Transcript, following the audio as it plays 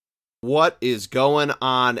What is going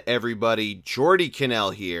on, everybody? Jordy Cannell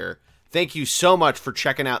here. Thank you so much for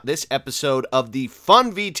checking out this episode of the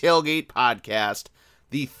Fun v Tailgate podcast,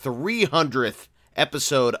 the 300th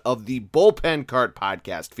episode of the Bullpen Cart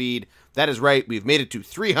podcast feed. That is right, we've made it to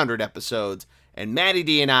 300 episodes, and Matty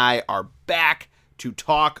D and I are back to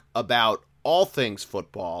talk about all things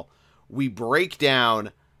football. We break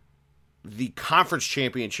down the conference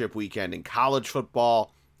championship weekend in college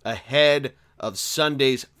football ahead of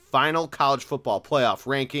Sunday's final college football playoff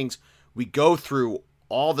rankings. We go through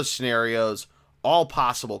all the scenarios, all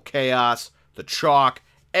possible chaos, the chalk,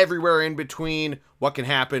 everywhere in between, what can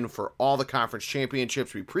happen for all the conference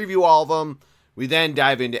championships. We preview all of them. We then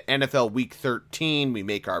dive into NFL Week 13. We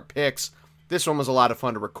make our picks. This one was a lot of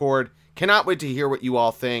fun to record. Cannot wait to hear what you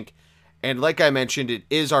all think. And like I mentioned, it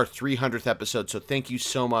is our 300th episode, so thank you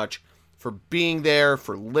so much for being there,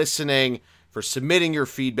 for listening, for submitting your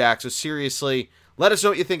feedback. So seriously, let us know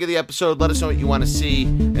what you think of the episode. Let us know what you want to see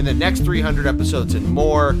in the next 300 episodes and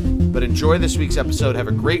more. But enjoy this week's episode. Have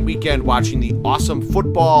a great weekend watching the awesome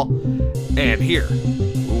football. And here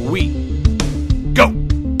we go.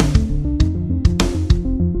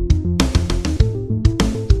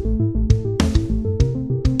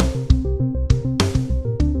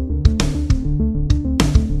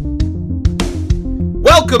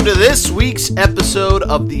 Welcome to this week's episode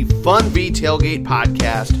of the Fun v Tailgate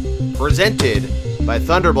podcast, presented by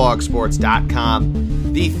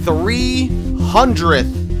ThunderblogSports.com, the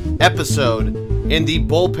 300th episode in the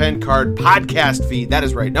Bullpen Cart podcast feed. That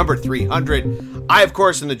is right, number 300. I, of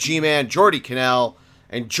course, am the G-Man, Jordy Cannell,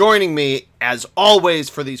 and joining me, as always,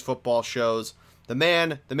 for these football shows, the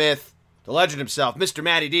man, the myth, the legend himself, Mr.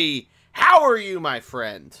 Matty D. How are you, my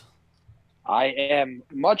friend? I am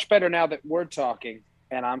much better now that we're talking,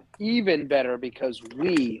 and I'm even better because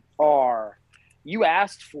you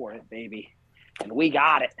asked for it, baby. And we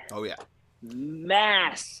got it. Oh, yeah.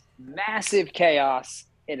 Massive chaos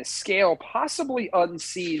in a scale possibly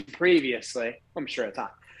unseen previously. I'm sure it's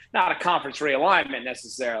not a conference realignment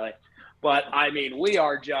necessarily. But, I mean, we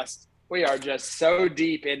are just so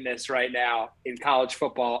deep in this right now in college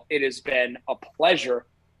football. It has been a pleasure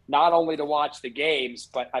not only to watch the games,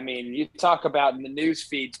 but, I mean, you talk about in the news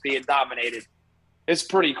feeds being dominated. It's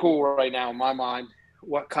pretty cool right now in my mind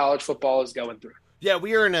what college football is going through. Yeah,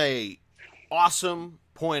 we are in a awesome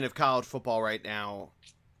point of college football right now.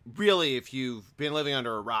 Really, if you've been living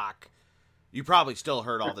under a rock, you probably still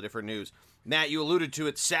heard all the different news. Matt, you alluded to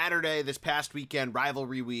it. Saturday, this past weekend,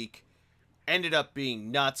 rivalry week, ended up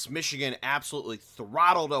being nuts. Michigan absolutely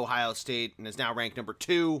throttled Ohio State and is now ranked number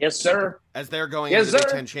 2. Yes, sir. As they're going into the Big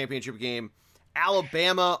Ten championship game.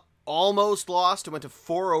 Alabama almost lost and went to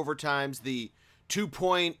 4 overtimes. The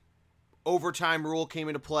 2-point overtime rule came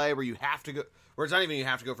into play where you have to go, or it's not even you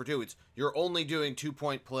have to go for 2. It's you're only doing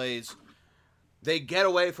 2-point plays. They get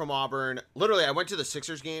away from Auburn. Literally, I went to the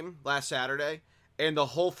Sixers game last Saturday, and the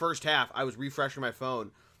whole first half, I was refreshing my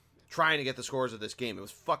phone trying to get the scores of this game. It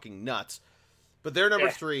was fucking nuts. But they're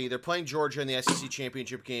number 3. They're playing Georgia in the SEC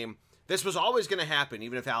championship game. This was always going to happen,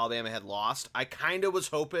 even if Alabama had lost. I kind of was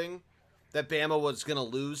hoping that Bama was going to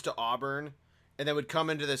lose to Auburn, and then would come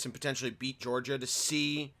into this and potentially beat Georgia to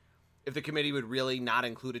see if the committee would really not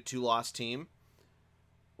include a 2-loss team,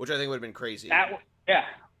 which I think would have been crazy. I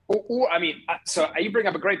mean, so you bring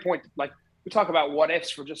up a great point. Like, we talk about what ifs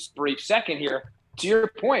for just a brief second here. To your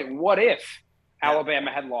point, what if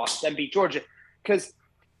Alabama had lost and beat Georgia? Because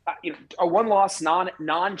a one-loss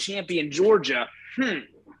non-champion Georgia,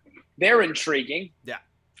 they're intriguing. Yeah.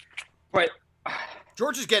 But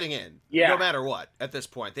Georgia's getting in, no matter what, at this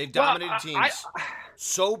point. They've dominated teams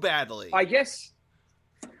so badly. I guess.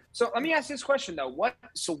 So let me ask this question, though.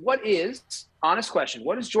 Honest question,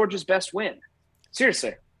 what is Georgia's best win?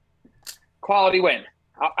 Seriously. Quality win.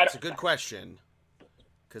 That's a good question.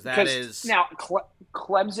 Because that is. Now,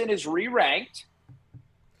 Clemson is re-ranked.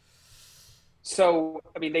 So,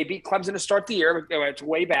 I mean, they beat Clemson to start the year. It's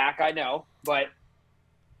way back, I know. But.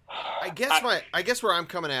 I guess where I'm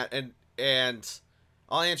coming at, and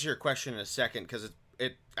I'll answer your question in a second, because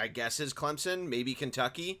it I guess is Clemson, maybe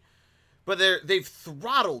Kentucky. But they've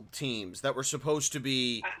throttled teams that were supposed to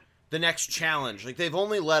be the next challenge. Like, they've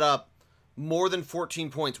only let up more than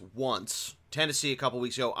 14 points once. Tennessee a couple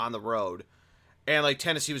weeks ago on the road. And, like,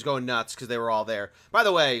 Tennessee was going nuts because they were all there. By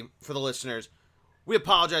the way, for the listeners, we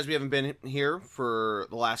apologize we haven't been here for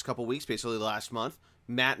the last couple weeks, basically the last month.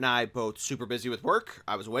 Matt and I both super busy with work.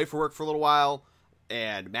 I was away for work for a little while,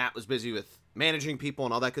 and Matt was busy with managing people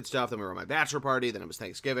and all that good stuff. Then we were at my bachelor party. Then it was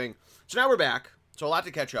Thanksgiving. So now we're back. So a lot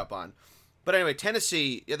to catch up on. But anyway,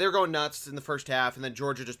 Tennessee, they're going nuts in the first half, and then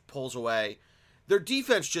Georgia just pulls away. their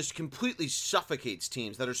defense just completely suffocates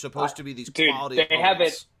teams that are supposed to be these quality they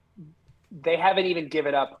opponents. They haven't even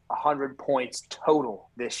given up 100 points total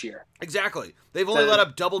this year. Exactly. They've only let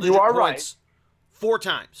up double-digit points 4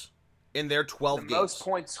 times in their 12 games. The most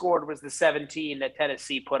points scored was the 17 that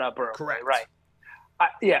Tennessee put up early. Correct. Right.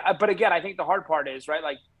 But again, I think the hard part is, right,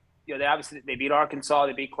 like, they beat Arkansas,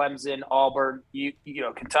 they beat Clemson, Auburn,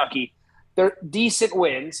 Kentucky. They're decent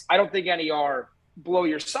wins. I don't think any are blow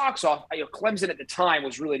your socks off. Clemson at the time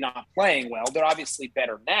was really not playing well. They're obviously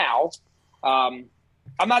better now.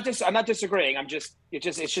 I'm not disagreeing.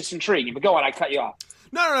 It's just intriguing. But go on, I cut you off.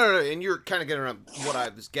 No. And you're kind of getting around what I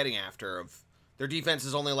was getting after. Of their defense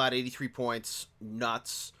has only allowed 83 points.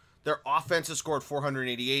 Nuts. Their offense has scored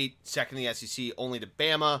 488, second in the SEC, only to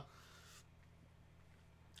Bama.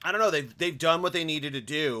 I don't know. They've done what they needed to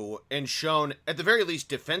do and shown, at the very least,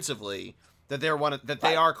 defensively, that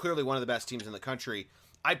they are clearly one of the best teams in the country.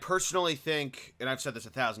 I personally think, and I've said this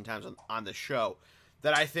 1,000 times on this show,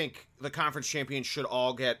 that I think the conference champions should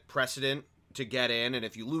all get precedent to get in, and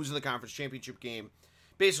if you lose in the conference championship game,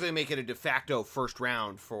 basically make it a de facto first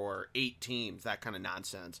round for 8 teams, that kind of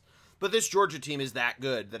nonsense. But this Georgia team is that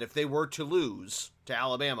good that if they were to lose to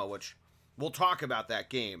Alabama, which we'll talk about that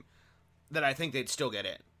game, that I think they'd still get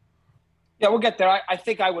in. Yeah, we'll get there. I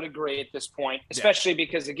think I would agree at this point, especially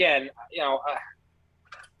because, again, I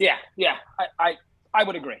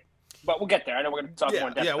would agree. But we'll get there. I know we're going to talk more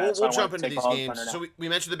in depth. Yeah, we'll jump into these games. So we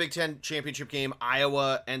mentioned the Big Ten championship game.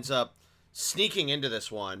 Iowa ends up sneaking into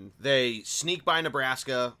this one. They sneak by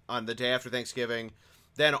Nebraska on the day after Thanksgiving.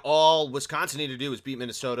 Then all Wisconsin needed to do was beat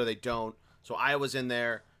Minnesota. They don't. So Iowa's in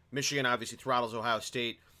there. Michigan obviously throttles Ohio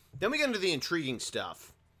State. Then we get into the intriguing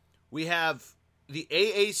stuff. We have the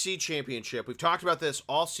AAC championship. We've talked about this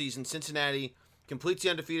all season. Cincinnati completes the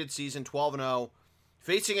undefeated season, 12-0,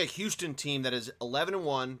 facing a Houston team that is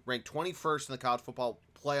 11-1, ranked 21st in the college football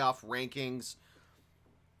playoff rankings.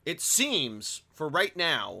 It seems, for right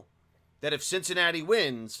now, that if Cincinnati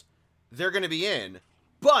wins, they're going to be in.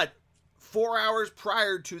 But 4 hours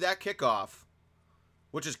prior to that kickoff,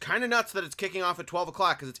 which is kind of nuts that it's kicking off at 12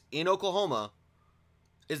 o'clock because it's in Oklahoma,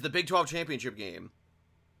 is the Big 12 championship game.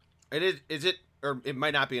 Or it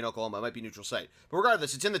might not be in Oklahoma. It might be neutral site. But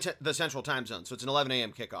regardless, it's in the Central Time Zone, so it's an 11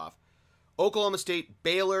 a.m. kickoff. Oklahoma State,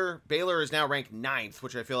 Baylor. Baylor is now ranked 9th,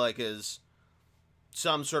 which I feel like is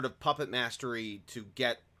some sort of puppet mastery to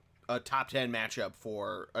get a top 10 matchup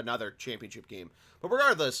for another championship game. But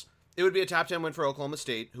regardless, it would be a top 10 win for Oklahoma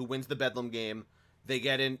State, who wins the Bedlam game. They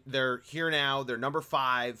get in. They're here now. They're number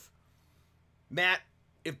 5. Matt,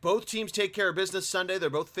 if both teams take care of business Sunday, they're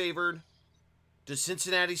both favored. Does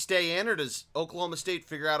Cincinnati stay in, or does Oklahoma State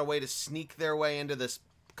figure out a way to sneak their way into this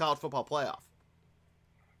college football playoff?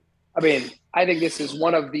 I mean, I think this is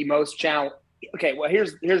one of the most challenging. Okay, well,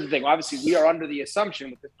 here's the thing. Obviously, we are under the assumption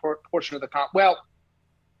with this portion of the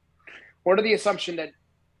we're under the assumption that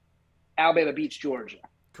Alabama beats Georgia.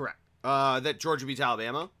 Correct. That Georgia beats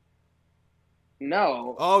Alabama?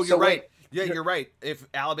 No. Oh, you're right. Yeah, you're right. If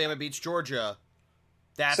Alabama beats Georgia,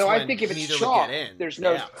 that's so when I think if it's neither chalk, would get in. There's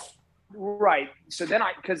no right. So then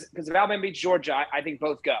because if Alabama beats Georgia, I think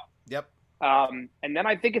both go. Yep. And then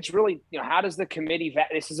I think it's really, how does the committee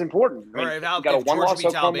this is important. Right? Or if Georgia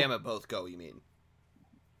beats Alabama, both go, you mean?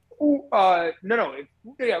 No.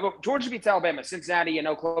 Look, Georgia beats Alabama, Cincinnati and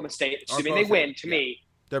Oklahoma State, assuming they win, me,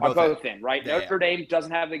 they're both in, right? Notre Dame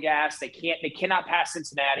doesn't have the gas. They cannot pass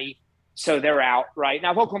Cincinnati, so they're out, right?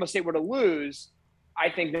 Now, if Oklahoma State were to lose, I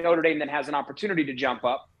think Notre Dame then has an opportunity to jump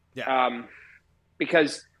up. Yeah.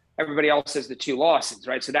 Because everybody else has the 2 losses,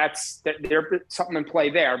 right? So there's something in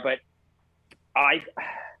play there, but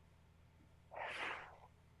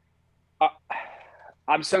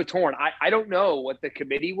I'm so torn. I don't know what the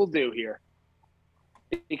committee will do here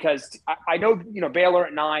because I know, Baylor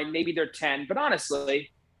at 9, maybe they're 10, but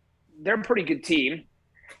honestly, they're a pretty good team.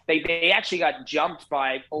 They actually got jumped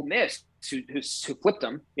by Ole Miss who flipped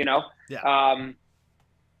them, Yeah.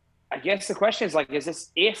 I guess the question is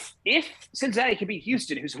is this, if Cincinnati can beat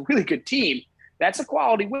Houston, who's a really good team, that's a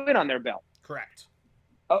quality win on their belt. Correct.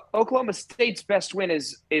 Oklahoma State's best win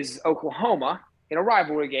is Oklahoma in a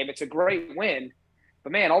rivalry game. It's a great win.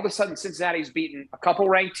 But, man, all of a sudden Cincinnati's beaten a couple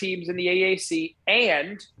ranked teams in the AAC,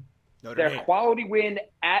 and their quality win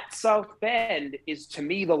at South Bend is, to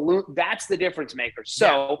me, that's the difference maker.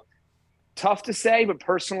 So, tough to say, but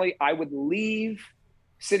personally I would leave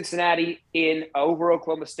Cincinnati in over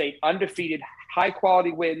Oklahoma State, undefeated,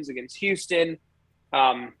 high-quality wins against Houston,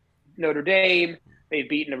 Notre Dame. They've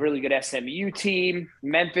beaten a really good SMU team.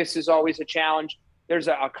 Memphis is always a challenge. There's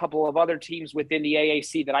a couple of other teams within the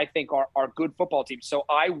AAC that I think are good football teams. So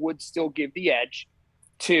I would still give the edge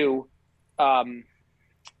to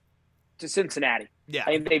to Cincinnati. Yeah.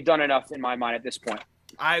 I think they've done enough in my mind at this point.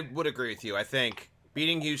 I would agree with you. I think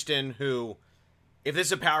beating Houston, who, if this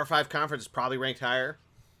is a Power 5 conference, is probably ranked higher.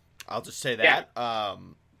 I'll just say that. Yeah.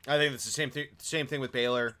 I think it's the same thing with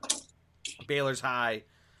Baylor. Baylor's high.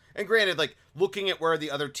 And granted, like, looking at where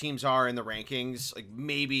the other teams are in the rankings, like,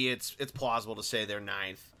 maybe it's plausible to say they're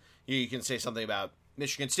ninth. You can say something about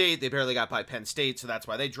Michigan State. They barely got by Penn State, so that's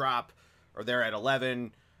why they drop. Or they're at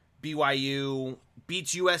 11. BYU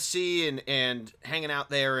beats USC and hanging out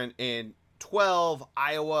there in 12.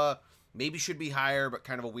 Iowa maybe should be higher, but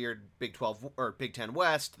kind of a weird Big 12 or Big 10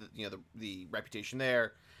 West, the reputation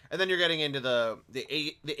there. And then you're getting into the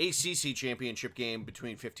ACC championship game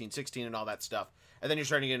between 15-16 and all that stuff. And then you're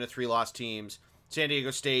starting to get into 3-loss teams. San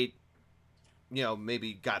Diego State,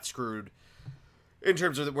 maybe got screwed in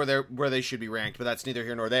terms of where they should be ranked, but that's neither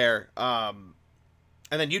here nor there. And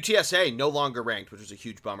then UTSA no longer ranked, which was a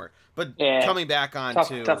huge bummer. But coming back on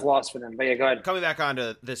tough loss for them. But yeah, go ahead. Coming back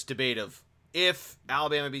onto this debate of if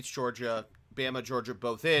Alabama beats Georgia, Bama, Georgia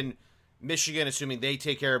both in, Michigan, assuming they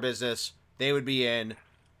take care of business, they would be in.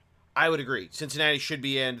 I would agree. Cincinnati should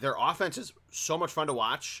be in. Their offense is so much fun to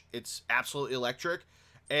watch. It's absolutely electric.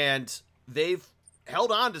 And they've held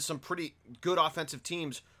on to some pretty good offensive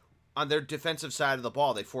teams on their defensive side of the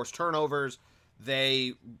ball. They force turnovers.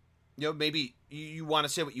 They, maybe you want to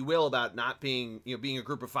say what you will about not being, being a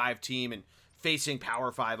group of 5 team and facing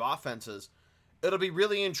Power 5 offenses. It'll be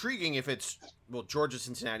really intriguing if it's, Georgia,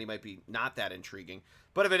 Cincinnati might be not that intriguing.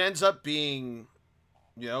 But if it ends up being,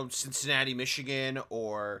 Cincinnati, Michigan,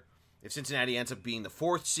 or if Cincinnati ends up being the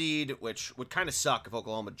 4th seed, which would kind of suck if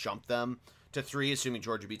Oklahoma jumped them to 3, assuming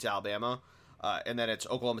Georgia beats Alabama, and then it's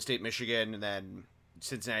Oklahoma State, Michigan, and then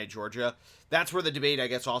Cincinnati, Georgia. That's where the debate, I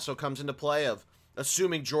guess, also comes into play of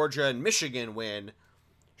assuming Georgia and Michigan win.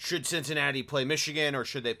 Should Cincinnati play Michigan or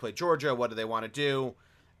should they play Georgia? What do they want to do?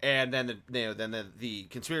 And then the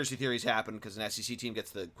conspiracy theories happen because an SEC team gets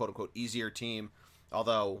the quote unquote easier team.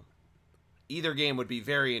 Although either game would be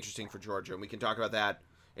very interesting for Georgia, and we can talk about that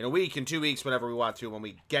in a week, in 2 weeks, whatever we want to, when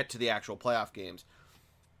we get to the actual playoff games.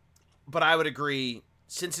 But I would agree,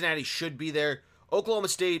 Cincinnati should be there. Oklahoma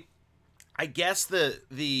State, I guess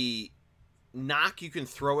the knock you can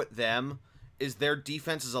throw at them is their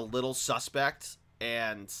defense is a little suspect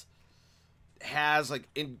and has,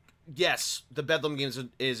 yes, the Bedlam game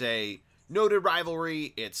is a noted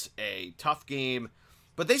rivalry. It's a tough game,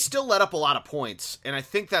 but they still let up a lot of points, and I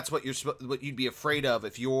think that's what you'd be afraid of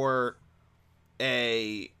if you're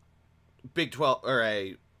a Big 12 or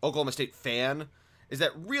a Oklahoma State fan, is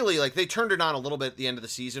that really, they turned it on a little bit at the end of the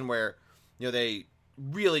season where, they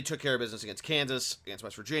really took care of business against Kansas, against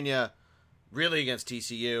West Virginia, really against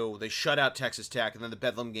TCU. They shut out Texas Tech, and then the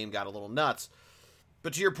Bedlam game got a little nuts.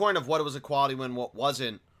 But to your point of what was a quality win, what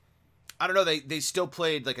wasn't, I don't know, they still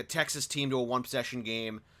played a Texas team to a one-possession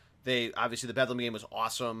game. Obviously, the Bedlam game was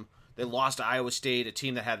awesome. They lost to Iowa State, a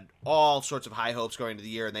team that had all sorts of high hopes going into the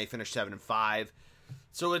year, and they finished 7-5.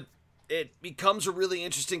 So it becomes a really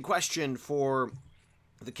interesting question for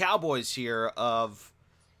the Cowboys here of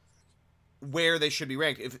where they should be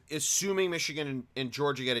ranked. If assuming Michigan and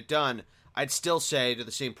Georgia get it done, I'd still say, to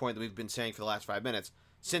the same point that we've been saying for the last 5 minutes,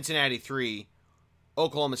 Cincinnati 3,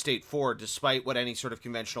 Oklahoma State 4, despite what any sort of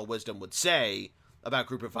conventional wisdom would say about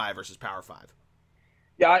Group of 5 versus Power 5.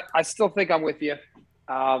 Yeah, I still think I'm with you.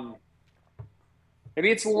 Maybe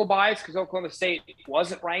it's a little biased because Oklahoma State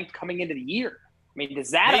wasn't ranked coming into the year. I mean,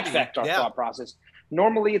 does that affect our thought process?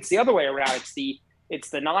 Normally, it's the other way around. It's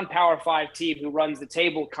the non-Power 5 team who runs the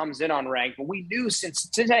table, comes in on rank. But we knew since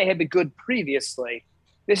Cincinnati had been good previously,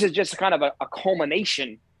 this is just kind of a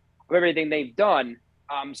culmination of everything they've done.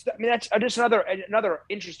 That's just another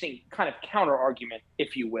interesting kind of counter argument,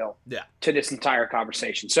 if you will, to this entire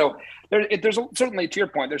conversation. So there's certainly, to your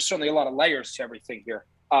point, there's certainly a lot of layers to everything here,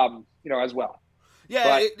 as well.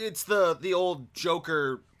 Yeah, but it's the old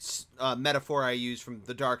Joker metaphor I use from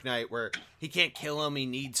The Dark Knight, where he can't kill him, he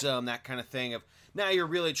needs him, that kind of thing. Of now you're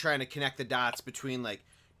really trying to connect the dots between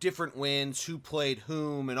different wins, who played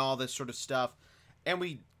whom, and all this sort of stuff. And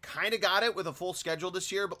we kind of got it with a full schedule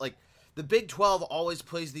this year, but the Big 12 always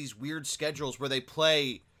plays these weird schedules where they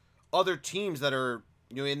play other teams that are,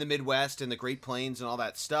 in the Midwest and the Great Plains and all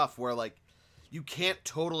that stuff, where you can't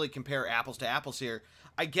totally compare apples to apples here.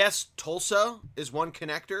 I guess Tulsa is one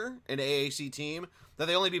connector, an AAC team, that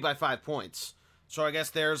they only beat by 5 points. So I guess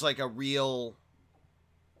there's a real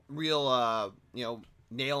nail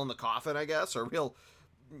in the coffin, I guess, or real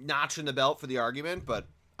notch in the belt for the argument. But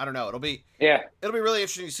I don't know. It'll be really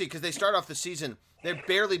interesting to see because they start off the season. They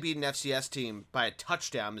barely beat an FCS team by a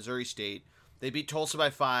touchdown, Missouri State. They beat Tulsa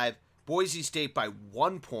by 5, Boise State by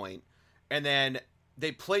 1 point, And then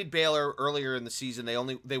they played Baylor earlier in the season.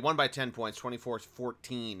 They won by 10 points,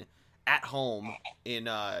 24-14 at home in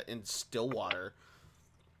Stillwater.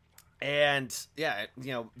 And yeah,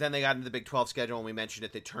 then they got into the Big 12 schedule and we mentioned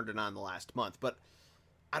it. They turned it on the last month. But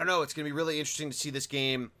I don't know, it's going to be really interesting to see this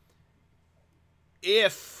game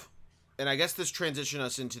and I guess this transitions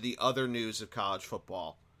us into the other news of college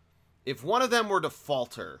football. If one of them were to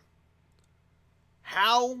falter,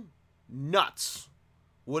 how nuts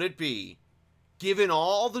would it be, given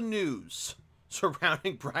all the news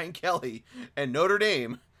surrounding Brian Kelly and Notre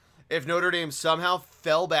Dame, if Notre Dame somehow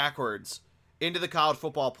fell backwards into the college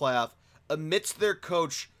football playoff amidst their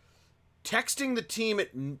coach texting the team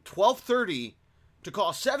at 12:30 to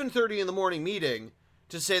call a 7:30 in the morning meeting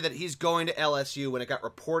to say that he's going to LSU when it got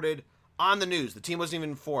reported on the news. The team wasn't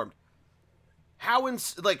even informed.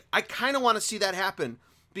 I kind of want to see that happen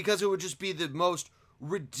because it would just be the most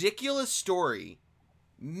ridiculous story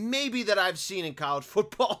maybe that I've seen in college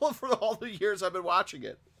football for all the years I've been watching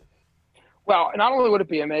it. Well, not only would it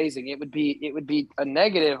be amazing, it would be a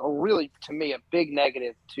negative, or really to me a big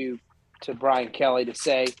negative to Brian Kelly to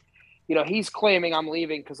say, he's claiming I'm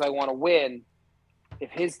leaving because I want to win.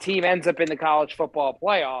 If his team ends up in the college football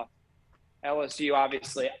playoff, LSU,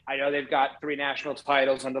 obviously, I know they've got 3 national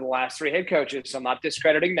titles under the last 3 head coaches, so I'm not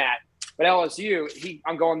discrediting that. But LSU,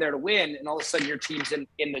 I'm going there to win, and all of a sudden your team's in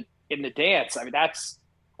the dance. I mean, that's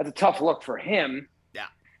a tough look for him. Yeah,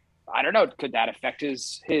 I don't know. Could that affect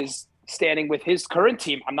his standing with his current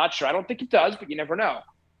team? I'm not sure. I don't think it does, but you never know.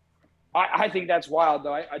 I think that's wild,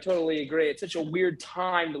 though. I totally agree. It's such a weird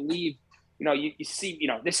time to leave. You see,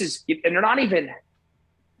 this is, and they're not even.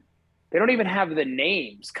 They don't even have the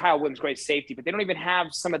names. Kyle Williams, great safety, but they don't even have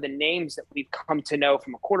some of the names that we've come to know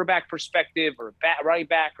from a quarterback perspective, or a running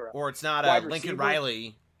back, or it's not Lincoln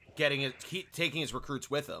Riley taking his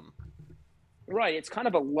recruits with him. Right. It's kind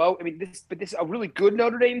of a low. I mean, this is a really good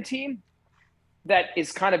Notre Dame team that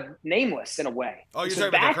is kind of nameless in a way. Oh, you're talking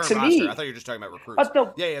about the current roster. I thought you were just talking about recruits.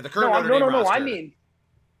 The current Notre Dame roster. I mean,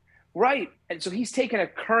 right. And so he's taken a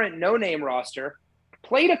current no-name roster.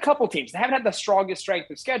 Played a couple teams. They haven't had the strongest strength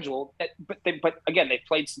of schedule, but again, they've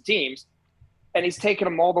played some teams, and he's taken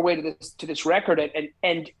them all the way to this record.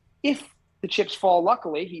 And if the chips fall,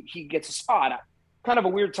 luckily, he gets a spot. Kind of a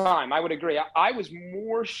weird time. I would agree. I was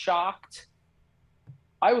more shocked.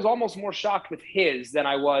 I was almost more shocked with his than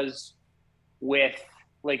I was with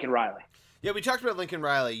Lincoln Riley. Yeah, we talked about Lincoln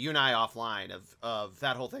Riley, you and I offline of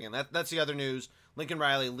that whole thing, and that's the other news. Lincoln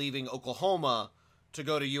Riley leaving Oklahoma to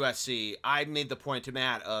go to USC. I made the point to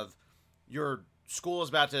Matt of your school is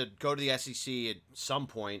about to go to the SEC at some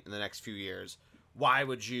point in the next few years. Why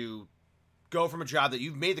would you go from a job that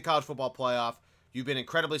you've made the college football playoff, you've been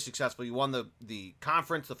incredibly successful, you won the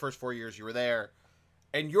conference the first 4 years you were there,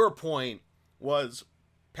 and your point was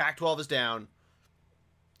Pac-12 is down,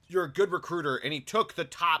 you're a good recruiter, and he took the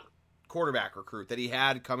top quarterback recruit that he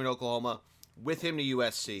had coming to Oklahoma with him to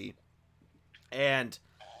USC, and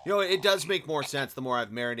it does make more sense the more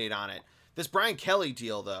I've marinated on it. This Brian Kelly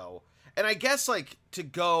deal, though, and I guess, to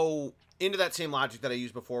go into that same logic that I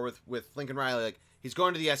used before with Lincoln Riley, he's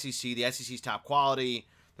going to the SEC. The SEC's top quality.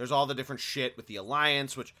 There's all the different shit with the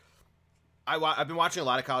alliance, which I've been watching a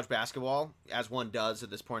lot of college basketball, as one does at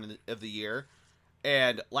this point of the year.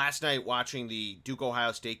 And last night, watching the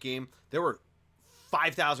Duke-Ohio State game, there were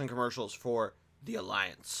 5,000 commercials for the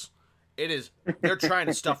alliance. They're trying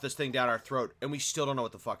to stuff this thing down our throat, and we still don't know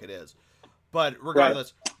what the fuck it is. But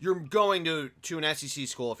regardless, You're going to an SEC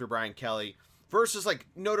school if you're Brian Kelly, versus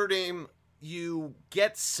Notre Dame, you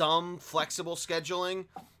get some flexible scheduling,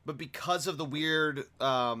 but because of the weird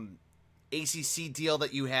ACC deal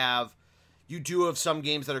that you do have some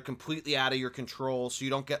games that are completely out of your control, so you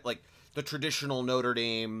don't get the traditional Notre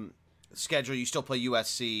Dame schedule. You still play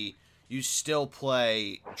USC, you still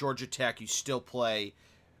play Georgia Tech, you still play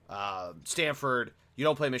Stanford, you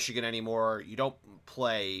don't play Michigan anymore, you don't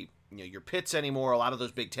play your Pitts anymore, a lot of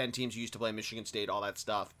those Big Ten teams you used to play, Michigan State, all that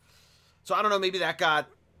stuff. So I don't know, maybe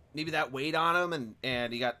that weighed on him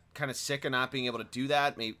and he got kind of sick of not being able to do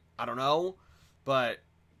that. Maybe, I don't know. But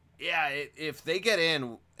yeah, if they get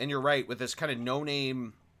in, and you're right, with this kind of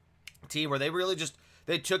no-name team where they really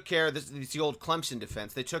they took care of this, it's the old Clemson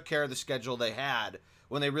defense. They took care of the schedule they had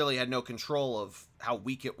when they really had no control of how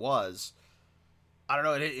weak it was. I don't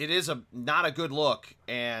know. It is not a good look,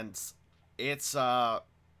 and it's going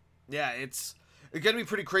to be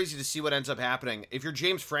pretty crazy to see what ends up happening. If you're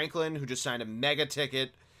James Franklin, who just signed a mega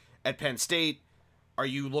ticket at Penn State, are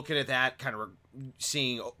you looking at that kind of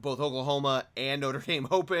seeing both Oklahoma and Notre Dame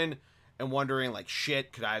open and wondering,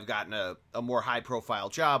 shit, could I have gotten a more high-profile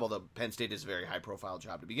job, although Penn State is a very high-profile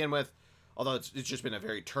job to begin with. although it's just been a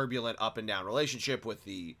very turbulent up and down relationship with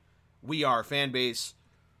the We Are fan base.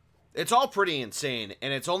 It's all pretty insane,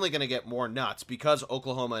 and it's only going to get more nuts because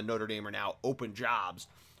Oklahoma and Notre Dame are now open jobs.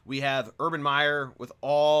 We have Urban Meyer with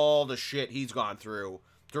all the shit he's gone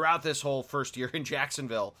throughout this whole first year in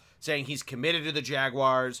Jacksonville, saying he's committed to the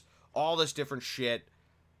Jaguars, all this different shit.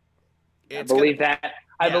 I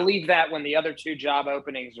believe that when the other 2 job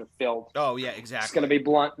openings are filled. Oh, yeah, exactly. It's going to be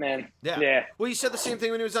blunt, man. Yeah. Well, he said the same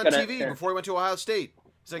thing when he was on TV before he went to Ohio State.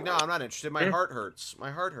 He's like, no, I'm not interested. My heart hurts.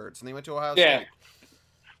 My heart hurts. And he went to Ohio State.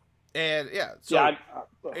 And,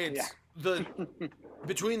 the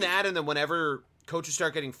between that and then whenever coaches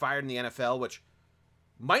start getting fired in the NFL, which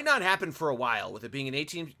might not happen for a while with it being an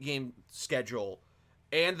 18-game schedule,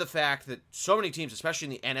 and the fact that so many teams, especially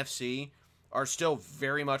in the NFC, are still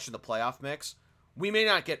very much in the playoff mix, we may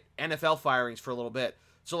not get NFL firings for a little bit.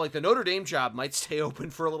 So, like, the Notre Dame job might stay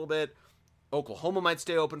open for a little bit. Oklahoma might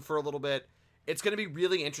stay open for a little bit. It's going to be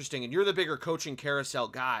really interesting, and you're the bigger coaching carousel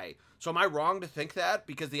guy. So am I wrong to think that?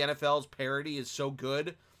 Because the NFL's parity is so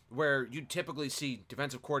good, where you typically see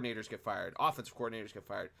defensive coordinators get fired, offensive coordinators get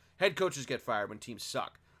fired, head coaches get fired when teams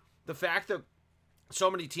suck. The fact that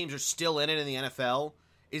so many teams are still in it in the NFL,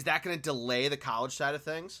 is that going to delay the college side of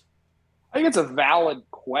things? I think it's a valid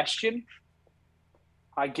question.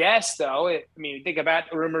 I guess, though, think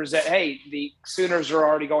about rumors that, hey, the Sooners are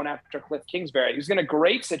already going after Cliff Kingsbury, who's in a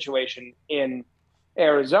great situation in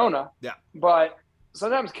Arizona. Yeah. But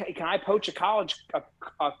sometimes, can I poach a college to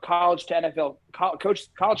NFL college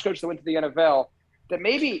coach that went to the NFL that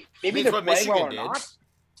maybe they're playing well or not?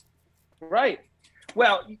 Right.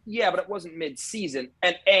 Well, yeah, but it wasn't mid-season.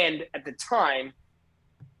 And at the time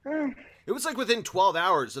it was like within 12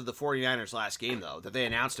 hours of the 49ers' last game, though, that they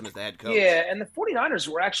announced him as the head coach. Yeah, and the 49ers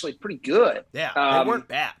were actually pretty good. Yeah, they weren't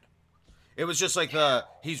bad. It was just like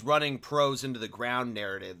he's running pros into the ground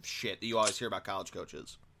narrative shit that you always hear about college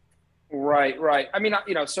coaches. Right. I mean,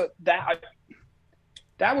 so that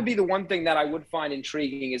would be the one thing that I would find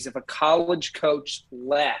intriguing is if a college coach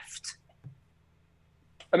left.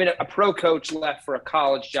 I mean, a pro coach left for a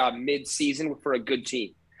college job mid-season for a good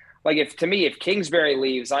team. Like if Kingsbury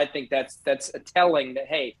leaves, I think that's a telling that,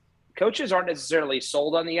 hey, coaches aren't necessarily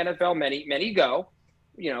sold on the NFL. Many go,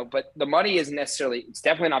 but the money isn't necessarily. It's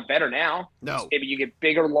definitely not better now. No, maybe you get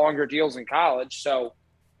bigger, longer deals in college. So,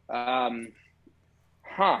 Although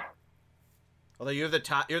you're the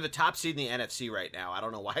top seed in the NFC right now. I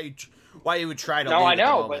don't know why you would try to. No, leave I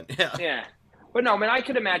know, at the but yeah. But no, I mean, I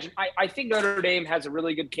could imagine. I think Notre Dame has a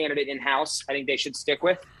really good candidate in house. I think they should stick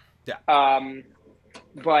with. Yeah.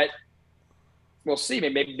 But we'll see.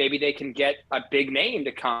 Maybe they can get a big name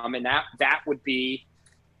to come, and that would be.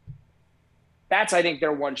 That's I think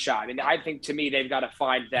their one shot. I mean, I think to me they've got to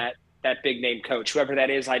find that big name coach, whoever that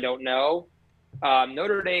is. I don't know.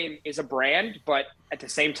 Notre Dame is a brand, but at the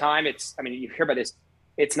same time, you hear about this.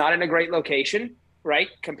 It's not in a great location, right?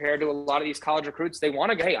 Compared to a lot of these college recruits, they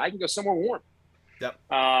want to go. Hey, I can go somewhere warm. Yep.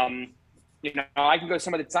 I can go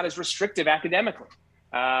somewhere that's not as restrictive academically.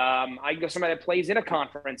 I can go somewhere that plays in a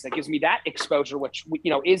conference that gives me that exposure, which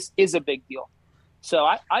is a big deal. So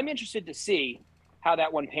I'm interested to see how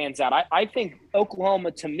that one pans out. I think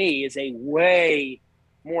Oklahoma, to me, is a way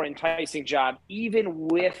more enticing job, even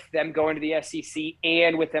with them going to the SEC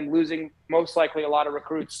and with them losing most likely a lot of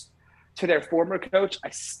recruits to their former coach. I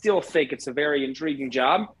still think it's a very intriguing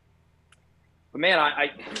job. But man,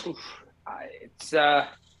 that's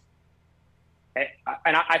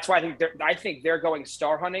why I think they're going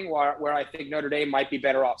star hunting, where I think Notre Dame might be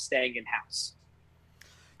better off staying in house.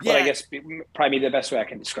 Yeah, but I guess probably the best way I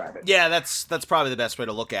can describe it. Yeah, that's probably the best way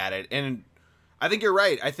to look at it. And I think you're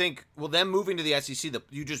right. I think them moving to the SEC,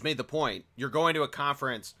 you just made the point. You're going to a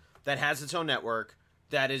conference that has its own network,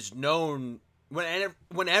 that is known.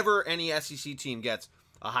 Whenever any SEC team gets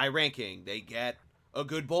a high ranking, they get a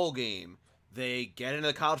good bowl game, they get into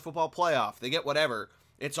the college football playoff, they get whatever.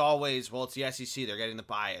 It's always, it's the SEC, they're getting the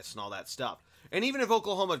bias and all that stuff. And even if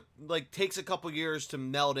Oklahoma takes a couple years to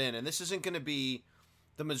meld in, and this isn't going to be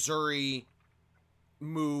the Missouri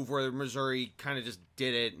move where Missouri kind of just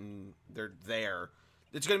did it and they're there.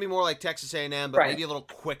 It's going to be more like Texas A&M, but right. Maybe a little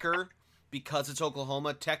quicker because it's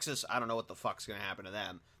Oklahoma. Texas, I don't know what the fuck's going to happen to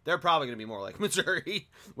them. They're probably going to be more like Missouri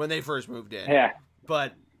when they first moved in. Yeah.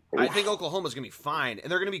 But I think Oklahoma's going to be fine,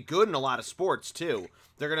 and they're going to be good in a lot of sports too.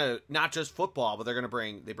 They're going to not just football, but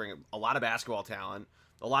they bring a lot of basketball talent,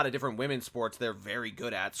 a lot of different women's sports they're very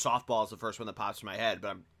good at. Softball is the first one that pops in my head, but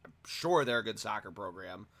I'm sure they're a good soccer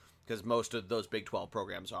program because most of those Big 12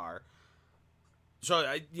 programs are.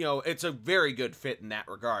 So, it's a very good fit in that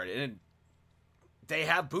regard. And they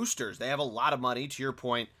have boosters. They have a lot of money. To your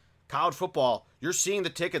point, college football, you're seeing the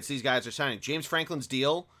tickets these guys are signing. James Franklin's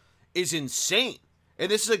deal is insane. And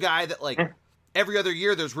this is a guy that, like, every other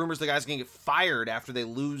year there's rumors the guy's going to get fired after they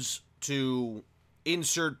lose to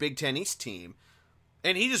insert Big Ten East team.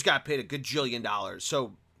 And he just got paid a gajillion.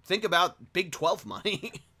 So think about Big 12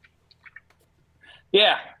 money.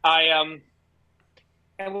 Yeah, and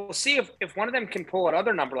we'll see if one of them can pull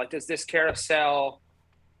another number. Like, does this carousel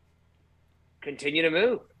continue to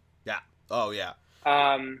move? Yeah. Oh, yeah.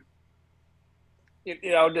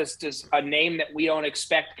 Does a name that we don't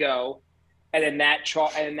expect go, and then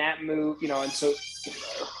that move, and so,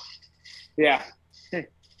 yeah. It's going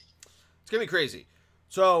to be crazy.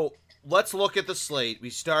 So let's look at the slate.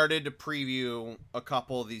 We started to preview a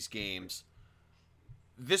couple of these games.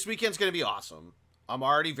 This weekend's going to be awesome. I'm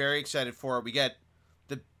already very excited for it. We get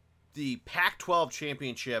the Pac-12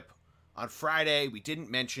 championship on Friday. We didn't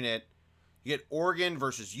mention it. You get Oregon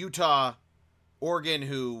versus Utah. Oregon,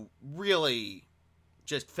 who really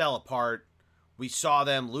just fell apart. We saw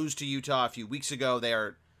them lose to Utah a few weeks ago.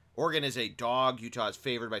 Oregon is a dog. Utah is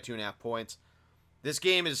favored by 2.5 points. This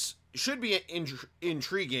game should be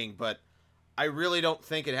intriguing, but I really don't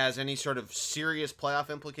think it has any sort of serious playoff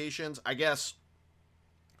implications. I guess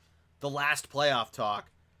the last playoff talk,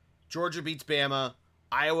 Georgia beats Bama,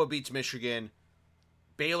 Iowa beats Michigan,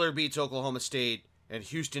 Baylor beats Oklahoma State, and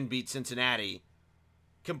Houston beats Cincinnati.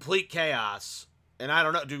 Complete chaos. And I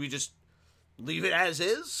don't know, do we just leave it as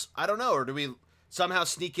is? I don't know. Or do we somehow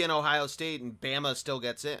sneak in Ohio State and Bama still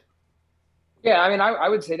gets in? Yeah, I mean, I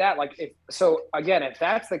would say that. Like, if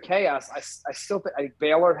that's the chaos, I still think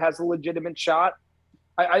Baylor has a legitimate shot.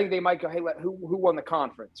 I think they might go, hey, who won the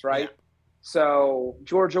conference, right? Yeah. So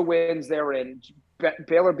Georgia wins, they're in.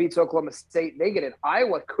 Baylor beats Oklahoma State, they get in.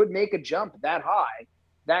 Iowa could make a jump that high,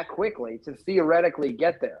 that quickly to theoretically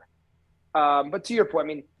get there. But to your point, I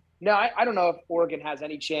mean, no, I don't know if Oregon has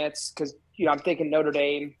any chance because, I'm thinking Notre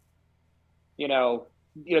Dame, there's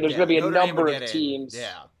going to be a number of teams.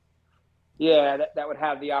 Yeah, that would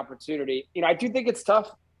have the opportunity. I do think it's tough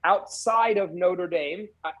outside of Notre Dame,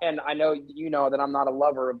 and I know that I'm not a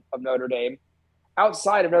lover of Notre Dame.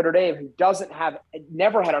 Outside of Notre Dame, who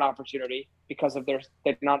never had an opportunity because of they're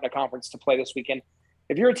not in a conference to play this weekend.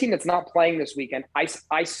 If you're a team that's not playing this weekend, I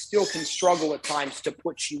still can struggle at times to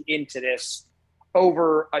put you into this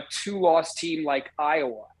over a 2-loss team like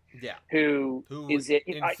Iowa. Yeah, who is it?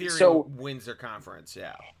 In theory, wins their conference.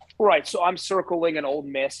 Yeah, right. So I'm circling an Ole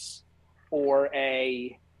Miss or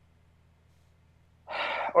even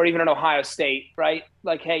an Ohio State, right?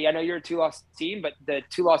 Like, hey, I know you're a 2-loss team, but the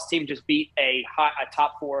 2-loss team just beat a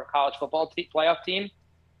top 4 college football playoff team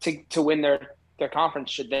to win their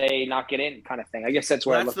conference. Should they not get in, kind of thing? I guess that's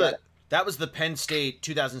where I look at it. That was the Penn State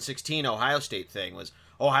 2016 Ohio State thing. Was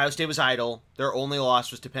Ohio State was idle. Their only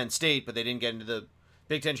loss was to Penn State, but they didn't get into the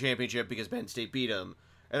Big Ten championship because Penn State beat them.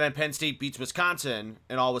 And then Penn State beats Wisconsin,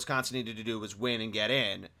 and all Wisconsin needed to do was win and get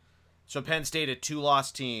in. So Penn State, a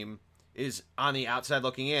 2-loss team, is on the outside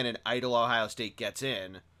looking in, and idle Ohio State gets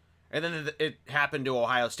in. And then it happened to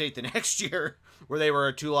Ohio State the next year, where they were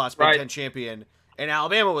a 2-loss Big Ten champion, and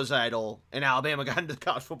Alabama was idle, and Alabama got into the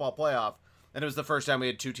college football playoff. And it was the first time we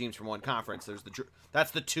had 2 teams from one conference.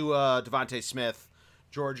 That's the Devontae Smith,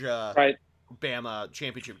 Georgia, Bama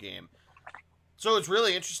championship game. So it's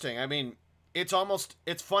really interesting. I mean, it's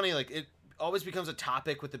funny, like, it always becomes a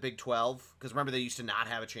topic with the Big 12, because remember they used to not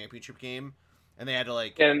have a championship game, and they had to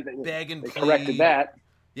beg and plead. Corrected that.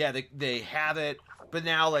 Yeah, they have it, but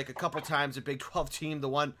now like a couple times a Big 12 team,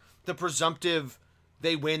 the presumptive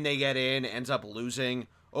they win, they get in, ends up losing.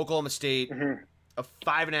 Oklahoma State, a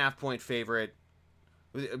 5.5 point favorite.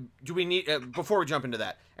 Do we need before we jump into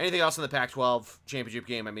that? Anything else in the Pac-12 championship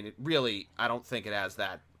game? I mean, I don't think it has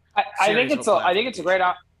that. I think it's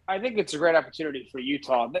a great opportunity for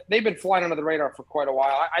Utah. They've been flying under the radar for quite a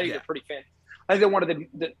while. I think they're pretty fan. I think they're one of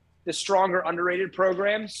the stronger underrated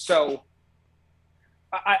programs. So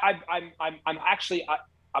I'm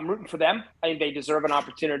rooting for them. I think they deserve an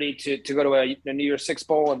opportunity to go to a New Year's Six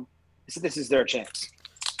bowl, and this is their chance.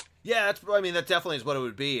 Yeah, that definitely is what it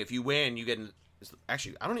would be. If you win, you get.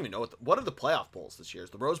 Actually, I don't even know what are the playoff bowls this year. Is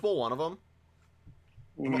the Rose Bowl one of them?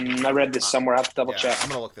 I read this somewhere. I have to double check. I'm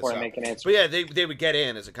gonna look this before up. I make an answer. But yeah, they would get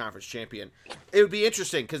in as a conference champion. It would be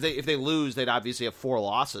interesting because if they lose, they'd obviously have 4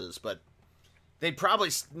 losses, but they'd probably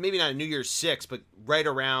maybe not a New Year's Six, but right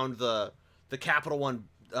around the Capital One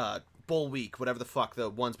bowl week, whatever the fuck the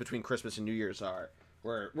ones between Christmas and New Year's are,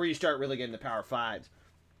 where you start really getting the Power Fives.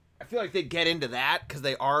 I feel like they'd get into that because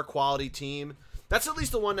they are a quality team. That's at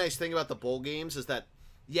least the one nice thing about the bowl games is that,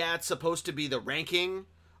 yeah, it's supposed to be the ranking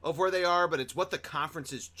of where they are, but it's what the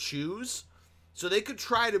conferences choose. So they could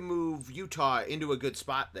try to move Utah into a good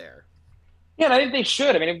spot there. Yeah, and I think they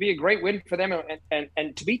should. I mean, it'd be a great win for them.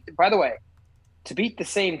 And to beat, by the way, to beat the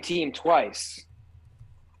same team twice,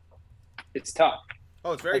 it's tough.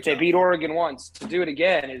 Oh, it's very like tough. They beat Oregon once. To do it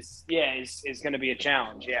again is going to be a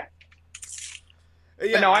challenge. Yeah.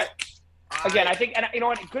 Yeah. But no, I think, and you know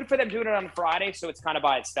what? Good for them doing it on Friday, so it's kind of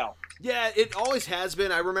by itself. Yeah, it always has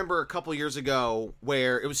been. I remember a couple years ago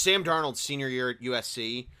where it was Sam Darnold's senior year at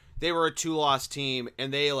USC. They were a 2-loss team,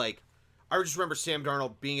 and they I just remember Sam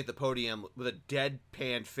Darnold being at the podium with a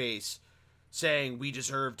deadpan face, saying, "We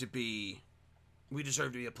deserve to be a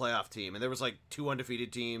playoff team." And there was 2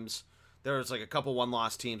 undefeated teams. There was a couple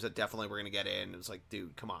 1-loss teams that definitely were going to get in. It was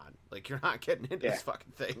dude, come on, you're not getting into this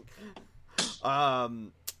fucking thing.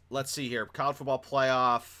 Let's see here, college football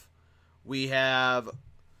playoff. We have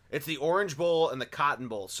it's the Orange Bowl and the Cotton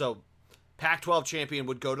Bowl. So Pac-12 champion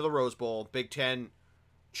would go to the Rose Bowl. Big Ten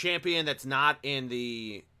champion that's not in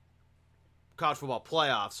the college football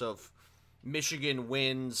playoff. So if Michigan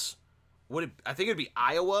wins, I think it'd be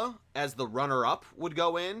Iowa as the runner-up would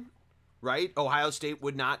go in, right? Ohio State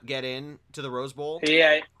would not get in to the Rose Bowl.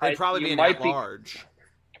 Yeah, they'd probably be an at-large.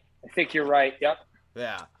 I think you're right. Yep.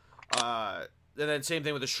 Yeah. And then same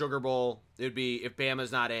thing with the Sugar Bowl. It would be if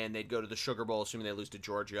Bama's not in, they'd go to the Sugar Bowl, assuming they lose to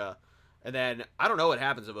Georgia. And then I don't know what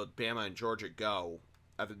happens about Bama and Georgia go.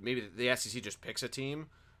 Maybe the SEC just picks a team,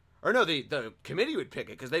 or no, the committee would pick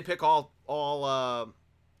it because they pick all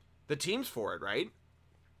the teams for it, right?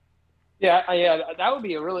 Yeah, that would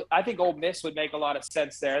be I think Ole Miss would make a lot of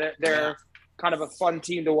sense there. They're kind of a fun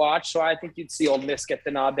team to watch, so I think you'd see Ole Miss get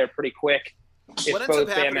the nod there pretty quick if both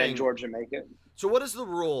Bama and Georgia make it. So what is the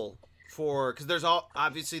rule for? Because there's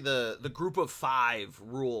obviously the group of 5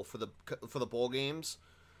 rule for the bowl games.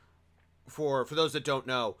 For those that don't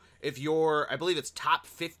know, if I believe it's top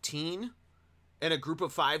 15 in a group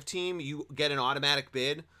of 5 team, you get an automatic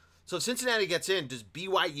bid. So if Cincinnati gets in, does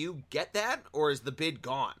BYU get that, or is the bid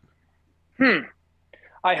gone?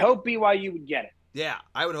 I hope BYU would get it. Yeah,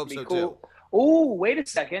 I would hope so cool. too. Oh, wait a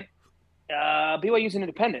second. BYU's an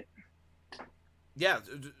independent. Yeah.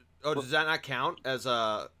 Oh, does that not count as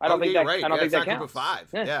a? I don't think that. Right. I don't think that group counts. of 5.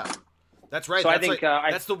 Yeah. That's right. So That's I think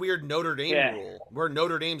that's the weird Notre Dame rule, where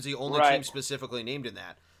Notre Dame's the only team specifically named in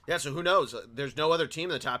that. Yeah. So who knows? There's no other team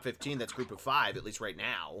in the top 15 that's group of 5, at least right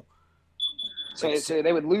now. So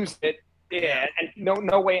they would lose it. Yeah, and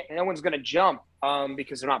no way, no one's going to jump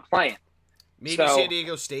because they're not playing. Maybe San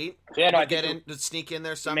Diego State would sneak in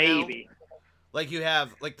there somehow. Maybe. You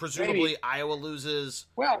have, presumably Iowa loses.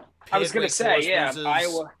 Well, I was going to say, loses,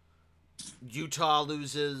 Iowa. Utah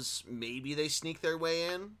loses. Maybe they sneak their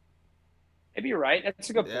way in. Maybe you're right.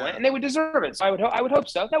 That's a good point. And they would deserve it. So I would hope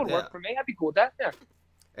so. That would work for me. I'd be cool with that. Yeah.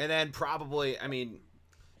 And then probably,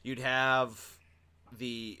 you'd have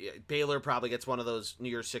Baylor probably gets one of those New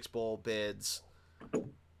Year's Six Bowl bids.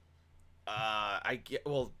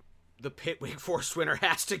 The Pitt Wake Forest winner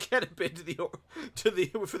has to get a bid for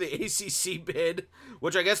the ACC bid,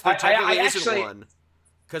 which I guess there technically isn't one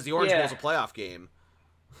because the Orange Bowl is a playoff game.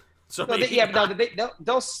 So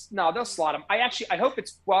they'll slot them. I hope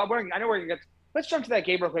it's I know we're gonna get. Let's jump to that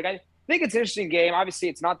game real quick. I think it's an interesting game. Obviously,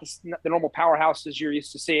 it's not the normal powerhouses you're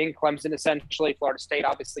used to seeing. Clemson, essentially, Florida State,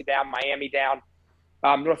 obviously down, Miami down.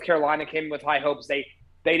 North Carolina came with high hopes. They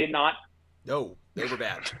did not. No, they were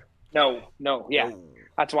bad. No, yeah. No.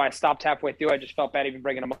 That's why I stopped halfway through. I just felt bad even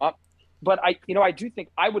bringing them up. But I do think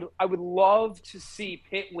I would love to see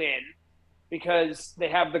Pitt win because they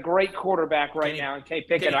have the great quarterback right now in Kenny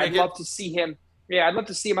Pickett. I'd love to see him. Yeah, I'd love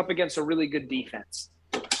to see him up against a really good defense.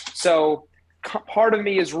 So part of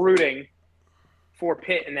me is rooting for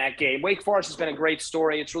Pitt in that game. Wake Forest has been a great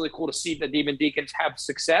story. It's really cool to see the Demon Deacons have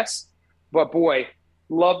success. But boy,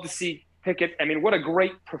 love to see Pickett. What a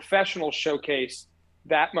great professional showcase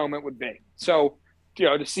that moment would be. So,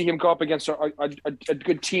 to see him go up against a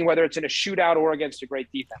good team, whether it's in a shootout or against a great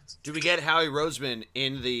defense. Do we get Howie Roseman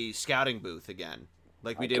in the scouting booth again,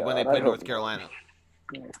 like we did when they played North Carolina?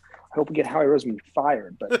 I hope we get Howie Roseman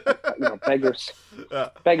fired, but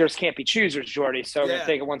beggars can't be choosers, Jordy. So we're going to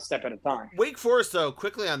take it one step at a time. Wake Forest, though,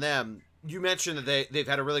 quickly on them. You mentioned that they've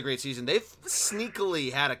had a really great season. They've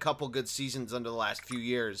sneakily had a couple good seasons under the last few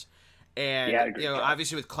years. And,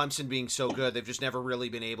 obviously with Clemson being so good, they've just never really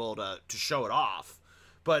been able to show it off.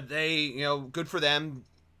 But they, good for them,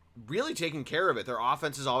 really taking care of it. Their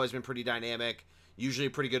offense has always been pretty dynamic, usually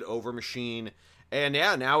a pretty good over machine. And,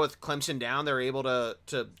 now with Clemson down, they're able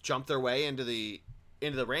to jump their way into the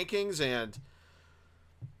rankings. And,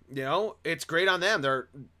 it's great on them. They're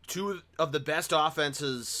 2 of the best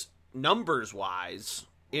offenses numbers-wise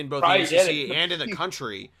in both the ACC and in the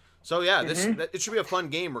country. So yeah, it should be a fun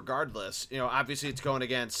game regardless. Obviously it's going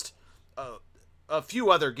against a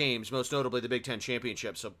few other games, most notably the Big Ten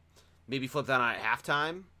Championship. So maybe flip that on at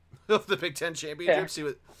halftime of the Big Ten Championship.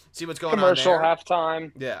 Yeah. See what's going Commercial on there.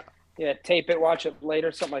 halftime. Yeah. Yeah, tape it, watch it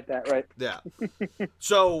later, something like that, right? Yeah.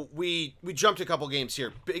 So we jumped a couple games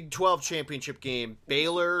here. Big 12 championship game,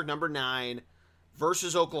 Baylor, number 9,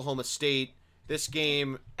 versus Oklahoma State. This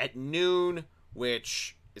game at noon,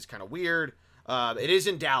 which is kind of weird. It is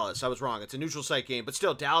in Dallas. I was wrong. It's a neutral site game, but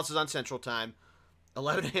still, Dallas is on Central Time.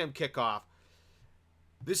 11 a.m. kickoff.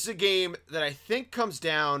 This is a game that I think comes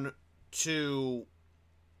down to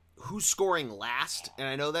who's scoring last, and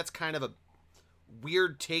I know that's kind of a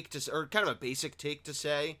weird take to, or kind of a basic take to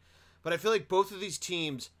say, but I feel like both of these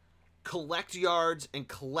teams collect yards and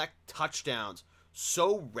collect touchdowns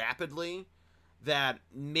so rapidly that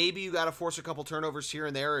maybe you got to force a couple turnovers here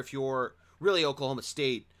and there. If you're really Oklahoma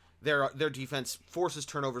State, their defense forces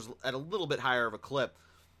turnovers at a little bit higher of a clip.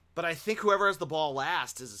 But I think whoever has the ball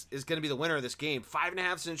last is going to be the winner of this game.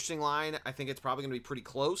 5.5 is an interesting line. I think it's probably going to be pretty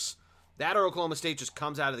close. That or Oklahoma State just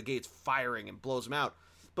comes out of the gates firing and blows them out.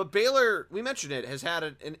 But Baylor, we mentioned it, has had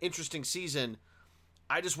an interesting season.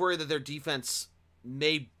 I just worry that their defense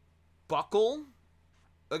may buckle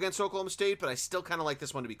against Oklahoma State, but I still kind of like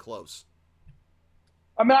this one to be close.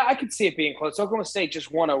 I mean, I could see it being close. Oklahoma State just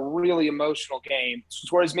won a really emotional game. This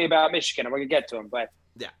worries me about Michigan, and we're going to get to them, but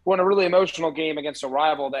yeah, won a really emotional game against a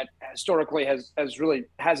rival that historically hasn't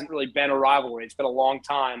really been a rivalry. It's been a long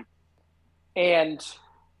time. And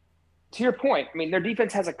to your point, I mean, their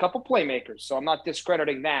defense has a couple playmakers, so I'm not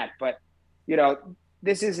discrediting that. But,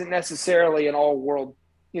 this isn't necessarily an all-world,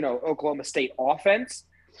 Oklahoma State offense.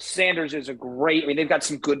 Sanders is they've got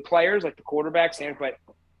some good players like the quarterback, Sanders, but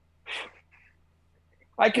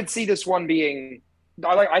I could see this one being –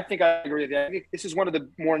 I think I agree with you. I think this is one of the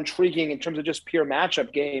more intriguing in terms of just pure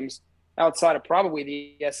matchup games outside of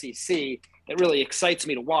probably the SEC that really excites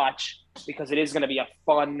me to watch because it is going to be a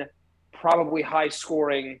fun, probably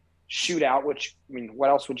high-scoring – shootout, which, I mean, what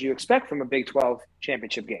else would you expect from a Big 12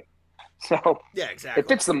 championship game? So yeah, exactly. It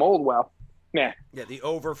fits the mold well. Yeah. Yeah, the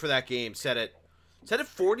over for that game set at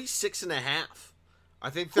 46.5. I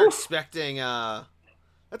think they're expecting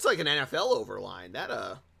that's like an NFL over line. That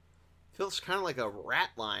feels kind of like a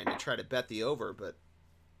rat line to try to bet the over, but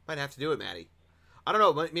might have to do it, Maddie. I don't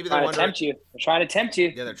know. Maybe they're wondering. They're trying to tempt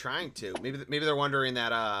you. Yeah, they're trying to. Maybe they're wondering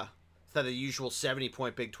that it's not the usual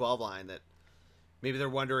 70-point Big 12 line that. Maybe they're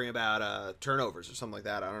wondering about turnovers or something like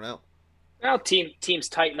that. I don't know. Well, teams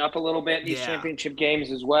tighten up a little bit in these championship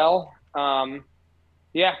games as well.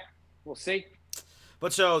 Yeah, we'll see.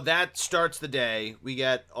 But so that starts the day. We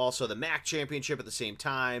get also the MAC championship at the same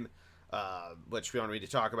time, which we don't need to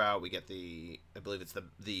talk about. We get I believe it's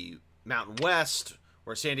the Mountain West,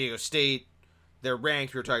 where San Diego State, they're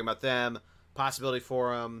ranked. We were talking about them. Possibility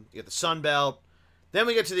for them. You get the Sun Belt. Then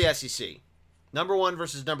we get to the SEC. Number 1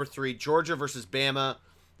 versus number 3, Georgia versus Bama.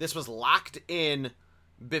 This was locked in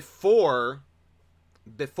before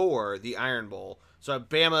the Iron Bowl. So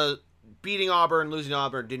Bama beating Auburn, losing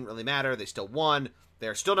Auburn didn't really matter. They still won.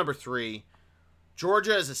 They're still number 3.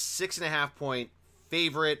 Georgia is a 6.5-point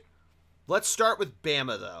favorite. Let's start with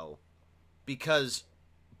Bama, though, because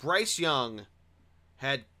Bryce Young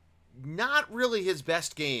had not really his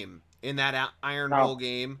best game in that Iron Bowl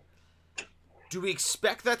game. Do we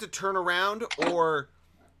expect that to turn around, or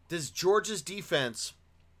does Georgia's defense,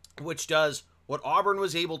 which does what Auburn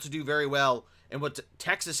was able to do very well and what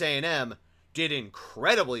Texas A&M did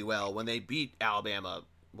incredibly well when they beat Alabama,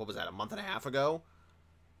 what was that, a month and a half ago?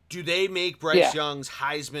 Do they make Bryce Young's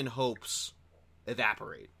Heisman hopes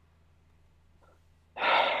evaporate?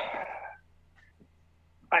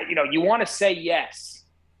 You want to say yes.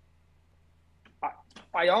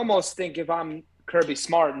 I almost think if I'm Kirby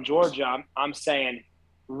Smart in Georgia, I'm saying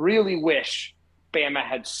really wish Bama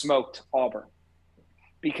had smoked Auburn,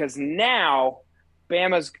 because now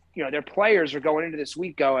Bama's, their players are going into this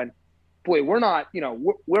week going, boy, we're not,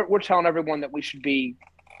 we're telling everyone that we should be,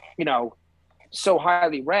 so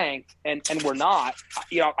highly ranked, and we're not.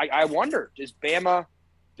 I wonder, does Nick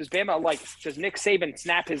Saban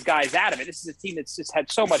snap his guys out of it? This is a team that's just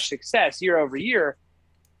had so much success year over year.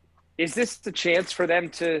 Is this the chance for them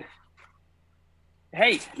to,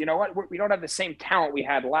 hey, you know what? We don't have the same talent we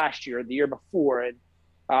had last year, the year before. And,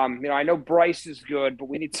 I know Bryce is good, but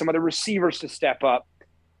we need some of the receivers to step up.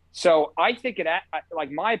 So I think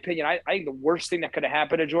my opinion, I think the worst thing that could have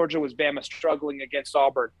happened to Georgia was Bama struggling against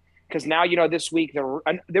Auburn. Because now, this week they were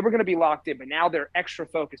going to be locked in, but now they're extra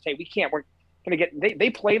focused. Hey, we're going to get, they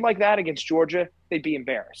played like that against Georgia, they'd be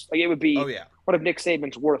embarrassed. Like, it would be one of Nick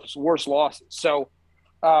Saban's worst losses. So,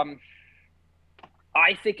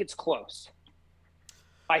 I think it's close.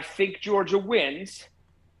 I think Georgia wins,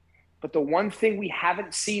 but the one thing we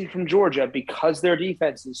haven't seen from Georgia, because their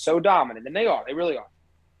defense is so dominant, and they really are.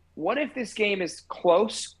 What if this game is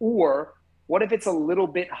close, or what if it's a little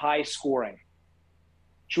bit high scoring?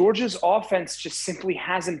 Georgia's offense just simply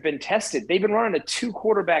hasn't been tested. They've been running a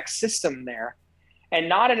 2-quarterback system there, and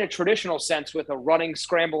not in a traditional sense with a running,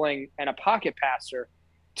 scrambling, and a pocket passer.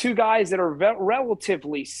 2 guys that are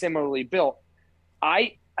relatively similarly built.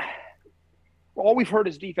 All we've heard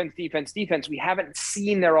is defense, defense, defense. We haven't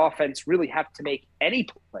seen their offense really have to make any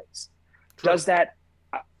plays. Does that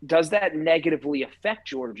negatively affect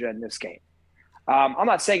Georgia in this game? I'm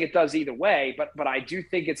not saying it does either way, but I do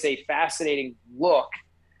think it's a fascinating look.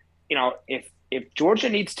 You know, if Georgia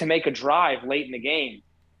needs to make a drive late in the game,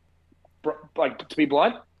 like, to be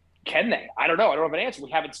blunt, can they? I don't know. I don't have an answer.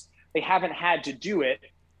 They haven't had to do it.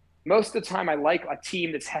 Most of the time, I like a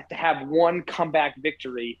team that's had to have one comeback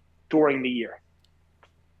victory during the year.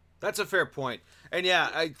 That's a fair point. And yeah,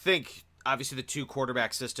 I think obviously the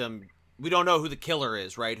 2-quarterback system, we don't know who the killer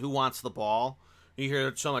is, right? Who wants the ball? You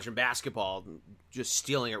hear so much in basketball, just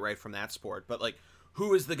stealing it right from that sport. But, like,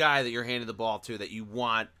 who is the guy that you're handing the ball to that you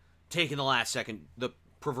want taking the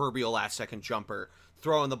proverbial last second jumper,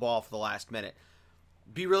 throwing the ball for the last minute?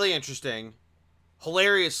 Be really interesting.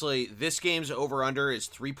 Hilariously, this game's over-under is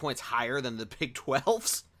 3 points higher than the Big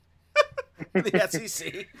 12's. The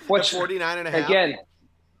SEC, which, 49.5. Again,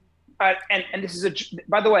 and this is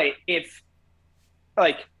by the way, if,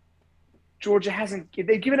 like, Georgia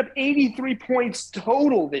they've given up 83 points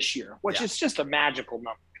total this year, which is just a magical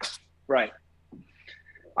number. Right.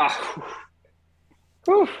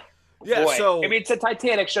 Yeah, boy. so I mean, it's a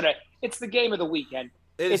Titanic it's the game of the weekend.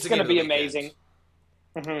 It's going to be amazing.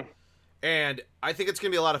 Mm-hmm. And I think it's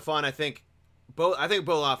going to be a lot of fun. I think both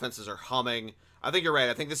offenses are humming. I think you're right.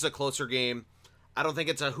 I think this is a closer game. I don't think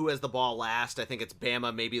it's a who has the ball last. I think it's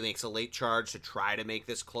Bama maybe makes a late charge to try to make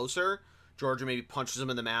this closer. Georgia maybe punches them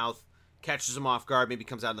in the mouth, catches them off guard, maybe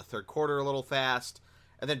comes out in the third quarter a little fast.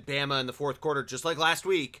 And then Bama in the fourth quarter, just like last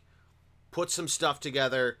week, puts some stuff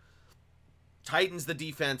together, tightens the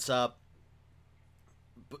defense up.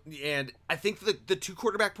 And I think the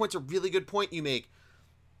 2-quarterback point's a really good point you make,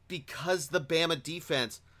 because the Bama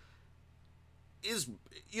defense is,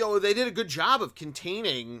 they did a good job of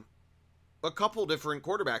containing a couple different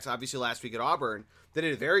quarterbacks. Obviously last week at Auburn, they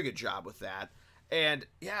did a very good job with that. And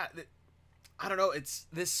yeah, I don't know,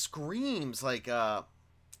 this screams like a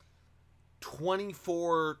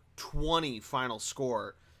 24-20 final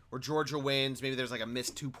score where Georgia wins. Maybe there's like a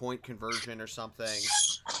missed 2-point conversion or something.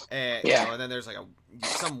 And, and then there's like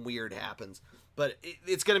some weird happens. But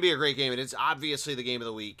it's going to be a great game, and it's obviously the game of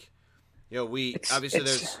the week.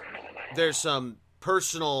 There's some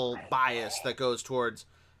personal bias that goes towards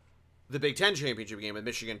the Big Ten championship game with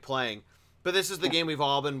Michigan playing, but this is the game we've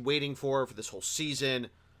all been waiting for this whole season,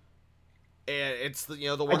 and it's the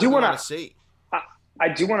one we want to see. I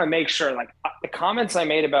do want to make sure, like, the comments I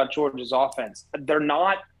made about Georgia's offense, they're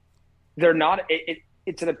not.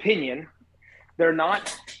 It's an opinion. They're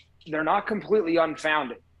not completely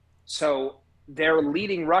unfounded. So their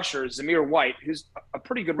leading rusher, Zamir White, who's a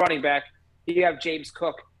pretty good running back. You have James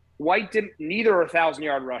Cook. White neither are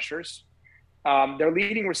 1,000-yard rushers. Their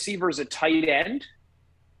leading receiver is a tight end.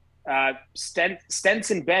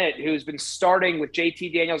 Stenson Bennett, who's been starting with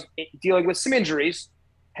JT Daniels, dealing with some injuries,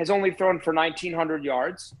 has only thrown for 1,900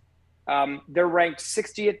 yards. They're ranked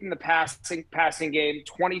 60th in the passing game,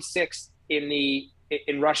 26th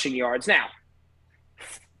in rushing yards. Now,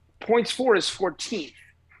 points for is 14th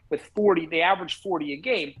with 40. They average 40 a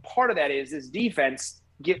game. Part of that is this defense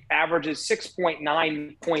averages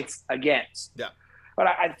 6.9 points against. Yeah. But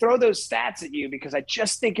I throw those stats at you because I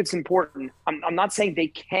just think it's important. I'm not saying they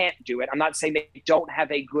can't do it. I'm not saying they don't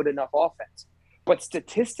have a good enough offense. But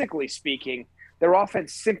statistically speaking, their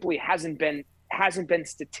offense simply hasn't been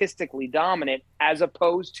statistically dominant as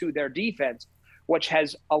opposed to their defense, which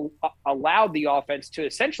has allowed the offense to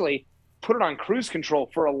essentially put it on cruise control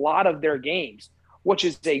for a lot of their games, which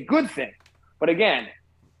is a good thing. But again,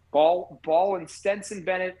 ball in Stenson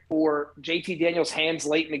Bennett or JT Daniels' hands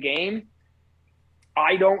late in the game,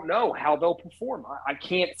 I don't know how they'll perform. I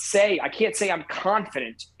can't say I'm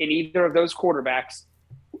confident in either of those quarterbacks.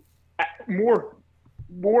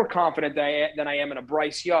 More confident than I am in a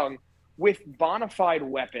Bryce Young with bona fide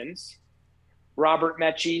weapons. Robert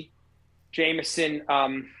Mechie, Jameson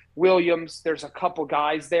Williams. There's a couple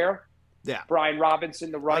guys there. Yeah. Brian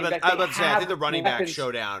Robinson, the running back. I think the running back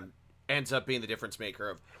showdown ends up being the difference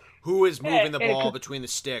maker of who is moving the ball between the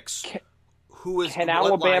sticks. Can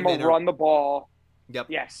Alabama run the ball? Yep.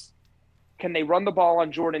 Yes. Can they run the ball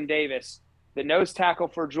on Jordan Davis? the nose tackle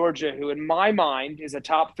for Georgia, who in my mind is a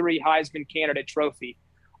top 3 Heisman candidate trophy,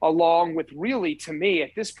 along with really, to me, at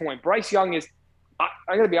this point, Bryce Young is, I'm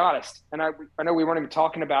going to be honest, and I know we weren't even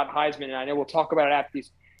talking about Heisman, and I know we'll talk about it after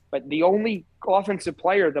these, but the only offensive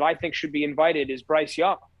player that I think should be invited is Bryce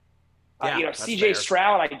Young. Yeah, CJ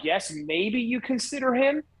Stroud, I guess maybe you consider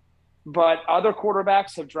him, but other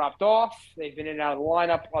quarterbacks have dropped off. They've been in and out of the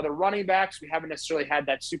lineup. Other running backs, we haven't necessarily had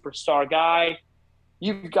that superstar guy.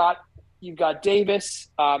 You've got Davis,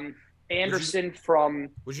 Anderson from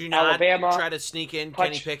would you not Alabama. Try to sneak in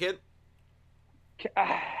Kenny Pickett?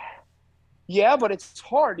 Yeah, but it's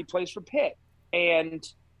hard. He plays for Pitt, and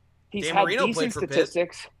he's Dan had Marino decent played for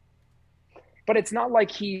statistics. But it's not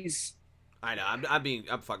like he's. I know.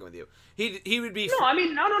 I'm fucking with you. He would be. No, I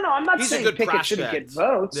mean, no. I'm not saying Pickett prospect. Shouldn't get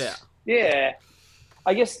votes. Yeah.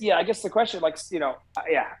 I guess the question,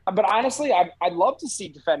 But honestly, I'd love to see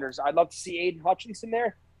defenders. I'd love to see Aiden Hutchinson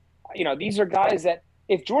there. These are guys that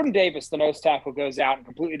if Jordan Davis, the nose tackle, goes out and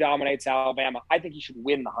completely dominates Alabama, I think he should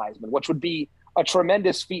win the Heisman, which would be a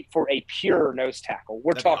tremendous feat for a pure nose tackle.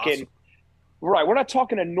 That'd talking. Awesome. Right. We're not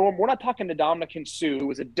talking to Dominican Sue, who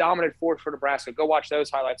was a dominant force for Nebraska. Go watch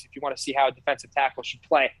those highlights if you want to see how a defensive tackle should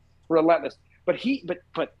play. Relentless. But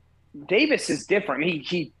Davis is different.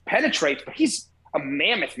 He penetrates, but he's a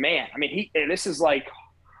mammoth man. I mean, this is like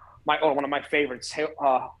one of my favorites,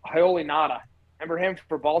 Haoli Nada. Remember him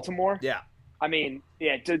for Baltimore? Yeah. I mean,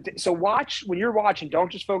 yeah. So when you're watching,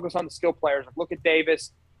 don't just focus on the skill players. Look at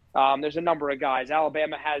Davis. There's a number of guys.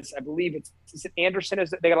 Alabama has, I believe is it Anderson?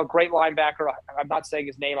 They got a great linebacker. I'm not saying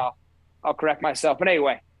his name. I'll correct myself. But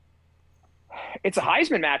anyway, it's a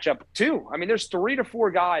Heisman matchup too. I mean, there's 3 to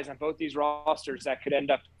 4 guys on both these rosters that could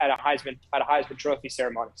end up at a Heisman Trophy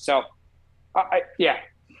ceremony. So,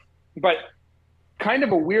 but kind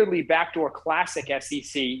of a weirdly backdoor classic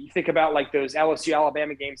SEC. You think about like those LSU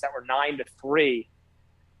Alabama games that were 9-3.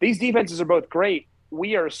 These defenses are both great.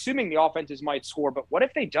 We are assuming the offenses might score, but what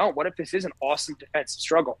if they don't? What if this is an awesome defensive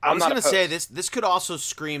struggle? I was going to say this could also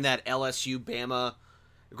scream that LSU Bama.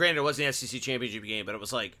 Granted, it wasn't the SEC championship game, but it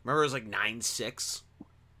was like 9-6,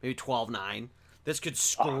 maybe 12-9. This could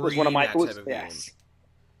scream that type of game.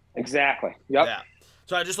 Exactly. Yep. Yeah.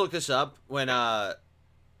 So I just looked this up when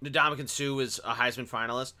Ndamukong Suh was a Heisman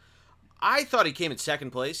finalist. I thought he came in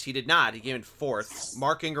second place. He did not. He came in fourth.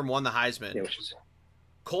 Mark Ingram won the Heisman. Yeah,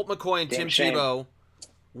 Colt McCoy and Tim Tebow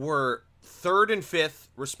were third and fifth,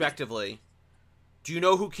 respectively. Do you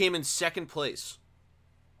know who came in second place?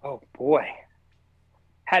 Oh, boy.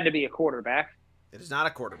 Had to be a quarterback. It is not a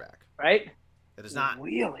quarterback. Right? It is not.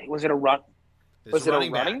 Really? Was it a run? Was it a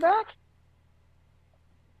running back?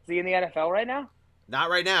 Is he in the NFL right now? Not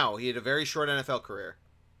right now. He had a very short NFL career.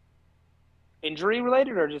 Injury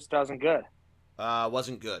related or just wasn't good?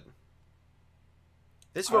 Wasn't good.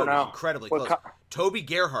 This vote was incredibly close. Toby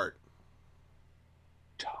Gerhart.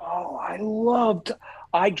 Oh,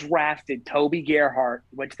 I drafted Toby Gerhart.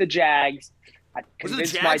 Went to the Jags. I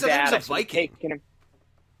convinced my dad. I was a Viking. Him.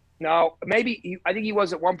 No, maybe I think he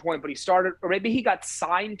was at one point, but he started, or maybe he got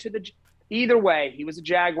signed to the. Either way, he was a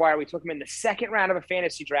Jaguar. We took him in the second round of a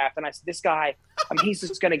fantasy draft, and I said, "This guy, he's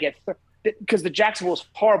just going to get because the Jacksonville was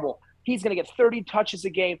horrible. He's going to get 30 touches a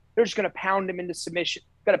game. They're just going to pound him into submission.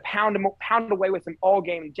 Going to pound away with him all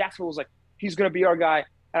game." And Jacksonville was like, "He's going to be our guy."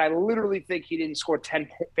 And I literally think he didn't score 10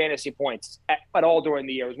 fantasy points at all during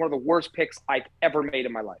the year. It was one of the worst picks I've ever made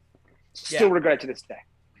in my life. Still regret it to this day.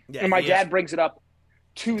 Yeah, and my dad brings it up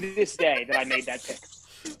to this day that I made that pick.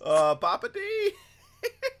 Papa D.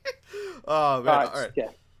 Oh man! All right. Yeah.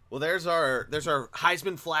 Well, there's our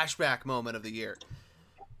Heisman flashback moment of the year.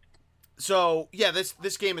 So yeah,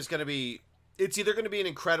 this game is going to be. It's either going to be an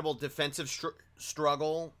incredible defensive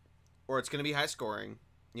struggle, or it's going to be high scoring.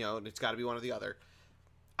 It's got to be one or the other.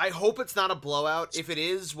 I hope it's not a blowout. If it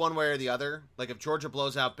is one way or the other, like if Georgia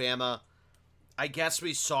blows out Bama, I guess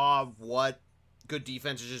we saw what good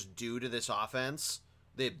defenses just do to this offense.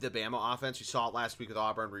 The Bama offense. We saw it last week with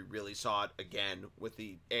Auburn. We really saw it again with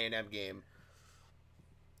the A&M game.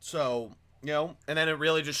 So, and then it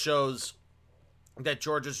really just shows that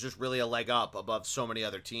Georgia's just really a leg up above so many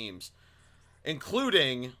other teams,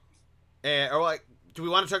 including, do we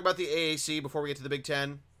want to talk about the AAC before we get to the Big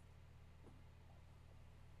Ten?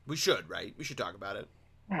 We should, right? We should talk about it.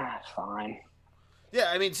 Fine. Yeah,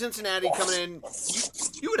 I mean, Cincinnati coming in,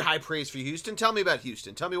 you would high praise for Houston. Tell me about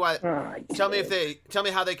Houston. Tell me why. Tell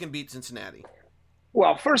me how they can beat Cincinnati.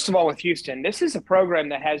 Well, first of all, with Houston, this is a program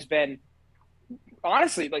that has been,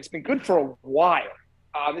 honestly, it's been good for a while.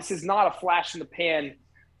 This is not a flash in the pan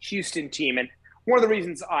Houston team. And one of the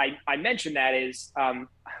reasons I mentioned that is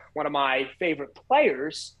one of my favorite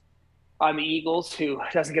players on the Eagles who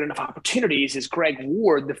doesn't get enough opportunities is Greg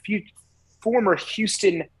Ward, the former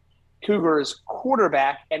Houston Cougars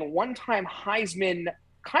quarterback and one-time Heisman,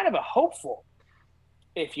 kind of a hopeful,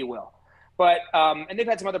 if you will. But and they've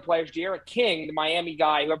had some other players. De'Ara King, the Miami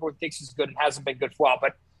guy, who everyone thinks is good and hasn't been good for a while.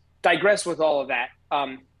 But digress with all of that.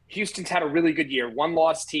 Houston's had a really good year.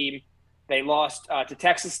 One-loss team. They lost to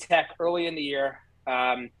Texas Tech early in the year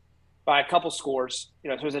by a couple scores.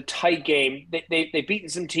 So it was a tight game. They've beaten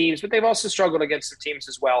some teams, but they've also struggled against some teams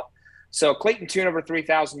as well. So Clayton Tune over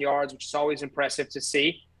 3,000 yards, which is always impressive to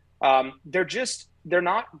see. They're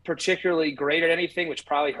not particularly great at anything, which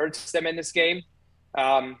probably hurts them in this game.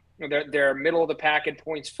 They're middle of the pack in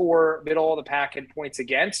points for, middle of the pack in points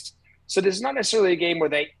against. So this is not necessarily a game where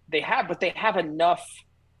they have enough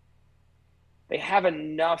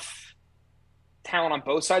talent on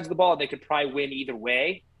both sides of the ball. They could probably win either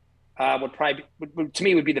way. To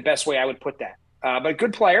me would be the best way I would put that. But a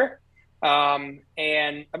good player and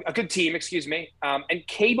a good team, and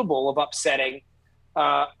capable of upsetting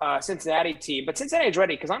Cincinnati team. But Cincinnati's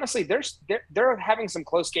ready because honestly, they're having some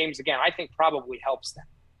close games again. I think probably helps them.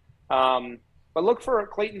 But look for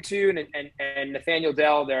Clayton Tune and Nathaniel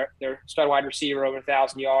Dell, their stud wide receiver, over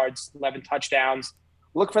 1,000 yards, 11 touchdowns.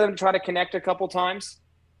 Look for them to try to connect a couple times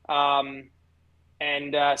and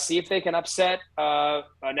see if they can upset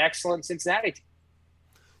an excellent Cincinnati team.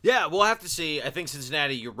 Yeah, we'll have to see. I think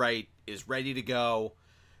Cincinnati, you're right, is ready to go.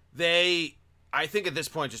 I think at this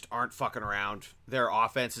point just aren't fucking around. Their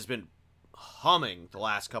offense has been humming the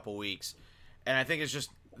last couple weeks. And I think it's just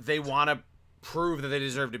they want to prove that they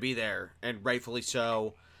deserve to be there, and rightfully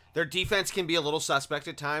so. Their defense can be a little suspect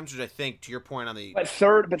at times, which I think, to your point on the... But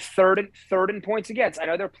third in points against. I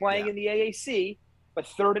know they're playing in the AAC, but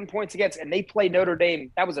third in points against, and they play Notre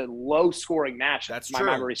Dame. That was a low-scoring match. That's true.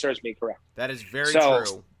 My memory serves me correct. That is very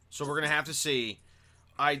true. So we're going to have to see.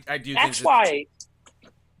 I do think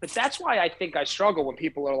that's why I think I struggle when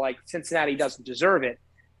people are like, Cincinnati doesn't deserve it.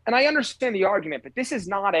 And I understand the argument, but this is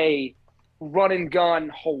not a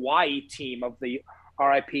run-and-gun Hawaii team of the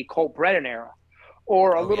RIP Colt Brennan era,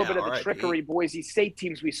 or a little bit of the trickery Boise State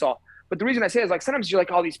teams we saw. But the reason I say it is, like, sometimes you're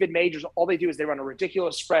like, all these mid-majors, all they do is they run a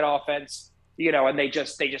ridiculous spread offense, and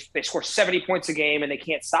they score 70 points a game and they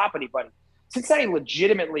can't stop anybody. Cincinnati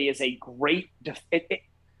legitimately is a great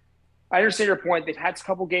I understand your point. They've had a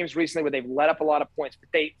couple games recently where they've let up a lot of points, but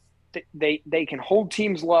they can hold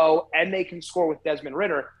teams low and they can score with Desmond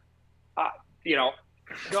Ridder. No,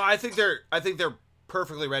 I think they're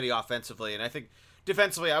perfectly ready offensively, and I think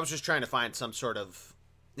defensively, I was just trying to find some sort of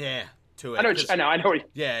to it. I know.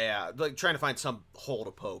 Yeah, like trying to find some hole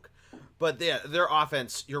to poke. But their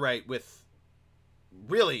offense, you're right, with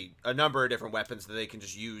really a number of different weapons that they can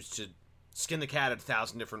just use to skin the cat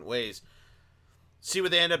 1,000 different ways. See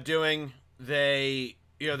what they end up doing. They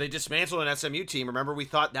dismantled an SMU team. Remember, we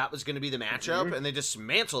thought that was going to be the matchup, and they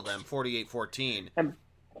dismantled them 48-14. And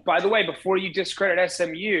by the way, before you discredit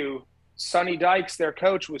SMU, Sonny Dykes, their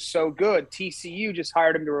coach, was so good. TCU just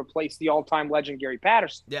hired him to replace the all-time legend Gary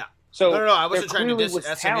Patterson. Yeah. So no, I wasn't trying to diss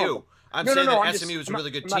SMU. Talented. I'm saying that SMU is a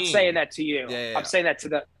really good team. I'm not saying that to you. Yeah. I'm saying that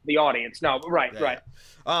to the audience. No, right.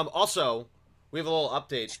 Also, we have a little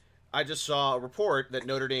update. I just saw a report that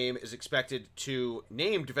Notre Dame is expected to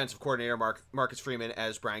name defensive coordinator Marcus Freeman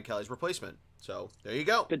as Brian Kelly's replacement. So there you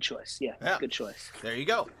go. Good choice. Yeah. Good choice. There you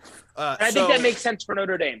go. I think that makes sense for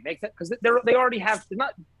Notre Dame. Because they already have.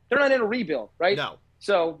 They're not in a rebuild, right? No.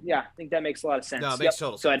 So yeah, I think that makes a lot of sense. No, it makes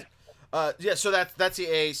total sense. Go ahead. So that's the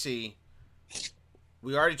AAC.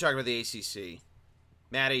 We already talked about the ACC.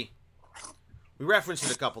 Maddie, we referenced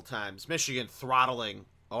it a couple times. Michigan throttling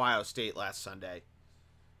Ohio State last Sunday.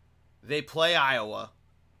 They play Iowa.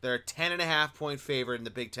 They're a 10.5-point favorite in the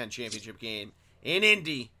Big Ten championship game in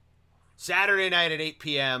Indy, Saturday night at 8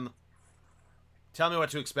 p.m. Tell me what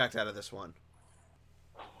to expect out of this one.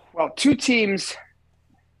 Well, two teams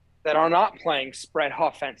that are not playing spread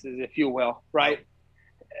offenses, if you will, right?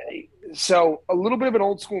 So a little bit of an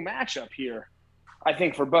old school matchup here, I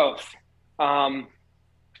think, for both. I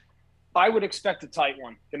would expect a tight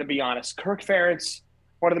one, going to be honest. Kirk Ferentz,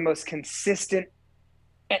 one of the most consistent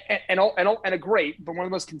and a great, but one of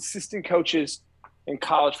the most consistent coaches in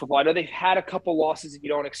college football. I know they've had a couple losses that you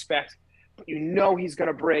don't expect, but he's going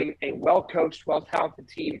to bring a well-coached, well-talented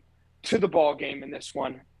team to the ball game in this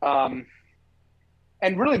one. And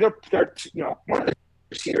really, they're one of the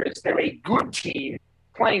receivers. They're a good team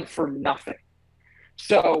playing for nothing.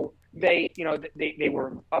 So they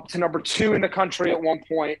were up to number 2 in the country at one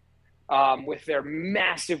point with their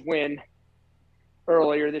massive win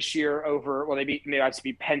earlier this year they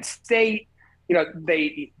beat Penn State.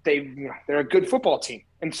 They're a good football team,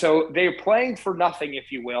 and so they're playing for nothing,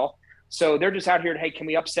 if you will. So they're just out here, hey, can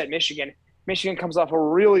we upset Michigan? Michigan comes off a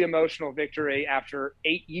really emotional victory after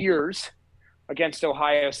 8 years against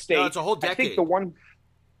Ohio State. No, it's a whole decade. I think the one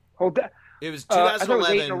whole it was 2011. I thought it was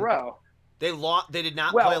 8 in a row. They did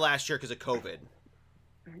not play last year because of COVID.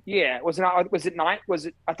 Yeah, was it 9? Was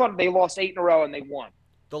it? I thought they lost 8 in a row and they won.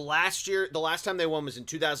 The last time they won was in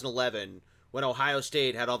 2011 when Ohio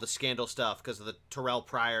State had all the scandal stuff because of the Terrell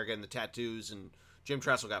Pryor getting the tattoos and Jim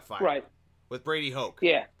Tressel got fired. Right. With Brady Hoke.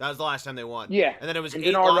 Yeah. That was the last time they won. Yeah. And then it was and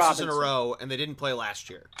 8 Denard losses Robinson. in a row, and they didn't play last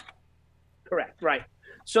year. Correct. Right.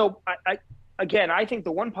 So, I think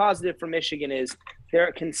the one positive for Michigan is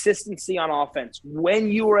their consistency on offense. When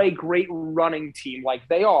you are a great running team like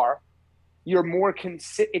they are, you're more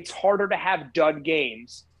it's harder to have dud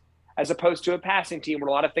games as opposed to a passing team where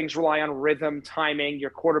a lot of things rely on rhythm, timing, your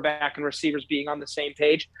quarterback and receivers being on the same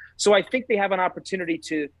page. So I think they have an opportunity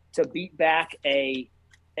to beat back a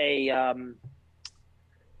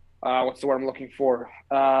what's the word I'm looking for?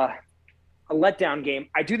 A letdown game.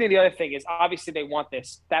 I do think the other thing is obviously they want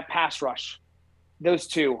that pass rush. Those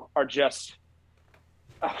two are just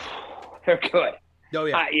they're good. Oh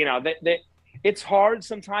yeah. It's hard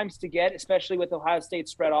sometimes to get, especially with Ohio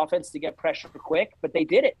State's spread offense, to get pressure quick, but they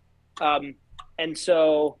did it. And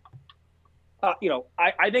so,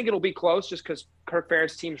 I think it'll be close just because Kirk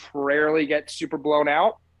Ferentz teams rarely get super blown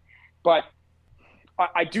out. But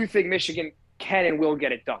I do think Michigan can and will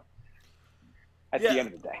get it done at the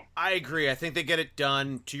end of the day. I agree. I think they get it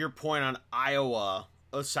done. To your point on Iowa,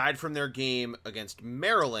 aside from their game against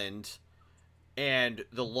Maryland and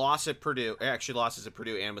the losses at Purdue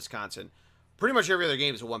and Wisconsin, pretty much every other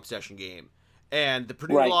game is a one-possession game. And the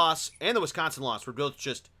Purdue loss and the Wisconsin loss were both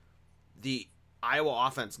just the Iowa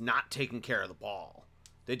offense not taking care of the ball.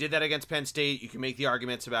 They did that against Penn State. You can make the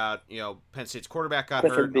arguments about, Penn State's quarterback got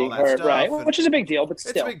hurt and all that stuff. Right, which is a big deal, but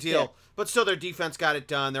still. It's a big deal. Yeah. But still, their defense got it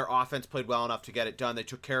done. Their offense played well enough to get it done. They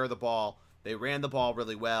took care of the ball. They ran the ball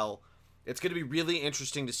really well. It's going to be really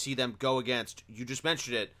interesting to see them go against, you just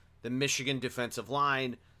mentioned it, the Michigan defensive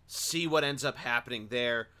line, see what ends up happening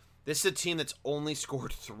there. This is a team that's only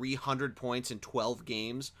scored 300 points in 12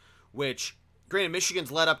 games, which, granted,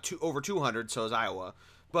 Michigan's led up to over 200, so is Iowa.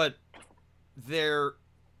 But there's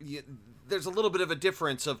a little bit of a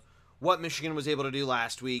difference of what Michigan was able to do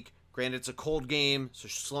last week. Granted, it's a cold game, so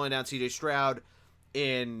slowing down C.J. Stroud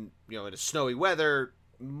in a snowy weather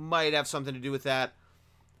might have something to do with that.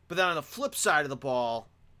 But then on the flip side of the ball,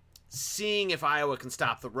 seeing if Iowa can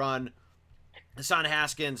stop the run, Hassan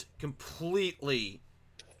Haskins completely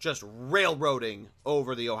just railroading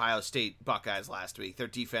over the Ohio State Buckeyes last week. Their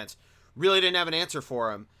defense really didn't have an answer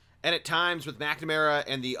for him. And at times with McNamara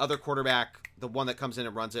and the other quarterback, the one that comes in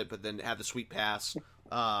and runs it, but then had the sweet pass.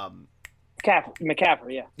 McCaffrey,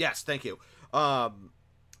 yeah. Yes, thank you.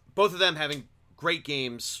 Both of them having great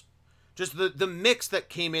games. Just the mix that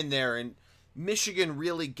came in there, and Michigan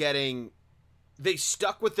really they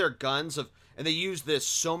stuck with their guns and they used this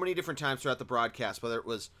so many different times throughout the broadcast, whether it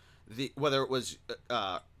was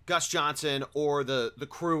Gus Johnson or the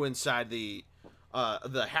crew inside the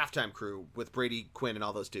halftime crew with Brady Quinn and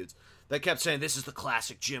all those dudes that kept saying this is the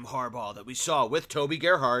classic Jim Harbaugh that we saw with Toby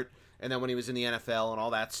Gerhart and then when he was in the NFL and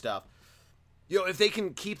all that stuff. If they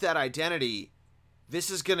can keep that identity, this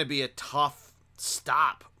is going to be a tough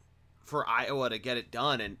stop for Iowa to get it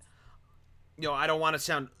done. And I don't want to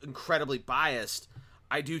sound incredibly biased.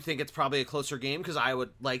 I do think it's probably a closer game because Iowa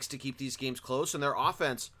likes to keep these games close, and their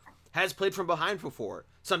offense has played from behind before,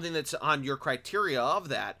 something that's on your criteria of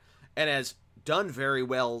that, and has done very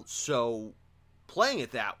well so playing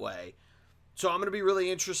it that way. So I'm going to be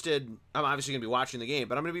really interested. I'm obviously going to be watching the game,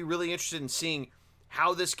 but I'm going to be really interested in seeing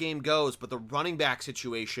how this game goes. But the running back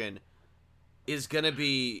situation is going to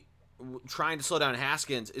be, trying to slow down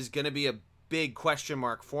Haskins is going to be a big question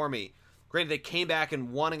mark for me. Granted, they came back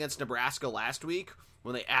and won against Nebraska last week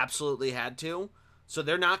when they absolutely had to. So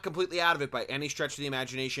they're not completely out of it by any stretch of the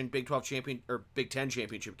imagination. Big 12 champion or Big 10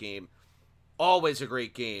 championship game. Always a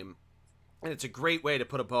great game. And it's a great way to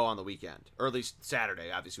put a bow on the weekend. Or at least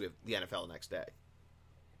Saturday. Obviously, we have the NFL the next day.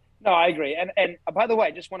 No, I agree. And by the way,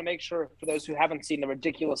 I just want to make sure for those who haven't seen the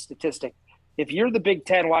ridiculous statistic, if you're the Big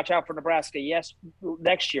 10, watch out for Nebraska. Yes,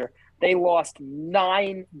 next year. They lost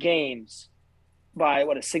 9 games by,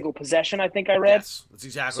 a single possession, I think I read. Yes, that's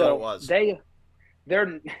exactly what it was.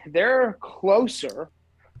 They're closer,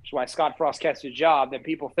 which is why Scott Frost gets a job, than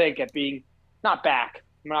people think at being not back.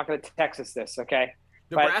 I'm not going to Texas this, okay?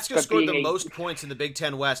 Nebraska scored the most points in the Big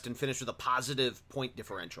Ten West and finished with a positive point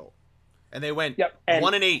differential. And they went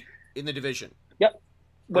 1-8 in the division. Yep,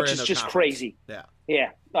 which is just crazy. Yeah. Yeah.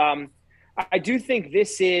 I do think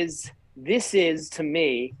this is, to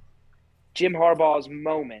me, Jim Harbaugh's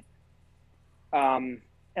moment and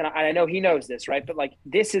I know he knows this, right? But like,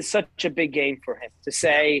 this is such a big game for him to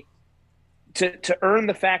say, to earn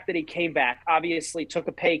the fact that he came back. Obviously, took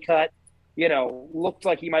a pay cut. Looked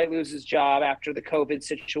like he might lose his job after the COVID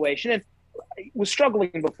situation, and was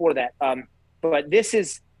struggling before that. But this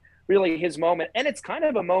is really his moment, and it's kind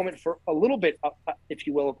of a moment for a little bit, if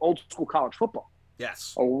you will, of old school college football.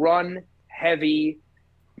 Yes, a run heavy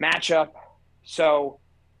matchup. So,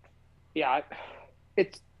 yeah,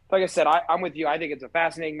 it's like I said, I'm with you. I think it's a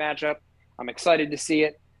fascinating matchup. I'm excited to see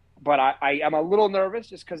it, but I am a little nervous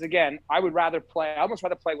just because, again, I almost rather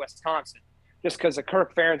play Wisconsin just because a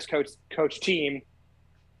Kirk Ferentz coach team.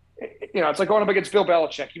 It's like going up against Bill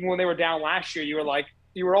Belichick. Even when they were down last year,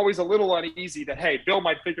 you were always a little uneasy that, hey, Bill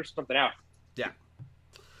might figure something out. Yeah.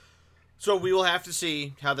 So we will have to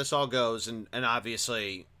see how this all goes, and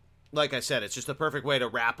obviously, like I said, it's just the perfect way to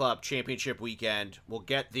wrap up championship weekend. We'll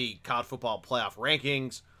get the college football playoff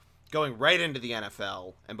rankings going right into the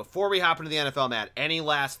NFL. And before we hop into the NFL, Matt, any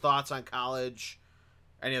last thoughts on college?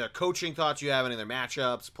 Any other coaching thoughts you have? Any other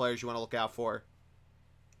matchups, players you want to look out for?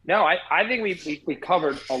 No, I think we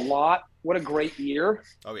covered a lot. What a great year.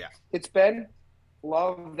 Oh, yeah. It's been.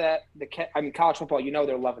 Love that college football,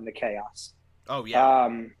 they're loving the chaos. Oh, yeah.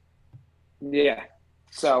 Yeah.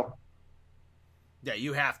 So. Yeah,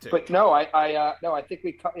 you have to. But no, I think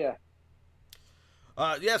yeah.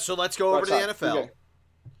 Yeah, so let's go over to the NFL.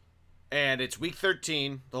 And it's week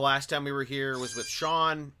 13. The last time we were here was with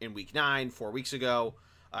Sean in week 9, 4 weeks ago.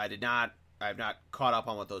 I have not caught up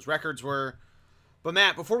on what those records were. But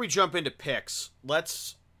Matt, before we jump into picks,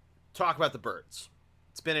 let's talk about the Birds.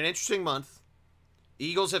 It's been an interesting month.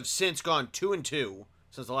 Eagles have since gone 2-2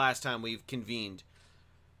 since the last time we've convened.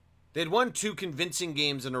 They'd won 2 convincing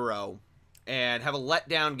games in a row and have a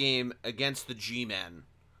letdown game against the G-Men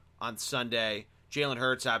on Sunday. Jalen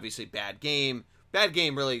Hurts, obviously, bad game. Bad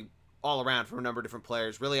game really all around from a number of different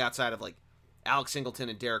players, really outside of like Alex Singleton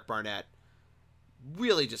and Derek Barnett.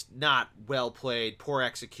 Really just not well played, poor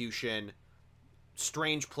execution,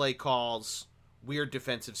 strange play calls, weird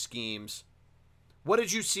defensive schemes. What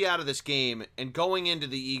did you see out of this game? And going into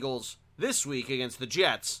the Eagles this week against the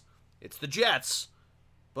Jets, it's the Jets,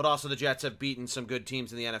 but also the Jets have beaten some good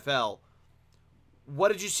teams in the NFL.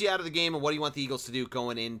 What did you see out of the game, and what do you want the Eagles to do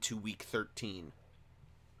going into week 13?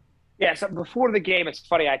 Yeah, so before the game, it's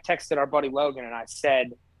funny, I texted our buddy Logan, and I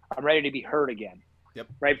said, I'm ready to be hurt again. Yep.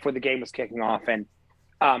 Right before the game was kicking off. And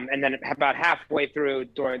then about halfway through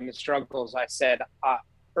during the struggles, I said,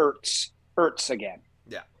 Ertz again.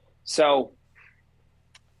 Yeah. So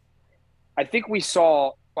I think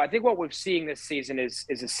what we're seeing this season is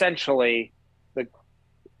essentially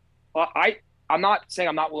I'm not saying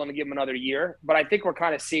I'm not willing to give him another year, but I think we're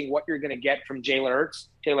kind of seeing what you're going to get from Jalen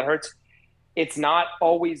Hurts. It's not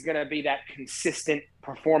always going to be that consistent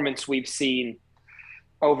performance we've seen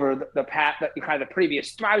over the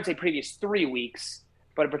previous 3 weeks,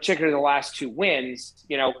 but in particular the last 2 wins.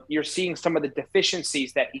 You're seeing some of the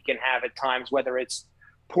deficiencies that he can have at times, whether it's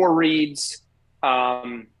poor reads,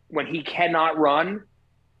 when he cannot run,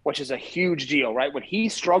 which is a huge deal, right? When he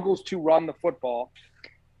struggles to run the football,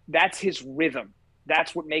 that's his rhythm.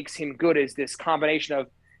 That's what makes him good, is this combination of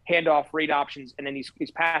handoff, read options, and then these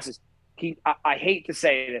passes. I hate to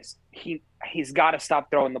say this, he's got to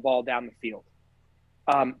stop throwing the ball down the field.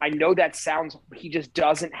 I know that he just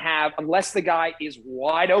doesn't have, unless the guy is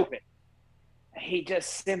wide open, he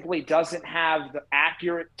just simply doesn't have the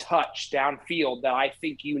accurate touch downfield that I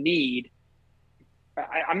think you need.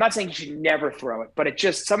 I'm not saying you should never throw it, but it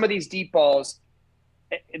just, some of these deep balls,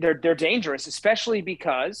 they're dangerous, especially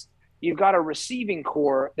because you've got a receiving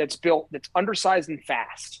core that's undersized and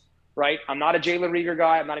fast, right? I'm not a Jalen Reagor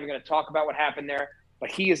guy. I'm not even going to talk about what happened there,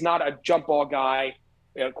 but he is not a jump ball guy.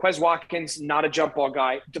 Quez Watkins, not a jump ball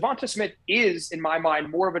guy. Devonta Smith is, in my mind,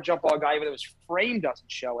 more of a jump ball guy, even though his frame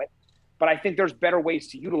doesn't show it. But I think there's better ways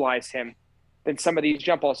to utilize him than some of these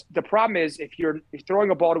jump balls. The problem is, if you're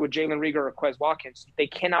throwing a ball to a Jalen Reagor or Quez Watkins, they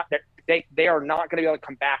are not going to be able to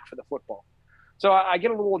come back for the football. So I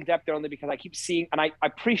get a little in depth there only because I keep seeing, and I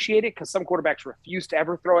appreciate it because some quarterbacks refuse to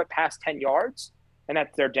ever throw it past 10 yards, and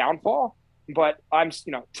that's their downfall. But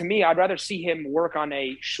to me, I'd rather see him work on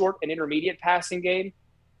a short and intermediate passing game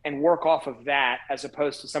and work off of that as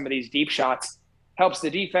opposed to some of these deep shots. Helps the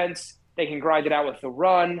defense. They can grind it out with the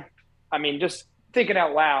run. I mean, just thinking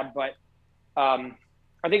out loud, but I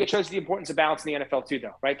think it shows the importance of balance in the NFL too,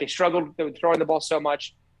 though, right? They struggled. They were throwing the ball so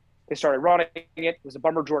much. They started running it. It was a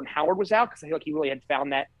bummer Jordan Howard was out because I feel like he really had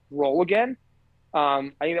found that role again.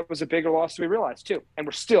 I think that was a bigger loss than we realized too. And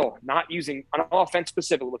we're still not using, on offense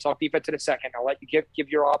specifically, we'll talk defense in a second. I'll let you give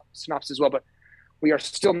your synopsis as well, but we are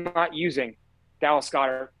still not using Dallas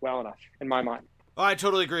Goedert well enough in my mind. Oh, I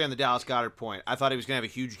totally agree on the Dallas Goedert point. I thought he was going to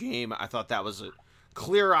have a huge game. I thought that was a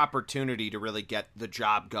clear opportunity to really get the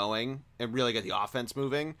job going and really get the offense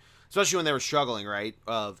moving, especially when they were struggling, right?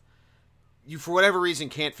 Of you, for whatever reason,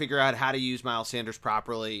 can't figure out how to use Miles Sanders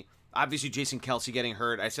properly. Obviously, Jason Kelce getting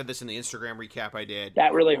hurt. I said this in the Instagram recap I did.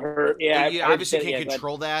 That really hurt. Yeah, you obviously can't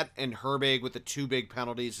control that. And Herbig with the 2 big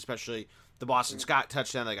penalties, especially the Boston Scott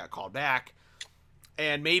touchdown that got called back.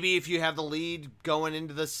 And maybe if you have the lead going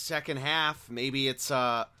into the second half, maybe it's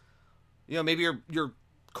maybe you're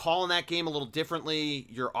calling that game a little differently.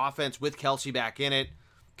 Your offense with Kelce back in it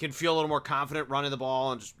can feel a little more confident running the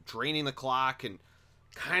ball and just draining the clock and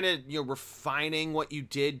kind of refining what you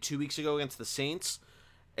did 2 weeks ago against the Saints,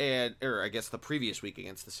 or I guess the previous week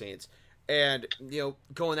against the Saints, and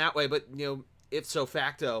going that way. But if so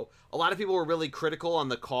facto, a lot of people were really critical on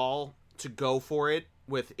the call to go for it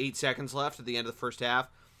with 8 seconds left at the end of the first half.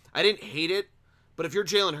 I didn't hate it, but if you're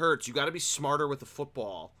Jalen Hurts, you got to be smarter with the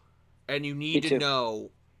football, and you need to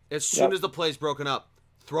know as soon as the play's broken up,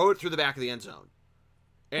 throw it through the back of the end zone.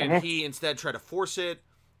 And he instead tried to force it.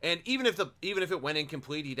 And even if it went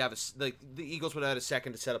incomplete, he'd have the Eagles would have had a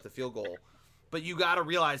second to set up the field goal. But you got to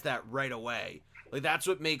realize that right away. Like, that's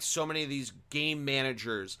what makes so many of these game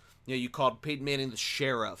managers. You called Peyton Manning the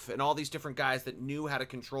sheriff, and all these different guys that knew how to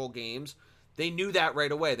control games. They knew that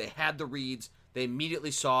right away. They had the reads. They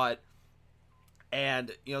immediately saw it,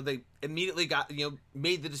 and they immediately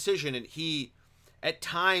made the decision. And he, at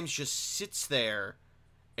times, just sits there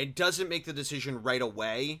and doesn't make the decision right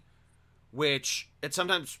away, which it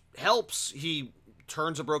sometimes helps. He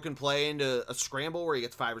turns a broken play into a scramble where he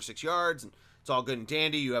gets 5 or 6 yards, and it's all good and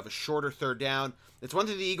dandy. You have a shorter third down. It's one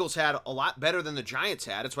thing the Eagles had a lot better than the Giants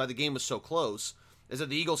had. It's why the game was so close, is that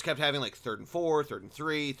the Eagles kept having like 3rd and 4, 3rd and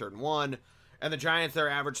 3, 3rd and 1, and the Giants, their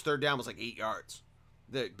average third down was like 8 yards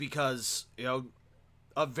because,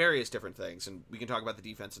 of various different things, and we can talk about the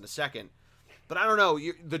defense in a second. But I don't know.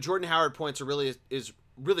 The Jordan Howard points are really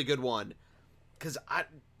really good one, because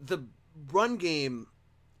the run game,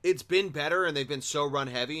 it's been better, and they've been so run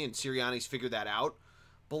heavy, and Sirianni's figured that out.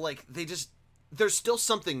 But there's still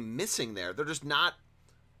something missing there. They're just not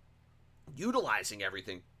utilizing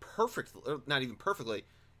everything perfectly, or not even perfectly,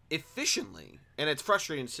 efficiently, and it's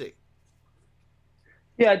frustrating to see.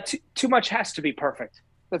 Yeah, too much has to be perfect.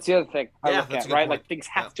 That's the other thing I look at, right? Point. Like, things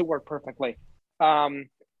have to work perfectly.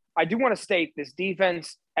 I do want to state this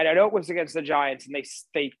defense, and I know it was against the Giants, and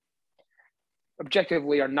they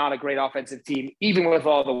objectively are not a great offensive team, even with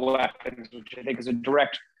all the weapons, which I think is a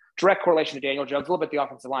direct correlation to Daniel Jones, a little bit the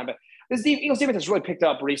offensive line. But this Eagles defense has really picked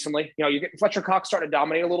up recently. You get Fletcher Cox starting to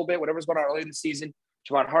dominate a little bit, whatever's going on early in the season.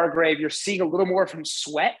 Javon Hargrave, you're seeing a little more from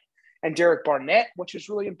Sweat and Derek Barnett, which is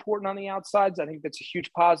really important on the outsides. I think that's a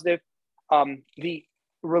huge positive. The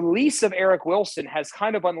release of Eric Wilson has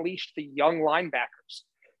kind of unleashed the young linebackers.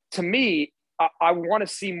 To me, I want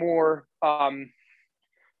to see more.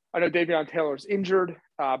 I know Davion Taylor's injured.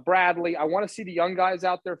 Bradley. I want to see the young guys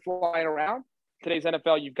out there flying around. Today's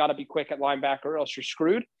NFL, you've got to be quick at linebacker or else you're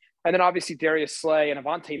screwed. And then obviously Darius Slay and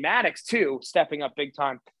Avonte Maddox, too, stepping up big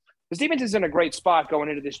time. This defense is in a great spot going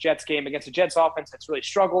into this Jets game against a Jets offense that's really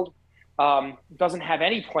struggled. Doesn't have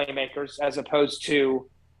any playmakers as opposed to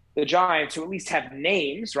the Giants, who at least have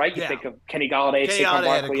names, right? You think of Kenny Galladay. Kenny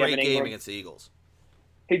Galladay had a great game against the Eagles.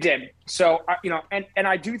 He did. So, and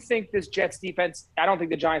I do think this Jets defense, I don't think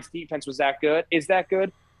the Giants defense was that good. Is that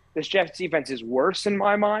good? This Jets defense is worse in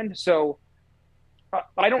my mind. So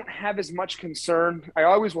I don't have as much concern. I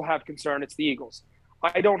always will have concern. It's the Eagles.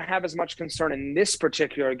 I don't have as much concern in this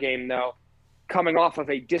particular game, though, coming off of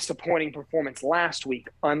a disappointing performance last week,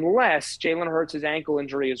 unless Jalen Hurts' ankle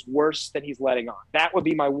injury is worse than he's letting on. That would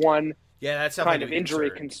be my one that's kind of injury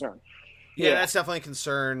concern. Yeah, that's definitely a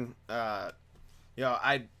concern.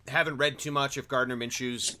 I haven't read too much if Gardner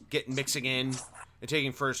Minshew's mixing in and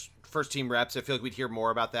taking first team reps. I feel like we'd hear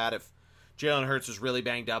more about that if Jalen Hurts was really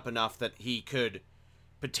banged up enough that he could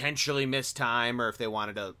potentially miss time, or if they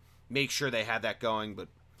wanted to make sure they had that going. But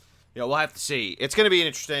we'll have to see. It's going to be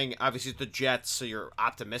interesting. Obviously, it's the Jets, so you're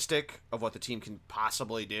optimistic of what the team can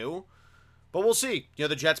possibly do. But we'll see.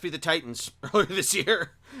 The Jets beat the Titans earlier this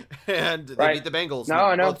year, and they beat the Bengals.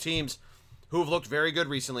 Both teams who have looked very good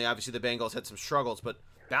recently. Obviously, the Bengals had some struggles, but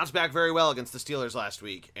bounced back very well against the Steelers last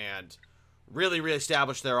week and really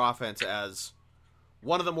established their offense as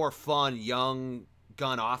one of the more fun young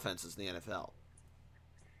gun offenses in the NFL.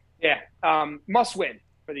 Yeah. Must win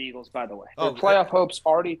for the Eagles, by the way. Their playoff hopes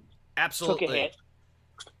already absolutely took a hit.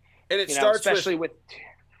 And it starts especially with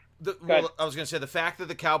I was going to say the fact that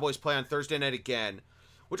the Cowboys play on Thursday night again,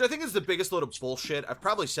 which I think is the biggest load of bullshit. I've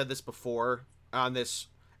probably said this before on this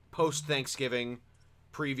post-Thanksgiving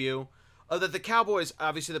preview, that the Cowboys,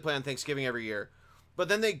 obviously they play on Thanksgiving every year, but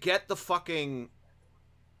then they get the fucking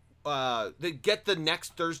they get the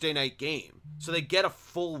next Thursday night game. So they get a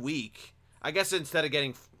full week. I guess instead of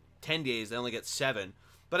getting 10 days, they only get 7.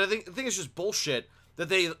 But I think it's just bullshit that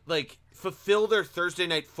they like fulfill their Thursday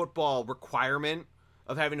night football requirement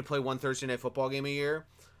of having to play one Thursday night football game a year,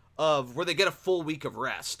 of where they get a full week of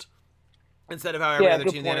rest instead of how every other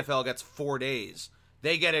team in the NFL gets 4 days.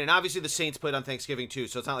 They get it, and obviously the Saints played on Thanksgiving too,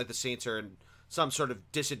 so it's not like the Saints are in some sort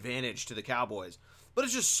of disadvantage to the Cowboys. But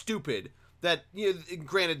it's just stupid that, you know,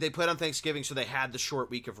 granted, they played on Thanksgiving, so they had the short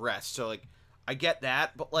week of rest. So, like, I get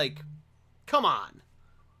that, but, like, come on.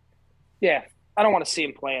 Yeah, I don't want to see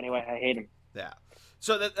him play anyway. I hate him. Yeah.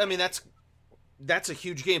 So, that's a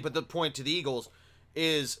huge game, but the point to the Eagles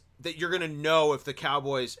is that you're going to know if the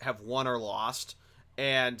Cowboys have won or lost.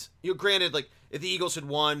 And, you know, granted, like, if the Eagles had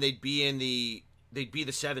won, they'd be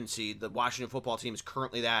the 7 seed. The Washington football team is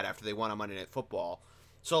currently that after they won on Monday Night Football.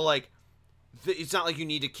 So, like, it's not like you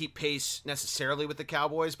need to keep pace necessarily with the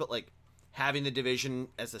Cowboys, but, like, having the division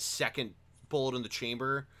as the second bullet in the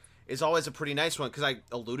chamber is always a pretty nice one, because I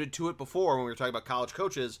alluded to it before when we were talking about college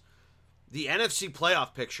coaches. The NFC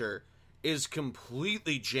playoff picture is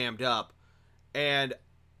completely jammed up, and,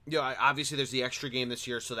 you know, obviously there's the extra game this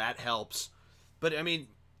year, so that helps. But, I mean,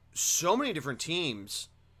 so many different teams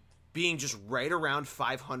being just right around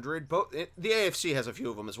 500. Both the AFC has a few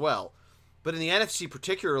of them as well, but in the NFC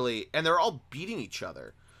particularly, and they're all beating each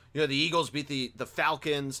other. You know, the Eagles beat the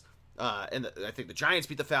Falcons, and I think the Giants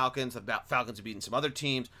beat the Falcons. The Falcons have beaten some other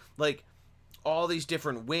teams. Like, all these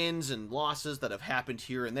different wins and losses that have happened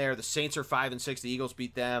here and there. The Saints are 5-6. The Eagles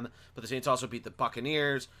beat them, but the Saints also beat the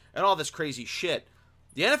Buccaneers, and all this crazy shit.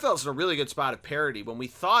 The NFL is in a really good spot of parity. When we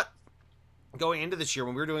thought going into this year,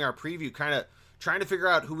 when we were doing our preview, kind of trying to figure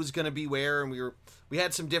out who was going to be where, and we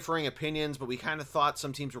had some differing opinions, but we kind of thought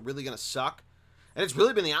some teams were really going to suck, and it's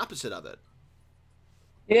really been the opposite of it.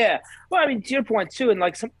 Yeah, well, I mean, to your point too, and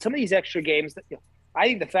like some of these extra games, that, you know, I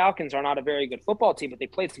think the Falcons are not a very good football team, but they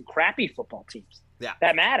played some crappy football teams. Yeah,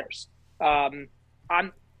 that matters. I'm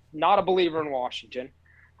not a believer in Washington.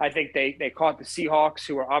 I think they caught the Seahawks,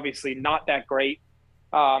 who are obviously not that great.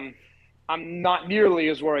 I'm not nearly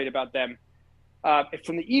as worried about them.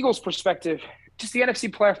 From the Eagles' perspective, just the NFC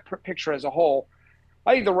playoff picture as a whole,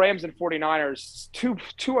 I think the Rams and 49ers,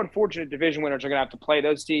 two unfortunate division winners, are going to have to play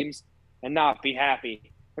those teams and not be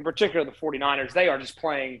happy. In particular, the 49ers, they are just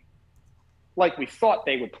playing like we thought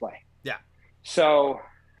they would play. Yeah. So,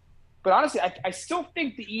 but honestly, I still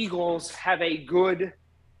think the Eagles have a good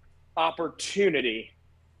opportunity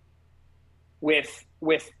with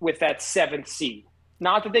that 7th seed.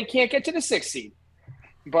 Not that they can't get to the 6th seed,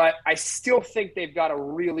 but I still think they've got a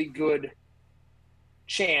really good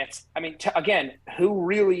chance. I mean, again,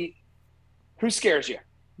 who scares you?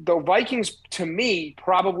 The Vikings, to me,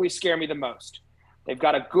 probably scare me the most. They've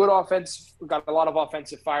got a good offense, got a lot of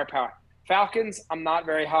offensive firepower. Falcons, I'm not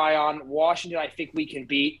very high on. Washington, I think we can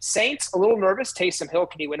beat. Saints, a little nervous. Taysom Hill,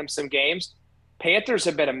 can he win them some games? Panthers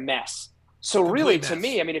have been a mess. So really, to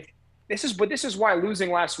me, I mean, this is why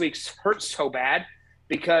losing last week hurts so bad,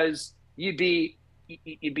 because you'd be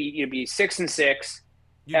 6-6.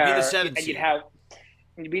 You'd be the 7th seed.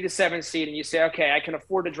 You'd be the 7th seed, and you say, okay, I can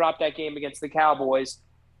afford to drop that game against the Cowboys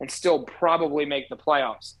and still probably make the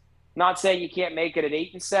playoffs. Not saying you can't make it at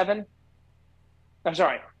 8-7. I'm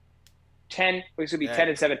sorry, 10. This would be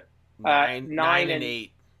 10-7.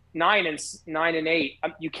 9-8. 9-8.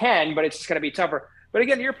 You can, but it's just going to be tougher. But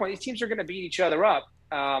again, to your point, these teams are going to beat each other up.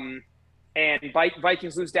 And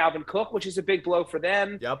Vikings lose Dalvin Cook, which is a big blow for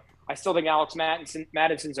them. Yep. I still think Alex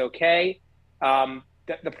Madison's okay.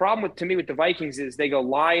 The problem with the Vikings is they go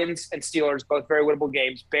Lions and Steelers, both very winnable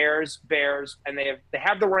games. Bears, and they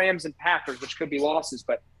have the Rams and Packers, which could be losses,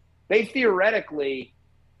 but they theoretically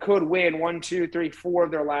could win 1, 2, 3, 4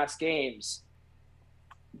 of their last games.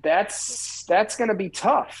 That's going to be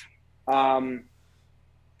tough.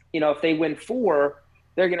 If they win 4,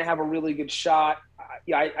 they're going to have a really good shot.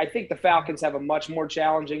 I think the Falcons have a much more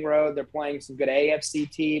challenging road. They're playing some good AFC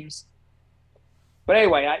teams. But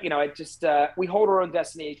anyway, we hold our own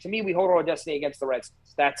destiny. To me, we hold our own destiny against the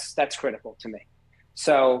Redskins. That's critical to me.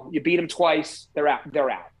 So you beat them twice, they're out.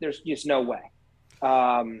 There's just no way.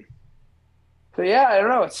 So yeah, I don't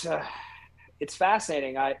know. It's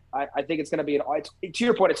fascinating. I think it's going to be to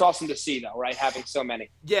your point. It's awesome to see, though, right? Having so many.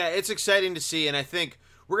 Yeah, it's exciting to see, and I think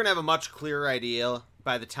we're going to have a much clearer idea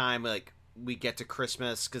by the time we get to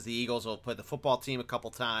Christmas, because the Eagles will play the football team a couple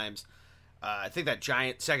times. I think that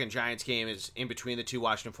second Giants game is in between the 2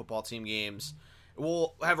 Washington football team games.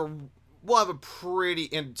 We'll have a pretty,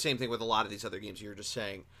 and same thing with a lot of these other games you were just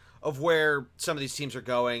saying. of where some of these teams are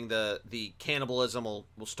going. The cannibalism will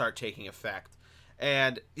start taking effect.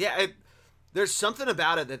 And yeah, there's something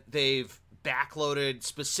about it that they've backloaded,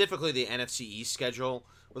 specifically the NFC East schedule,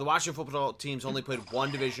 where the Washington football teams only played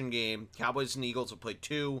one division game. Cowboys and Eagles have played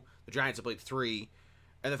 2. The Giants have played 3.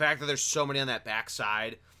 And the fact that there's so many on that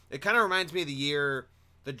backside, it kind of reminds me of the year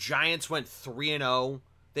the Giants went 3-0.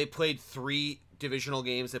 They played 3 divisional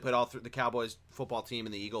games. They played all the Cowboys football team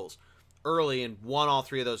and the Eagles early and won all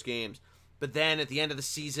 3 of those games. But then at the end of the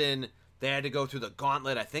season, they had to go through the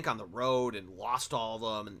gauntlet, I think, on the road and lost all of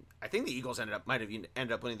them. And I think the Eagles might have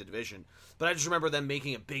ended up winning the division. But I just remember them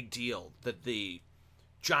making a big deal that the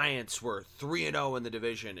Giants were 3-0 in the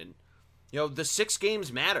division. And, the 6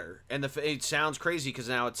 games matter. And it sounds crazy because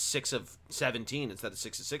now it's 6 of 17 instead of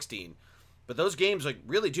 6 of 16. But those games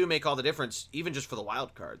really do make all the difference, even just for the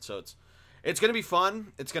wild card. So it's going to be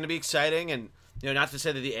fun. It's going to be exciting. And, not to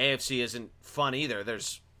say that the AFC isn't fun either.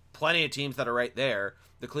 There's plenty of teams that are right there.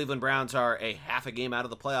 The Cleveland Browns are a half a game out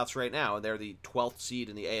of the playoffs right now, and they're the 12th seed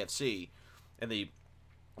in the AFC. And the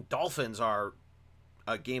Dolphins are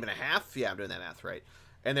a game and a half. Yeah, I'm doing that math right.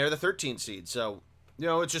 And they're the 13th seed. So,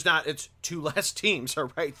 it's just not, it's 2 less teams are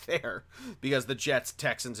right there because the Jets,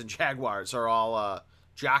 Texans, and Jaguars are all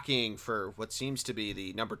jockeying for what seems to be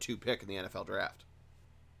the number 2 pick in the NFL draft.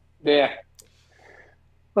 Yeah.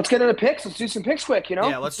 Let's get into picks. Let's do some picks quick,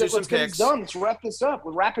 Yeah, let's do some picks. Get this done. Let's wrap this up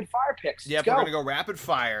with rapid fire picks. We're going to go rapid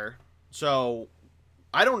fire. So,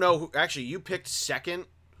 I don't know who, actually, you picked second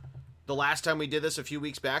the last time we did this a few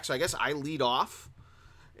weeks back, so I guess I lead off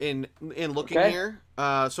in looking here.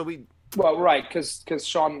 Well, right, because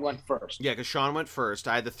Sean went first. Yeah, because Sean went first.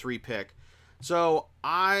 I had the 3 pick. So,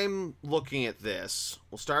 I'm looking at this.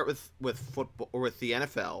 We'll start with football, or with the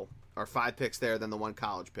NFL. Our 5 picks there, then the 1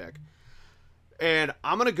 college pick. And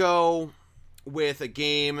I'm going to go with a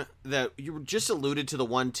game that you just alluded to, the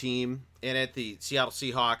one team in it, the Seattle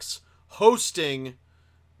Seahawks, hosting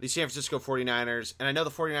the San Francisco 49ers. And I know the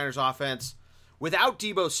 49ers offense, without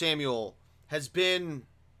Deebo Samuel, has been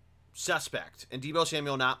suspect. And Deebo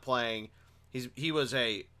Samuel not playing, he was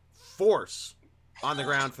a force on the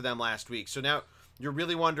ground for them last week. So now you're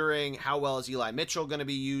really wondering, how well is Eli Mitchell going to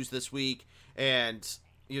be used this week? And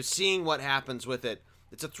you're seeing what happens with it.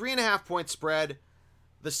 It's a 3.5-point spread.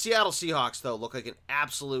 The Seattle Seahawks, though, look like an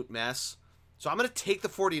absolute mess. So I'm going to take the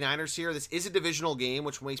 49ers here. This is a divisional game,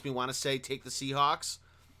 which makes me want to say take the Seahawks.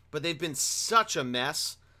 But they've been such a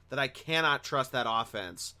mess that I cannot trust that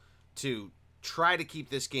offense to try to keep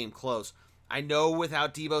this game close. I know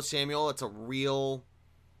without Deebo Samuel, it's a real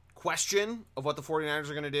question of what the 49ers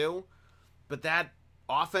are going to do. But that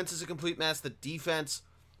offense is a complete mess. The defense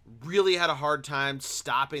really had a hard time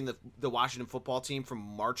stopping the Washington football team from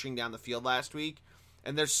marching down the field last week.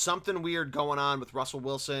 And there's something weird going on with Russell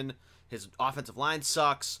Wilson. His offensive line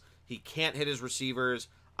sucks. He can't hit his receivers.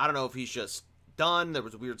 I don't know if he's just done. There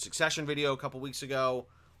was a weird Succession video a couple weeks ago.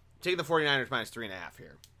 Take the 49ers minus 3.5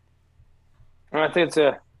 here. I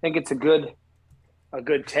think it's a good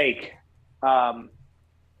take.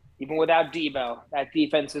 Even without Deebo, that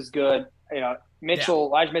defense is good. Elijah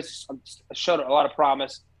Mitchell showed a lot of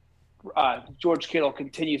promise. George Kittle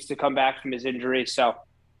continues to come back from his injury, so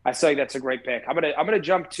I feel like that's a great pick. I'm gonna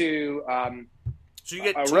jump to so you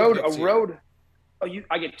get a road. Oh,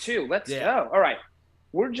 I get 2. Let's go. All right,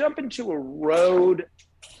 we're jumping to a road.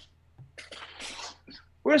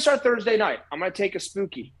 We're gonna start Thursday night. I'm gonna take a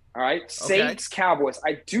spooky. All right, Saints Cowboys.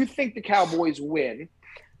 I do think the Cowboys win.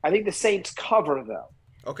 I think the Saints cover though.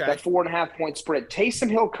 Okay. That 4.5-point spread. Taysom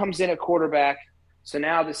Hill comes in at quarterback. So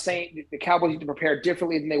now the Cowboys need to prepare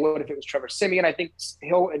differently than they would if it was Trevor Siemian. I think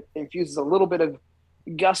Hill infuses a little bit of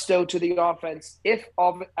gusto to the offense. If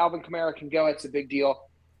Alvin Kamara can go, it's a big deal.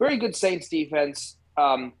 Very good Saints defense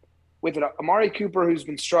with Amari Cooper, who's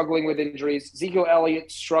been struggling with injuries. Ezekiel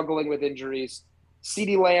Elliott struggling with injuries.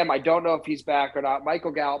 CeeDee Lamb, I don't know if he's back or not.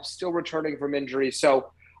 Michael Gallup still returning from injury.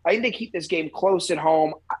 So I think they keep this game close at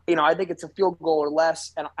home. I think it's a field goal or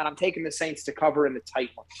less, and I'm taking the Saints to cover in the tight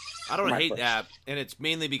one. I don't hate that, and it's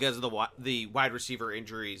mainly because of the wide receiver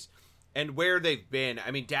injuries and where they've been. I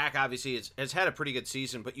mean, Dak obviously has had a pretty good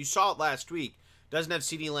season, but you saw it last week. Doesn't have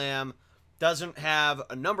CeeDee Lamb, doesn't have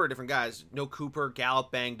a number of different guys. No Cooper,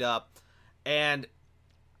 Gallup banged up, and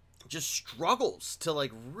just struggles to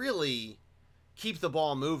really keep the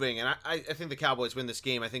ball moving. And I think the Cowboys win this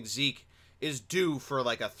game. I think Zeke is due for a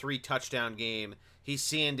 3-touchdown game. He's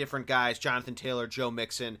seeing different guys, Jonathan Taylor, Joe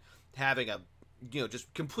Mixon, having a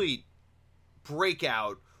just complete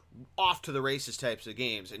breakout, off to the races types of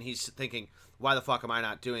games, and he's thinking, why the fuck am I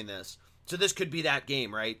not doing this? So this could be that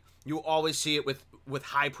game, right? You always see it with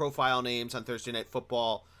high profile names on Thursday Night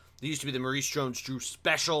Football. There used to be the Maurice Jones-Drew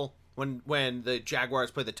special when the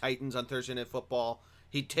Jaguars played the Titans on Thursday Night Football.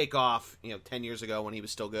 He'd take off, 10 years ago when he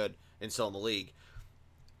was still good and still in the league.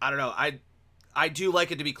 I don't know. I do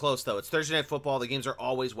like it to be close, though. It's Thursday Night Football. The games are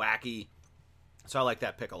always wacky. So I like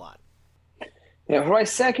that pick a lot. Yeah, for my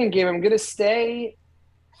second game, I'm going to stay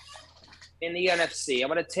in the NFC. I'm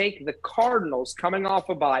going to take the Cardinals coming off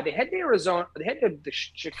a bye. They head to Arizona. They head to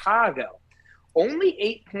Chicago.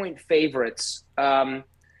 Only 8-point favorites.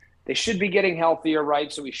 They should be getting healthier,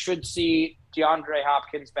 right? So we should see DeAndre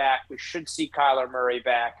Hopkins back. We should see Kyler Murray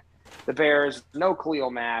back. The Bears, no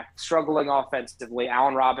Khalil Mack, struggling offensively.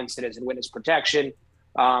 Allen Robinson is in witness protection.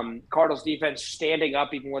 Cardinals defense standing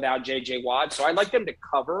up even without J.J. Watt. So I like them to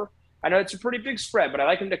cover. I know it's a pretty big spread, but I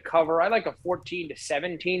like them to cover. I like a 14 to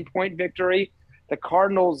 17-point victory. The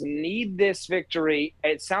Cardinals need this victory.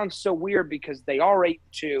 It sounds so weird because they are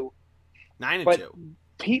 8-2.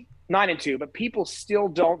 9-2. 9-2, but people still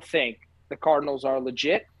don't think the Cardinals are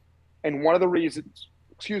legit. And one of the reasons,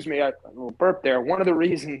 excuse me, I will burp there. One of the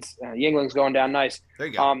reasons, Yingling's going down nice. There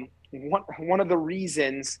you go. One of the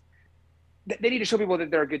reasons they need to show people that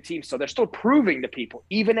they're a good team. So they're still proving to people,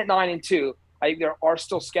 even at 9-2. I think there are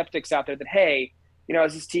still skeptics out there that, hey,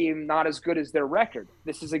 is this team not as good as their record?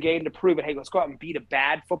 This is a game to prove it. Hey, let's go out and beat a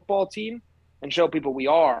bad football team and show people we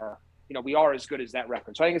are as good as that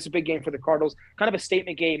record. So I think it's a big game for the Cardinals, kind of a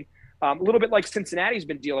statement game, a little bit like Cincinnati's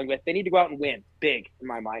been dealing with. They need to go out and win big in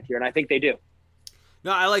my mind here, and I think they do.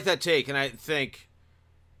 No, I like that take, and I think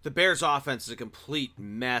the Bears' offense is a complete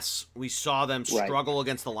mess. We saw them struggle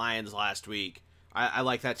against the Lions last week. I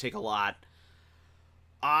like that take a lot.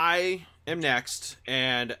 I am next,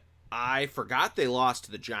 and I forgot they lost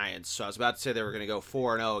to the Giants, so I was about to say they were going to go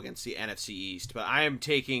 4-0 against the NFC East, but I am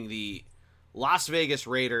taking the Las Vegas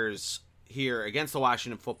Raiders here against the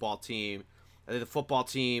Washington football team. I think the football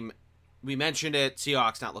team, we mentioned it,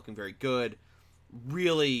 Seahawks not looking very good,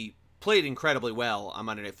 really played incredibly well on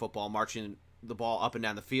Monday Night Football, marching the ball up and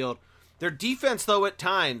down the field. Their defense, though, at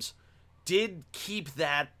times did keep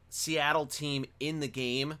that Seattle team in the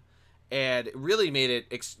game, and it really made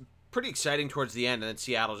it pretty exciting towards the end, and then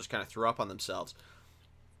Seattle just kind of threw up on themselves.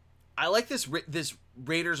 I like this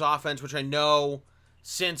Raiders offense, which I know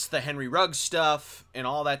since the Henry Ruggs stuff and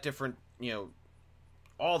all that different,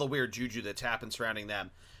 all the weird juju that's happened surrounding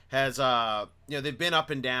them, has, they've been up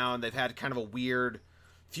and down. They've had kind of a weird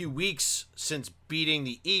few weeks since beating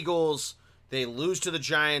the Eagles. They lose to the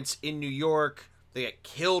Giants in New York. They get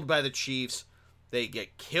killed by the Chiefs. They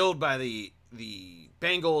get killed by the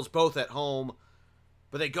Bengals, both at home.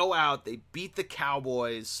 But they go out, they beat the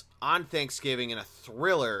Cowboys on Thanksgiving in a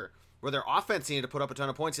thriller where their offense needed to put up a ton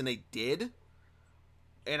of points, and they did.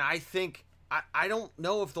 And I think, I don't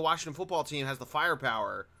know if the Washington football team has the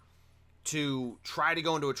firepower to try to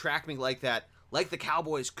go into a track meet like that, like the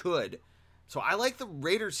Cowboys could. So I like the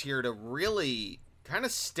Raiders here to really kind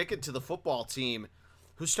of stick it to the football team,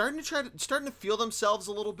 who's starting to feel themselves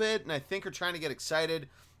a little bit, and I think are trying to get excited.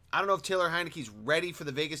 I don't know if Taylor Heineke's ready for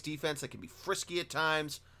the Vegas defense that can be frisky at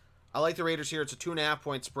times. I like the Raiders here. It's a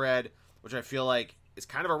 2.5-point spread, which I feel like is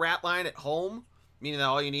kind of a rat line at home, meaning that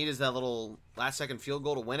all you need is that little last-second field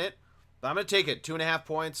goal to win it. But I'm going to take it. 2.5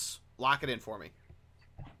 points. Lock it in for me.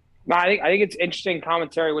 No, I think it's interesting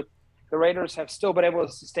commentary with the Raiders have still been able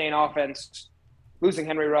to sustain offense, losing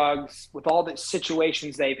Henry Ruggs, with all the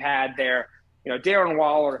situations they've had there. Darren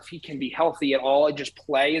Waller, if he can be healthy at all and just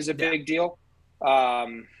play is a big deal.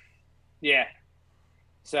 Yeah.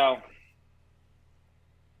 So,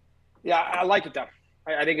 yeah, I like it, though.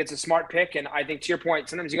 I think it's a smart pick, and I think to your point,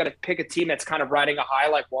 sometimes you got to pick a team that's kind of riding a high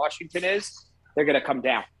like Washington is. They're going to come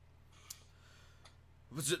down.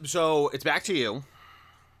 So it's back to you.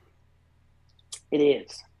 It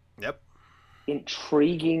is. Yep.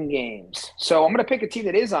 Intriguing games. So I'm going to pick a team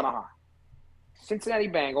that is on a high. Cincinnati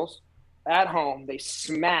Bengals at home. They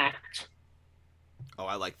smacked. Oh,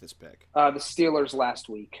 I like this pick. The Steelers last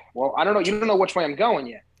week. Well, I don't know. You don't know which way I'm going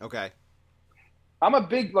yet. Okay. I'm a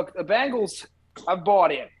big look. The Bengals, I've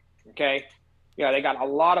bought in. Okay. They got a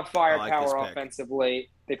lot of firepower offensively.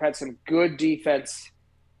 They've had some good defense.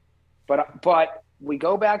 But we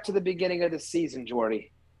go back to the beginning of the season,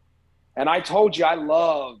 Jordy. And I told you I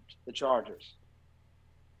loved the Chargers.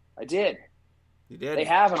 I did. You did. They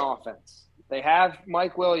have an offense. They have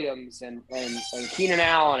Mike Williams and Keenan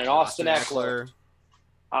Allen and Austin Eckler.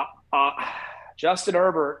 Justin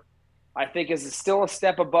Herbert, I think, is still a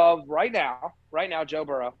step above right now, Joe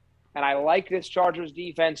Burrow. And I like this Chargers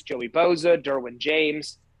defense, Joey Bosa, Derwin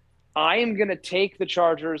James. I am going to take the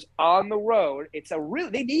Chargers on the road.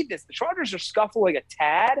 They need this. The Chargers are scuffling a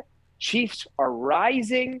tad. Chiefs are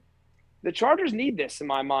rising. The Chargers need this in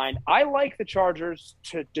my mind. I like the Chargers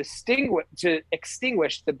to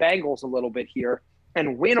extinguish the Bengals a little bit here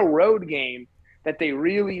and win a road game that they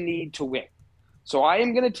really need to win. So I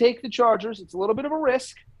am going to take the Chargers. It's a little bit of a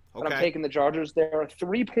risk, but I'm taking the Chargers. They're a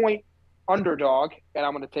 3-point underdog, and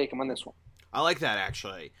I'm going to take them on this one. I like that,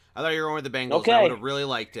 actually. I thought you were going with the Bengals. Okay. I would have really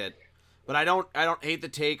liked it. But I don't hate the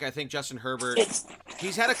take. I think Justin Herbert,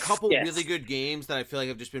 he's had a couple really good games that I feel like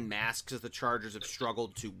have just been masked because the Chargers have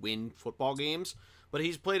struggled to win football games. But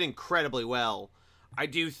he's played incredibly well. I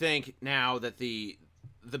do think now that the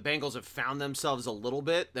Bengals have found themselves a little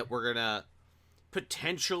bit, that we're going to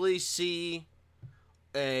potentially see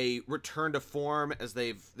a return to form, as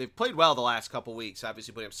they've played well the last couple weeks.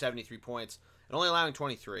 Obviously putting up 73 points and only allowing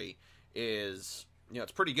 23 is,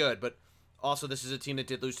 it's pretty good. But also, this is a team that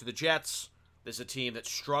did lose to the Jets. This is a team that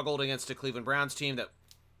struggled against a Cleveland Browns team that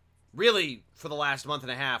really, for the last month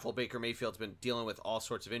and a half, while Baker Mayfield's been dealing with all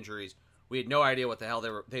sorts of injuries, we had no idea what the hell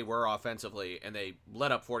they were offensively, and they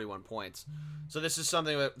let up 41 points. So this is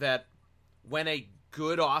something that when a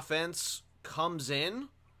good offense comes in,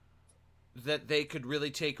 that they could really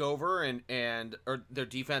take over or their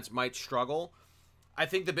defense might struggle. I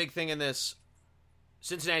think the big thing in this,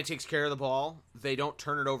 Cincinnati takes care of the ball. They don't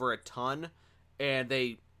turn it over a ton, and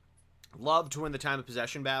they love to win the time of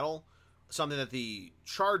possession battle, something that the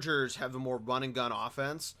Chargers have a more run-and-gun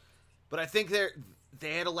offense. But I think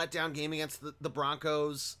they had a letdown game against the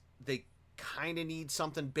Broncos. They kind of need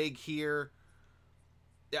something big here.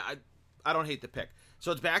 Yeah, I don't hate the pick.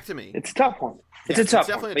 So it's back to me. It's a tough one. It's a tough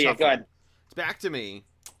one. Definitely a tough one. Go ahead. It's back to me,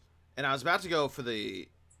 and I was about to go for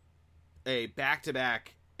a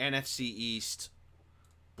back-to-back NFC East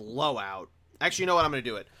blowout. Actually, you know what? I'm going to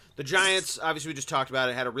do it. The Giants, obviously we just talked about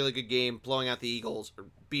it, had a really good game blowing out the Eagles, or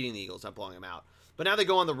beating the Eagles, not blowing them out. But now they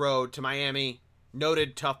go on the road to Miami,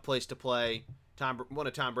 noted tough place to play, one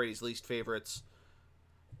of Tom Brady's least favorites,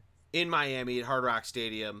 in Miami at Hard Rock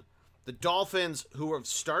Stadium. The Dolphins, who have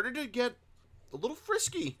started to get a little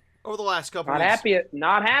frisky over the last couple weeks.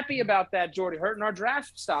 Not happy about that, Jordy. Hurting our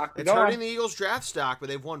draft stock. It's hurting the Eagles' draft stock, but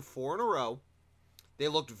they've won 4 in a row. They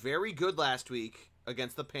looked very good last week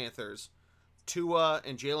against the Panthers. Tua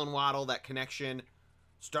and Jalen Waddle, that connection,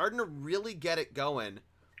 starting to really get it going.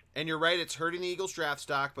 And you're right, it's hurting the Eagles' draft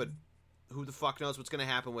stock, but who the fuck knows what's going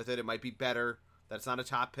to happen with it. It might be better that it's not a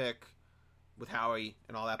top pick with Howie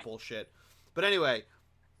and all that bullshit. But anyway,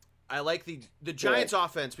 I like the Giants'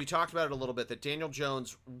 offense. We talked about it a little bit, that Daniel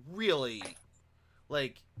Jones really,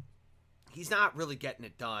 he's not really getting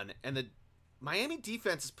it done. And the Miami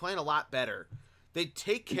defense is playing a lot better. They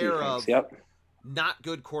take care of not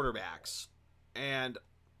good quarterbacks. And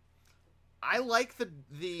I like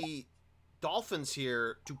the Dolphins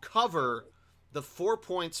here to cover the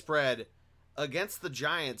 4-point spread against the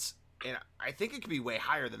Giants. And I think it could be way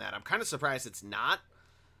higher than that. I'm kind of surprised it's not.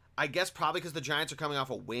 I guess probably because the Giants are coming off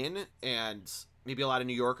a win, and maybe a lot of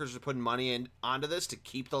New Yorkers are putting money onto this to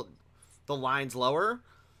keep the lines lower.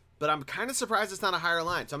 But I'm kind of surprised it's not a higher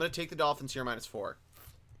line. So I'm going to take the Dolphins here -4.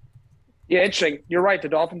 Yeah, interesting. You're right. The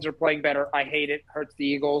Dolphins are playing better. I hate it. Hurts the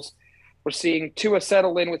Eagles. We're seeing Tua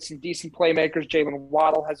settle in with some decent playmakers. Jalen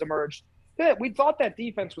Waddle has emerged. Yeah, we thought that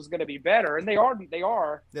defense was going to be better, and they are.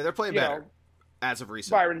 Yeah, they're playing better as of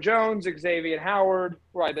recent. Byron Jones, Xavier Howard.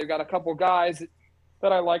 Right, they've got a couple guys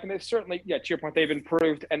that I like, and they've certainly, to your point, they've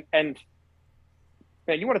improved. And man,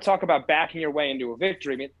 you want to talk about backing your way into a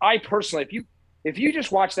victory. I mean, I personally, if you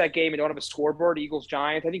just watch that game and don't have a scoreboard,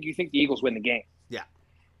 Eagles-Giants, I think you think the Eagles win the game. Yeah.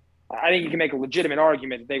 I think you can make a legitimate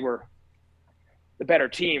argument that they were the better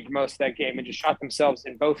team for most of that game and just shot themselves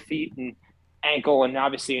in both feet and ankle, and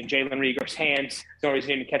obviously in Jalen Reagor's hands. There's no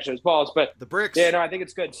reason to catch those balls. But the bricks. Yeah, no, I think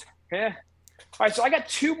it's good. Yeah. All right, so I got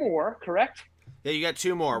 2 more, correct? Yeah, you got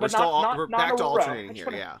 2 more. We're back to alternating here.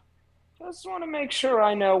 Yeah. Just want to make sure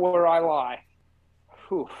I know where I lie.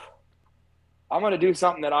 Whew. I'm going to do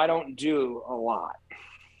something that I don't do a lot.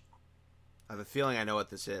 I have a feeling I know what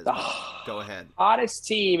this is. Go ahead. Hottest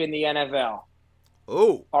team in the NFL.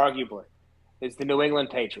 Oh, arguably, is the New England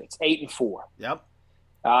Patriots, 8-4. Yep.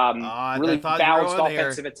 Really balanced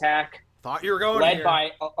offensive attack. Thought you were going led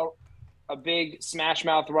by a big smash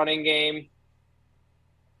mouth running game.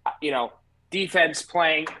 Defense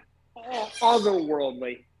playing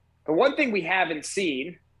otherworldly. The one thing we haven't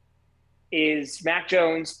seen is Mac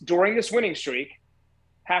Jones during this winning streak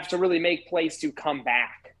have to really make plays to come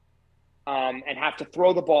back, and have to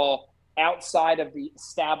throw the ball outside of the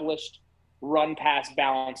established run-pass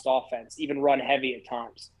balanced offense, even run heavy at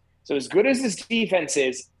times. So as good as this defense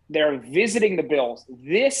is, they're visiting the Bills.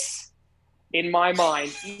 This, in my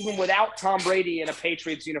mind, even without Tom Brady in a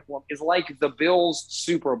Patriots uniform, is like the Bills'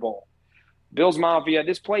 Super Bowl. Bills Mafia.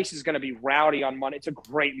 This place is going to be rowdy on Monday. It's a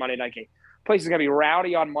great Monday night game. Place is going to be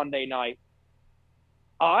rowdy on Monday night.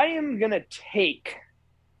 I am going to take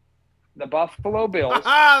the Buffalo Bills.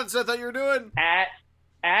 That's what I thought you were doing.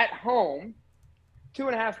 At home,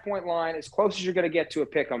 2.5-point line, as close as you're going to get to a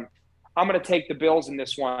pick 'em. I'm going to take the Bills in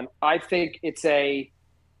this one. I think it's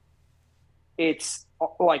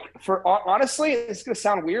like, honestly, it's going to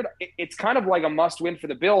sound weird. It's kind of like a must-win for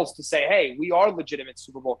the Bills to say, hey, we are legitimate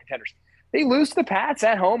Super Bowl contenders. They lose to the Pats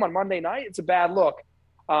at home on Monday night. It's a bad look.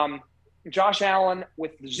 Josh Allen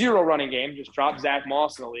with 0 running game, just dropped Zach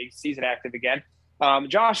Moss in the league, season active again.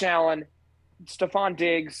 Josh Allen, Stephon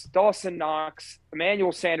Diggs, Dawson Knox,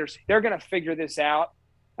 Emmanuel Sanders, they're going to figure this out.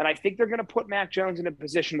 And I think they're going to put Mac Jones in a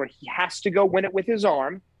position where he has to go win it with his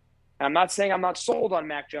arm. And I'm not saying I'm not sold on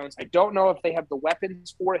Mac Jones. I don't know if they have the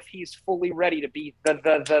weapons or if he's fully ready to be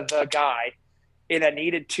the guy in a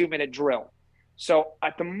needed 2-minute drill. So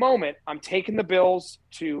at the moment, I'm taking the Bills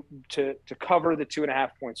to cover the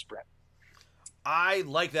 2.5-point spread. I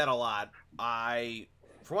like that a lot.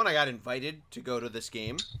 For one, I got invited to go to this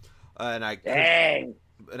game, and I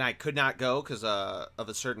could not go because of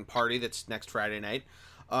a certain party that's next Friday night.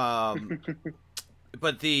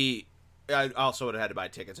 But I also would have had to buy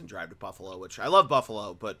tickets and drive to Buffalo, which I love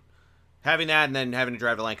Buffalo, but having that and then having to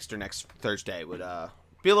drive to Lancaster next Thursday would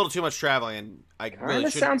be a little too much traveling. And I really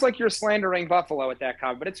sounds like you're slandering Buffalo at that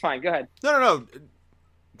comment, but it's fine. Go ahead. No.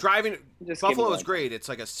 Driving Buffalo is great. It's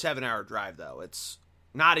like a 7-hour drive, though. It's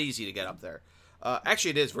not easy to get up there.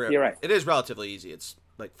 Actually, it is. You're right. It is relatively easy. It's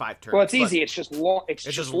like 5 turns. Well, it's easy. It's just long. It's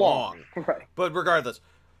just long. Right. But regardless,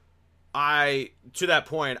 to that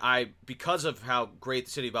point, because of how great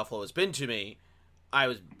the city of Buffalo has been to me, I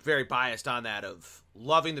was very biased on that of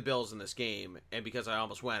loving the Bills in this game, and because I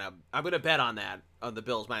almost went, I'm going to bet on that, on the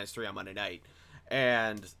Bills -3 on Monday night,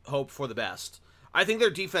 and hope for the best. I think their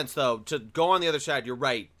defense, though, to go on the other side, you're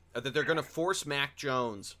right, that they're going to force Mac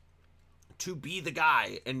Jones to be the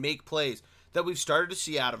guy and make plays that we've started to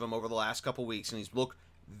see out of him over the last couple weeks, and he's looked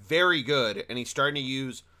very good, and he's starting to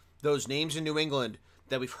use those names in New England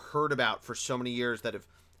that we've heard about for so many years that have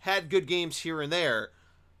had good games here and there,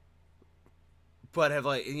 but have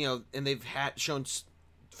and they've shown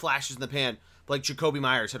flashes in the pan. Like Jacoby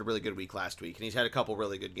Myers had a really good week last week, and he's had a couple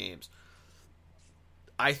really good games.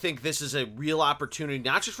 I think this is a real opportunity,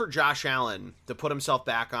 not just for Josh Allen to put himself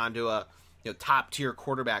back onto a top tier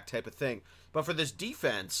quarterback type of thing, but for this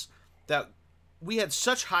defense that we had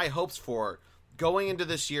such high hopes for going into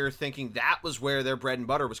this year, thinking that was where their bread and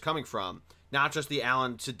butter was coming from. Not just the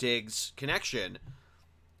Allen to Diggs connection,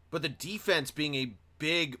 but the defense being a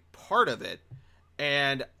big part of it.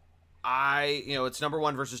 And it's number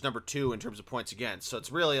 1 versus number 2 in terms of points against. So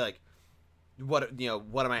it's really like, what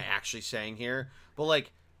am I actually saying here? But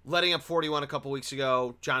like letting up 41 a couple weeks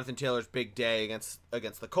ago, Jonathan Taylor's big day against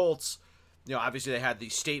the Colts. Obviously they had the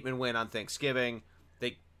statement win on Thanksgiving.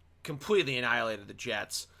 They completely annihilated the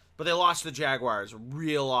Jets, but they lost to the Jaguars.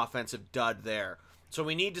 Real offensive dud there. So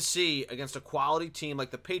we need to see, against a quality team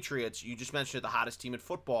like the Patriots, you just mentioned the hottest team in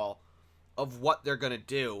football, of what they're going to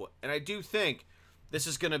do. And I do think this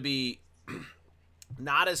is going to be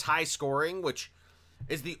not as high scoring, which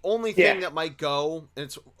is the only thing that might go, and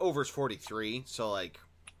it's overs 43, so like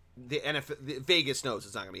the Vegas knows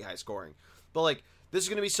it's not going to be high scoring. But like this is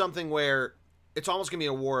going to be something where it's almost going to be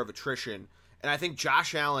a war of attrition. And I think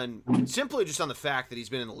Josh Allen, simply just on the fact that he's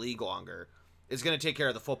been in the league longer, is going to take care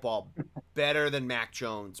of the football better than Mac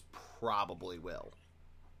Jones probably will.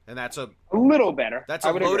 And that's a little better. That's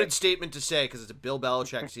a loaded statement to say because it's a Bill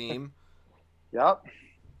Belichick team. Yep.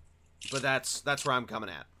 But that's where I'm coming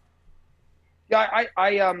at. Yeah,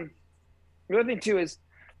 the other thing too is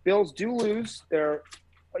Bills do lose their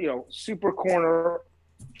super corner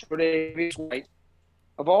Tre'Davious White.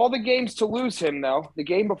 Of all the games to lose him, though, the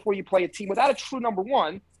game before you play a team without a true number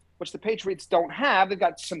 1, which the Patriots don't have, they've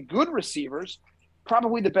got some good receivers,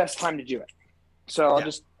 probably the best time to do it. So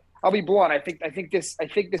I'll be blunt. I think this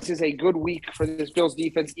is a good week for this Bills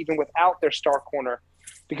defense, even without their star corner,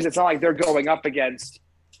 because it's not like they're going up against,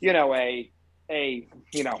 trying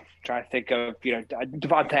to think of,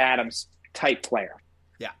 Devonta Adams type player.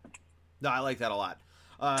 Yeah. No, I like that a lot.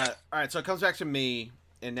 All right, so it comes back to me,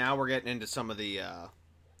 and now we're getting into some of the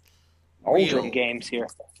older games here.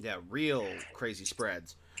 Yeah, real crazy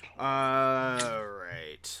spreads. All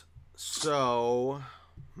right. So,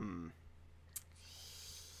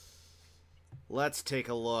 let's take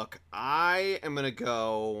a look. I'm going to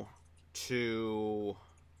go to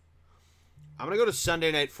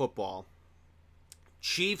Sunday Night Football.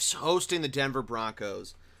 Chiefs hosting the Denver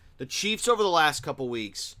Broncos. The Chiefs over the last couple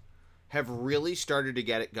weeks have really started to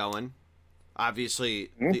get it going.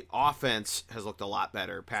 Obviously, the offense has looked a lot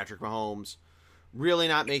better. Patrick Mahomes really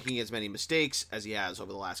not making as many mistakes as he has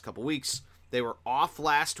over the last couple weeks. They were off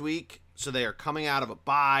last week, so they are coming out of a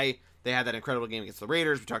bye. They had that incredible game against the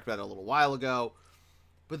Raiders. We talked about it a little while ago.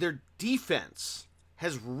 But their defense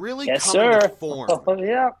has really come into form. Oh,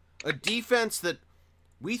 yeah. A defense that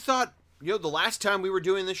we thought, the last time we were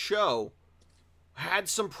doing this show had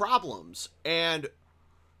some problems. And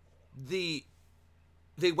they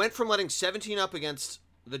went from letting 17 up against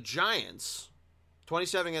the Giants,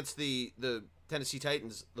 27 against the Tennessee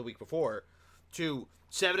Titans the week before, to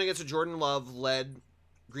 7 against the Jordan Love-led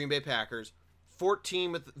Green Bay Packers,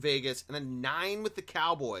 14 with Vegas, and then 9 with the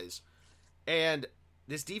Cowboys. And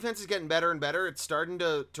this defense is getting better and better. It's starting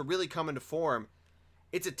to really come into form.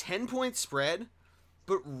 It's a 10-point spread,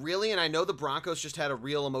 but really, and I know the Broncos just had a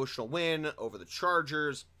real emotional win over the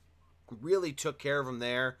Chargers, really took care of them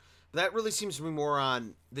there. But that really seems to be more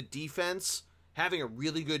on the defense having a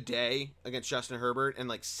really good day against Justin Herbert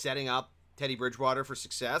and setting up Teddy Bridgewater for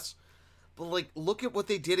success. But look at what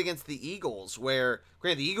they did against the Eagles, where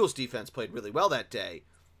granted the Eagles defense played really well that day,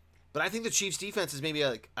 but I think the Chiefs defense is maybe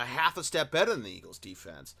a half a step better than the Eagles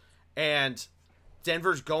defense. And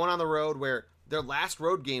Denver's going on the road, where their last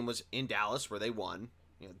road game was in Dallas, where they won.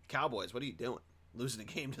 Cowboys, what are you doing? Losing a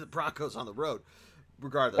game to the Broncos on the road.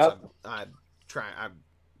 Regardless,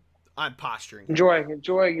 I'm posturing.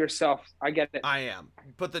 Enjoy yourself. I get it. I am.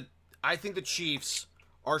 But I think the Chiefs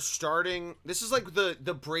are starting. This is like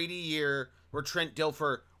the Brady year where Trent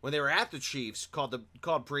Dilfer, when they were at the Chiefs, called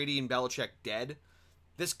Brady and Belichick dead.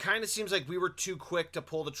 This kind of seems like we were too quick to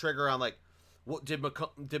pull the trigger on did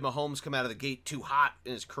Mahomes come out of the gate too hot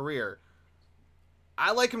in his career?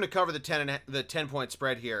 I like him to cover the 10-point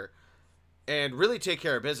spread here and really take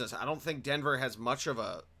care of business. I don't think Denver has much of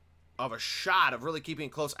a shot of really keeping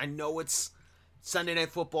it close. I know it's Sunday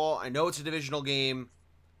Night Football. I know it's a divisional game.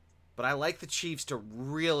 But I like the Chiefs to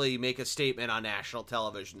really make a statement on national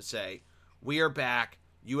television to say, we are back.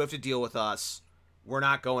 You have to deal with us. We're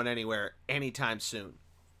not going anywhere anytime soon.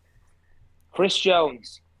 Chris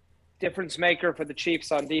Jones, difference maker for the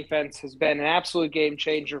Chiefs on defense, has been an absolute game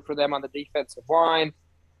changer for them on the defensive line.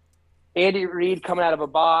 Andy Reid coming out of a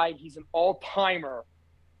bye. He's an all-timer.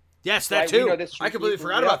 Yes, that too. I completely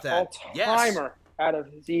forgot about that. All-timer out of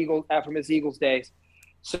from his Eagles days.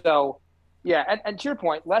 So, yeah, and to your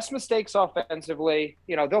point, less mistakes offensively.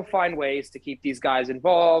 They'll find ways to keep these guys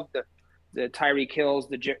involved. The Tyreek Hills,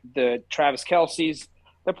 the Travis Kelce's,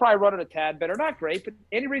 they're probably running a tad better. Not great, but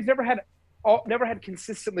Andy Reid's never had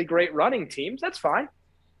consistently great running teams. That's fine.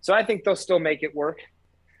 So I think they'll still make it work.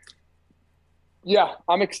 Yeah,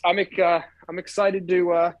 I'm excited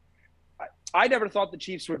to. I never thought the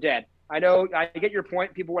Chiefs were dead. I know I get your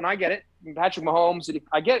point, people. When I get it, Patrick Mahomes,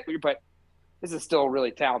 I get it, but this is still a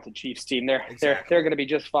really talented Chiefs team. They're going to be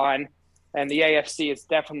just fine, and the AFC is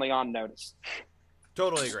definitely on notice.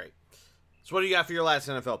 Totally agree. So what do you got for your last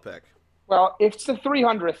NFL pick? Well, it's the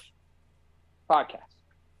 300th podcast.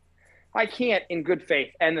 I can't, in good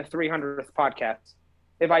faith, end the 300th podcast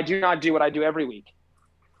if I do not do what I do every week,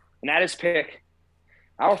 and that is pick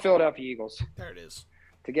our Philadelphia Eagles. There it is.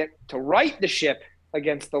 To right the ship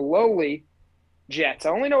against the lowly Jets. I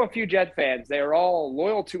only know a few Jet fans. They are all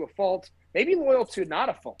loyal to a fault, maybe loyal to not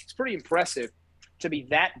a fault. It's pretty impressive to be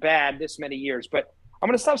that bad this many years. But I'm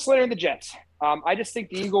going to stop slandering the Jets. I just think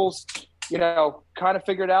the Eagles, kind of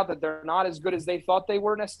figured out that they're not as good as they thought they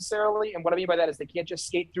were necessarily. And what I mean by that is they can't just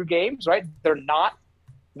skate through games, right? They're not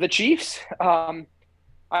the Chiefs. I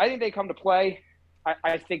think they come to play.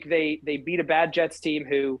 I think they beat a bad Jets team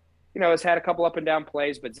who, has had a couple up and down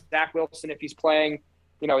plays, but Zach Wilson, if he's playing,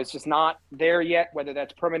 is just not there yet. Whether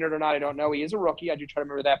that's permanent or not, I don't know. He is a rookie. I do try to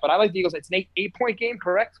remember that. But I like the Eagles. It's an 8-point game,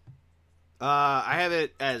 correct? I have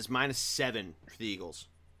it as -7 for the Eagles.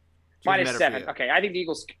 -7. Okay, I think the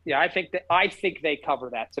Eagles. Yeah, I think they cover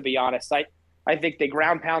that. To be honest, I think they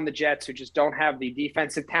ground pound the Jets, who just don't have the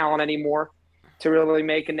defensive talent anymore to really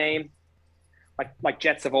make a name, like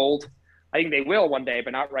Jets of old. I think they will one day,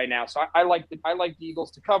 but not right now. So I like the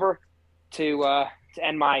Eagles to cover to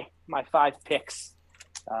end my 5 picks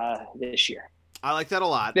this year. I like that a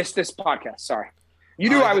lot. This podcast. Sorry, you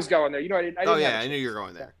knew I was going there. I didn't. I knew you were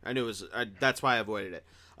going there. I knew it was. That's why I avoided it.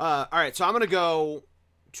 All right, so I'm going to go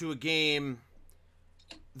to a game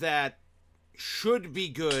that should be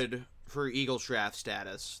good for Eagles draft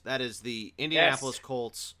status. That is the Indianapolis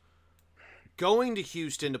Colts going to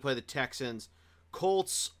Houston to play the Texans.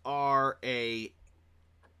 Colts are a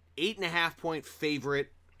 8.5-point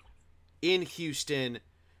favorite in Houston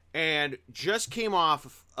and just came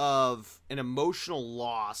off of an emotional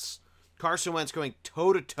loss. Carson Wentz going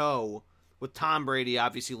toe-to-toe with Tom Brady,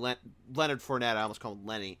 obviously Leonard Fournette, I almost called him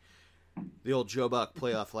Lenny, the old Joe Buck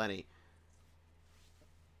playoff Lenny.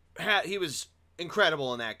 He was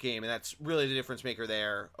incredible in that game, and that's really the difference maker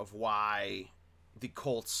there of why the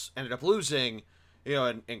Colts ended up losing.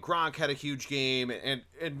 And Gronk had a huge game, and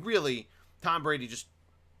really Tom Brady just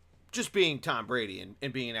being Tom Brady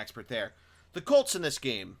and being an expert there. The Colts in this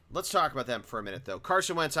game, let's talk about them for a minute, though.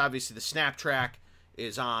 Carson Wentz, obviously, the snap track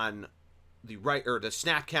is on the right, or the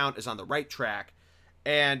snap count is on the right track,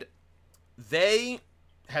 and they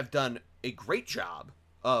have done a great job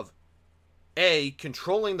of,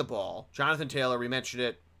 controlling the ball. Jonathan Taylor, we mentioned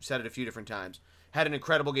it, said it a few different times, had an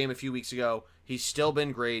incredible game a few weeks ago. He's still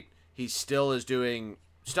been great. He still is doing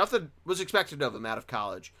stuff that was expected of him out of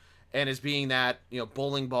college, and is being that,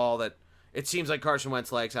 bowling ball that it seems like Carson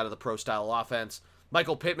Wentz likes out of the pro-style offense.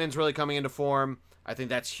 Michael Pittman's really coming into form. I think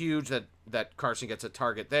that's huge that Carson gets a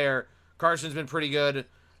target there. Carson's been pretty good.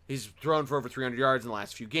 He's thrown for over 300 yards in the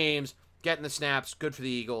last few games, getting the snaps, good for the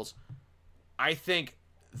Eagles. I think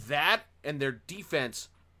that and their defense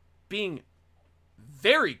being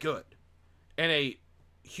very good, and a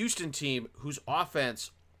Houston team whose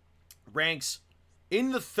offense ranks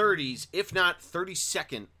in the 30s, if not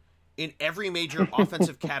 32nd, in every major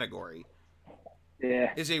offensive category,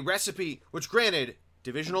 is a recipe, which granted,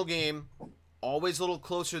 divisional game, always a little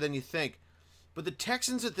closer than you think, but the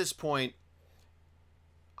Texans at this point,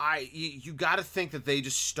 you got to think that they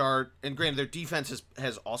just start, and granted, their defense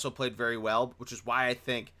has also played very well, which is why I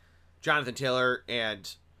think Jonathan Taylor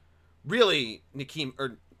and really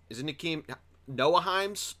Noah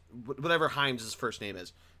Himes? Whatever Himes' first name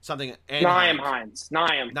is. Nyheim Hines.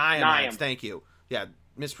 Nyheim Hines, thank you. Yeah,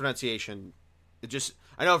 mispronunciation.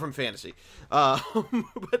 I know from fantasy.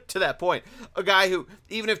 But to that point, a guy who,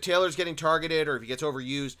 even if Taylor's getting targeted or if he gets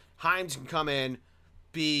overused, Himes can come in,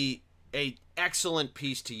 be a excellent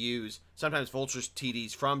piece to use. Sometimes vultures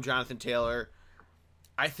TDs from Jonathan Taylor.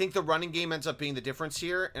 I think the running game ends up being the difference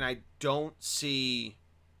here, and I don't see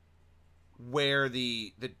where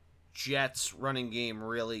the Jets running game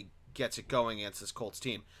really gets it going against this Colts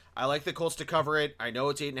team. I like the Colts to cover it. I know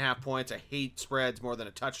it's 8.5 points. I hate spreads more than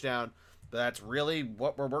a touchdown, but that's really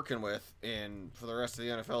what we're working with for the rest of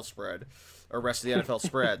the NFL spread, or rest of the NFL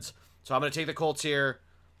spreads. So I'm going to take the Colts here,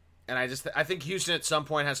 and I think Houston at some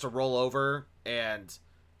point has to roll over and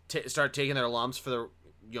start taking their lumps for the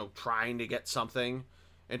trying to get something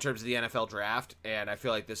in terms of the NFL draft, and I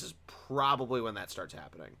feel like this is probably when that starts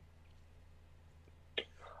happening.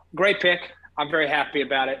 Great pick. I'm very happy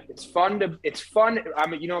about it. It's fun.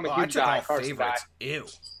 I'm a huge guy. Carson guy. Ew.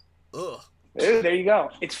 Ugh. Ew, there you go.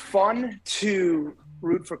 It's fun to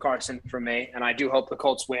root for Carson for me, and I do hope the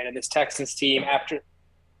Colts win. And this Texans team, after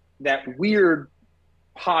that weird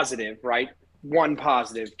positive, right? One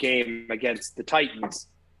positive game against the Titans,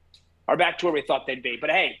 are back to where we thought they'd be. But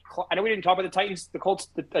hey, I know we didn't talk about the Titans, the Colts,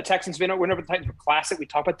 the Texans. We're over the Titans for classic. We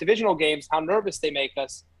talk about divisional games, how nervous they make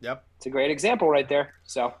us. Yep. It's a great example right there.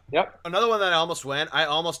 So, yep. Another one that I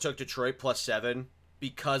almost took Detroit +7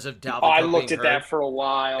 because of Dalvin Cook I looked at hurt. that for a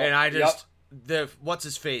while. And I just, what's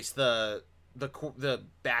his face? The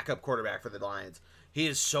backup quarterback for the Lions. He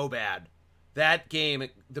is so bad. That game,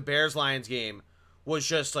 the Bears-Lions game, was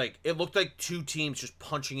just like, it looked like two teams just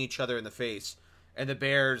punching each other in the face. And the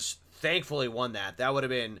Bears thankfully won that. That would have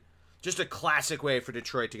been just a classic way for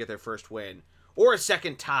Detroit to get their first win. Or a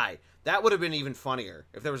second tie. That would have been even funnier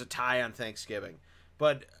if there was a tie on Thanksgiving.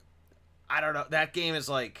 But I don't know. That game is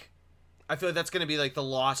like, I feel like that's going to be like the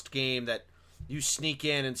lost game that you sneak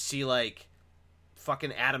in and see like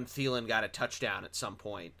fucking Adam Thielen got a touchdown at some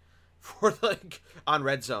point for like on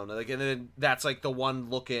Red Zone. Like, and then that's like the one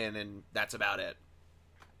look in, and that's about it.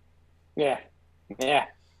 Yeah.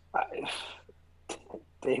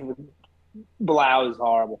 David Blau is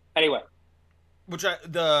horrible. Anyway.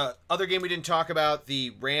 The other game we didn't talk about,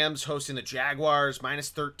 the Rams hosting the Jaguars,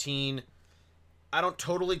 -13. I don't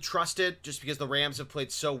totally trust it just because the Rams have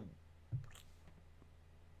played so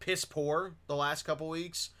piss poor the last couple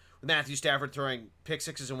weeks. With Matthew Stafford throwing pick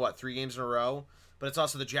sixes in 3 games in a row. But it's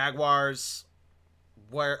also the Jaguars.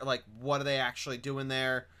 What are they actually doing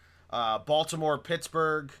there? Baltimore,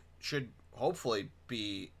 Pittsburgh should hopefully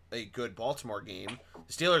be a good Baltimore game.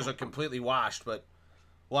 The Steelers are completely washed, but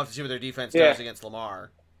we'll have to see what their defense does against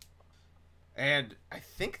Lamar. And I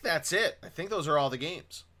think that's it. I think those are all the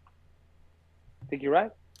games. I think you're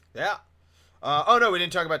right. Yeah. Oh, no, we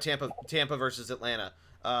didn't talk about Tampa versus Atlanta.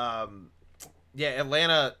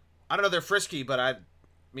 Atlanta, I don't know, they're frisky, but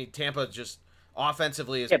Tampa just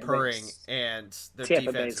offensively is purring, and their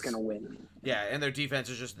Tampa defense is going to win. Yeah, and their defense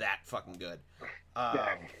is just that fucking good.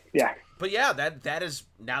 Yeah. But yeah, that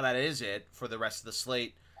is it for the rest of the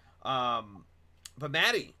slate. But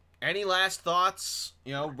Maddie, any last thoughts?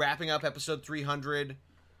 Wrapping up episode 300.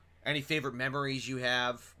 Any favorite memories you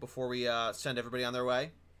have before we send everybody on their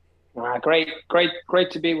way?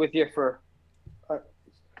 Great to be with you for a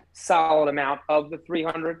solid amount of the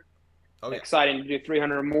 300. Oh, yeah. Exciting to do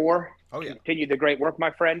 300 more. Oh, yeah. Continue the great work,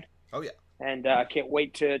 my friend. Oh, yeah. And can't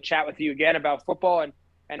wait to chat with you again about football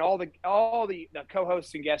and all the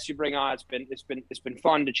co-hosts and guests you bring on. It's been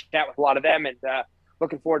fun to chat with a lot of them, and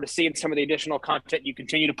looking forward to seeing some of the additional content you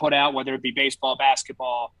continue to put out, whether it be baseball,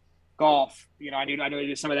 basketball, golf. I know I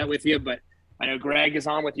do some of that with you, but I know Greg is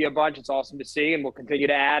on with you a bunch. It's awesome to see, and we'll continue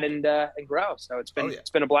to add and grow. So it's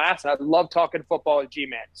been a blast. I love talking football with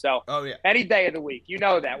G-Man. So any day of the week, you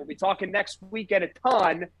know that. We'll be talking next weekend a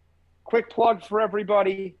ton. Quick plug for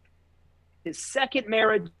everybody. His second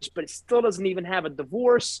marriage, but it still doesn't even have a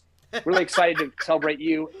divorce. Really excited to celebrate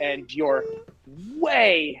you and your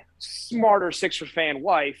way smarter Sixers fan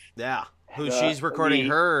wife. Yeah, she's recording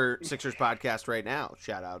her Sixers podcast right now.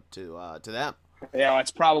 Shout out to them. Yeah, it's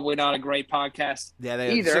probably not a great podcast. Yeah,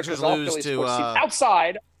 either. Sixers lose to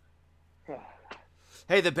outside.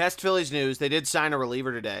 Hey, the best Phillies news. They did sign a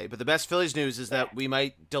reliever today, but the best Phillies news is that we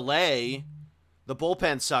might delay. The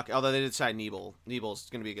bullpen suck, although they did sign Nebel. Nebel's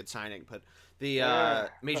going to be a good signing, but the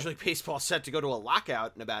Major League Baseball is set to go to a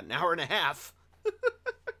lockout in about an hour and a half.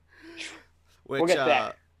 We'll get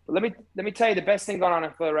that. Let me tell you the best thing going on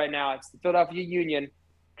in Philly right now. It's the Philadelphia Union.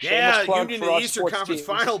 Yeah, Union in the Eastern Conference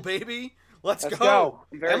Final, baby. Let's go.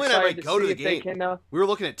 Emily and I might go to the game. We were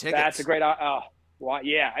looking at tickets. That's a great.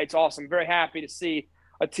 Yeah, it's awesome. Very happy to see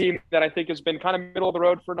a team that I think has been kind of middle of the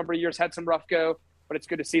road for a number of years, had some rough go, but it's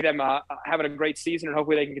good to see them having a great season, and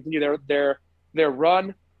hopefully they can continue their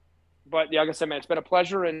run. But like I said, man, it's been a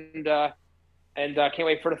pleasure, and can't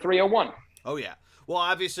wait for the 301. Oh yeah. Well,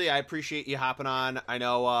 obviously, I appreciate you hopping on. I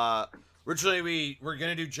know originally we were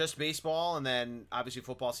going to do just baseball, and then obviously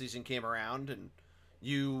football season came around, and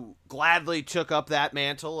you gladly took up that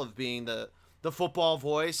mantle of being the football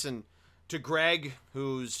voice. And to Greg,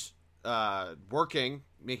 who's working,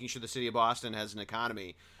 making sure the city of Boston has an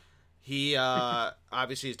economy, he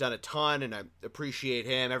obviously has done a ton, and I appreciate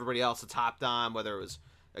him. Everybody else that's hopped on, whether it was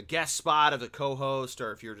a guest spot of a co-host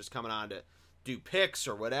or if you're just coming on to do picks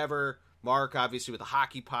or whatever. Mark, obviously, with the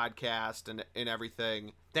hockey podcast and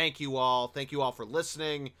everything. Thank you all. Thank you all for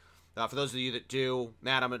listening. For those of you that do,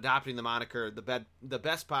 Matt, I'm adopting the moniker, the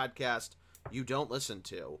best podcast you don't listen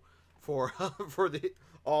to for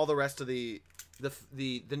all the rest of the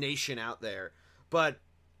nation out there. But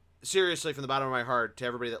seriously, from the bottom of my heart, to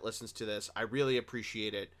everybody that listens to this, I really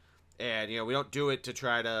appreciate it. And, we don't do it to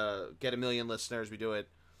try to get 1 million listeners. We do it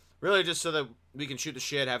really just so that we can shoot the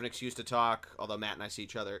shit, have an excuse to talk, although Matt and I see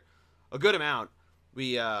each other a good amount.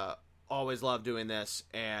 We always love doing this,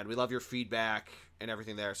 and we love your feedback and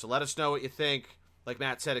everything there. So let us know what you think. Like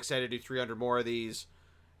Matt said, excited to do 300 more of these.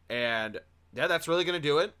 And, yeah, that's really going to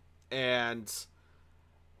do it. And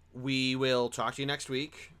we will talk to you next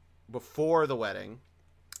week before the wedding.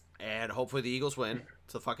 And hopefully the Eagles win.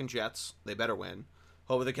 It's the fucking Jets. They better win.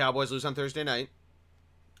 Hopefully the Cowboys lose on Thursday night.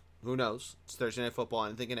 Who knows? It's Thursday Night Football.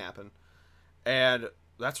 Anything can happen. And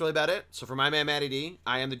that's really about it. So for my man, Matty D,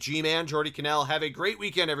 I am the G-Man, Jordy Cannell. Have a great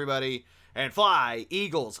weekend, everybody. And fly,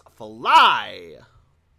 Eagles, fly!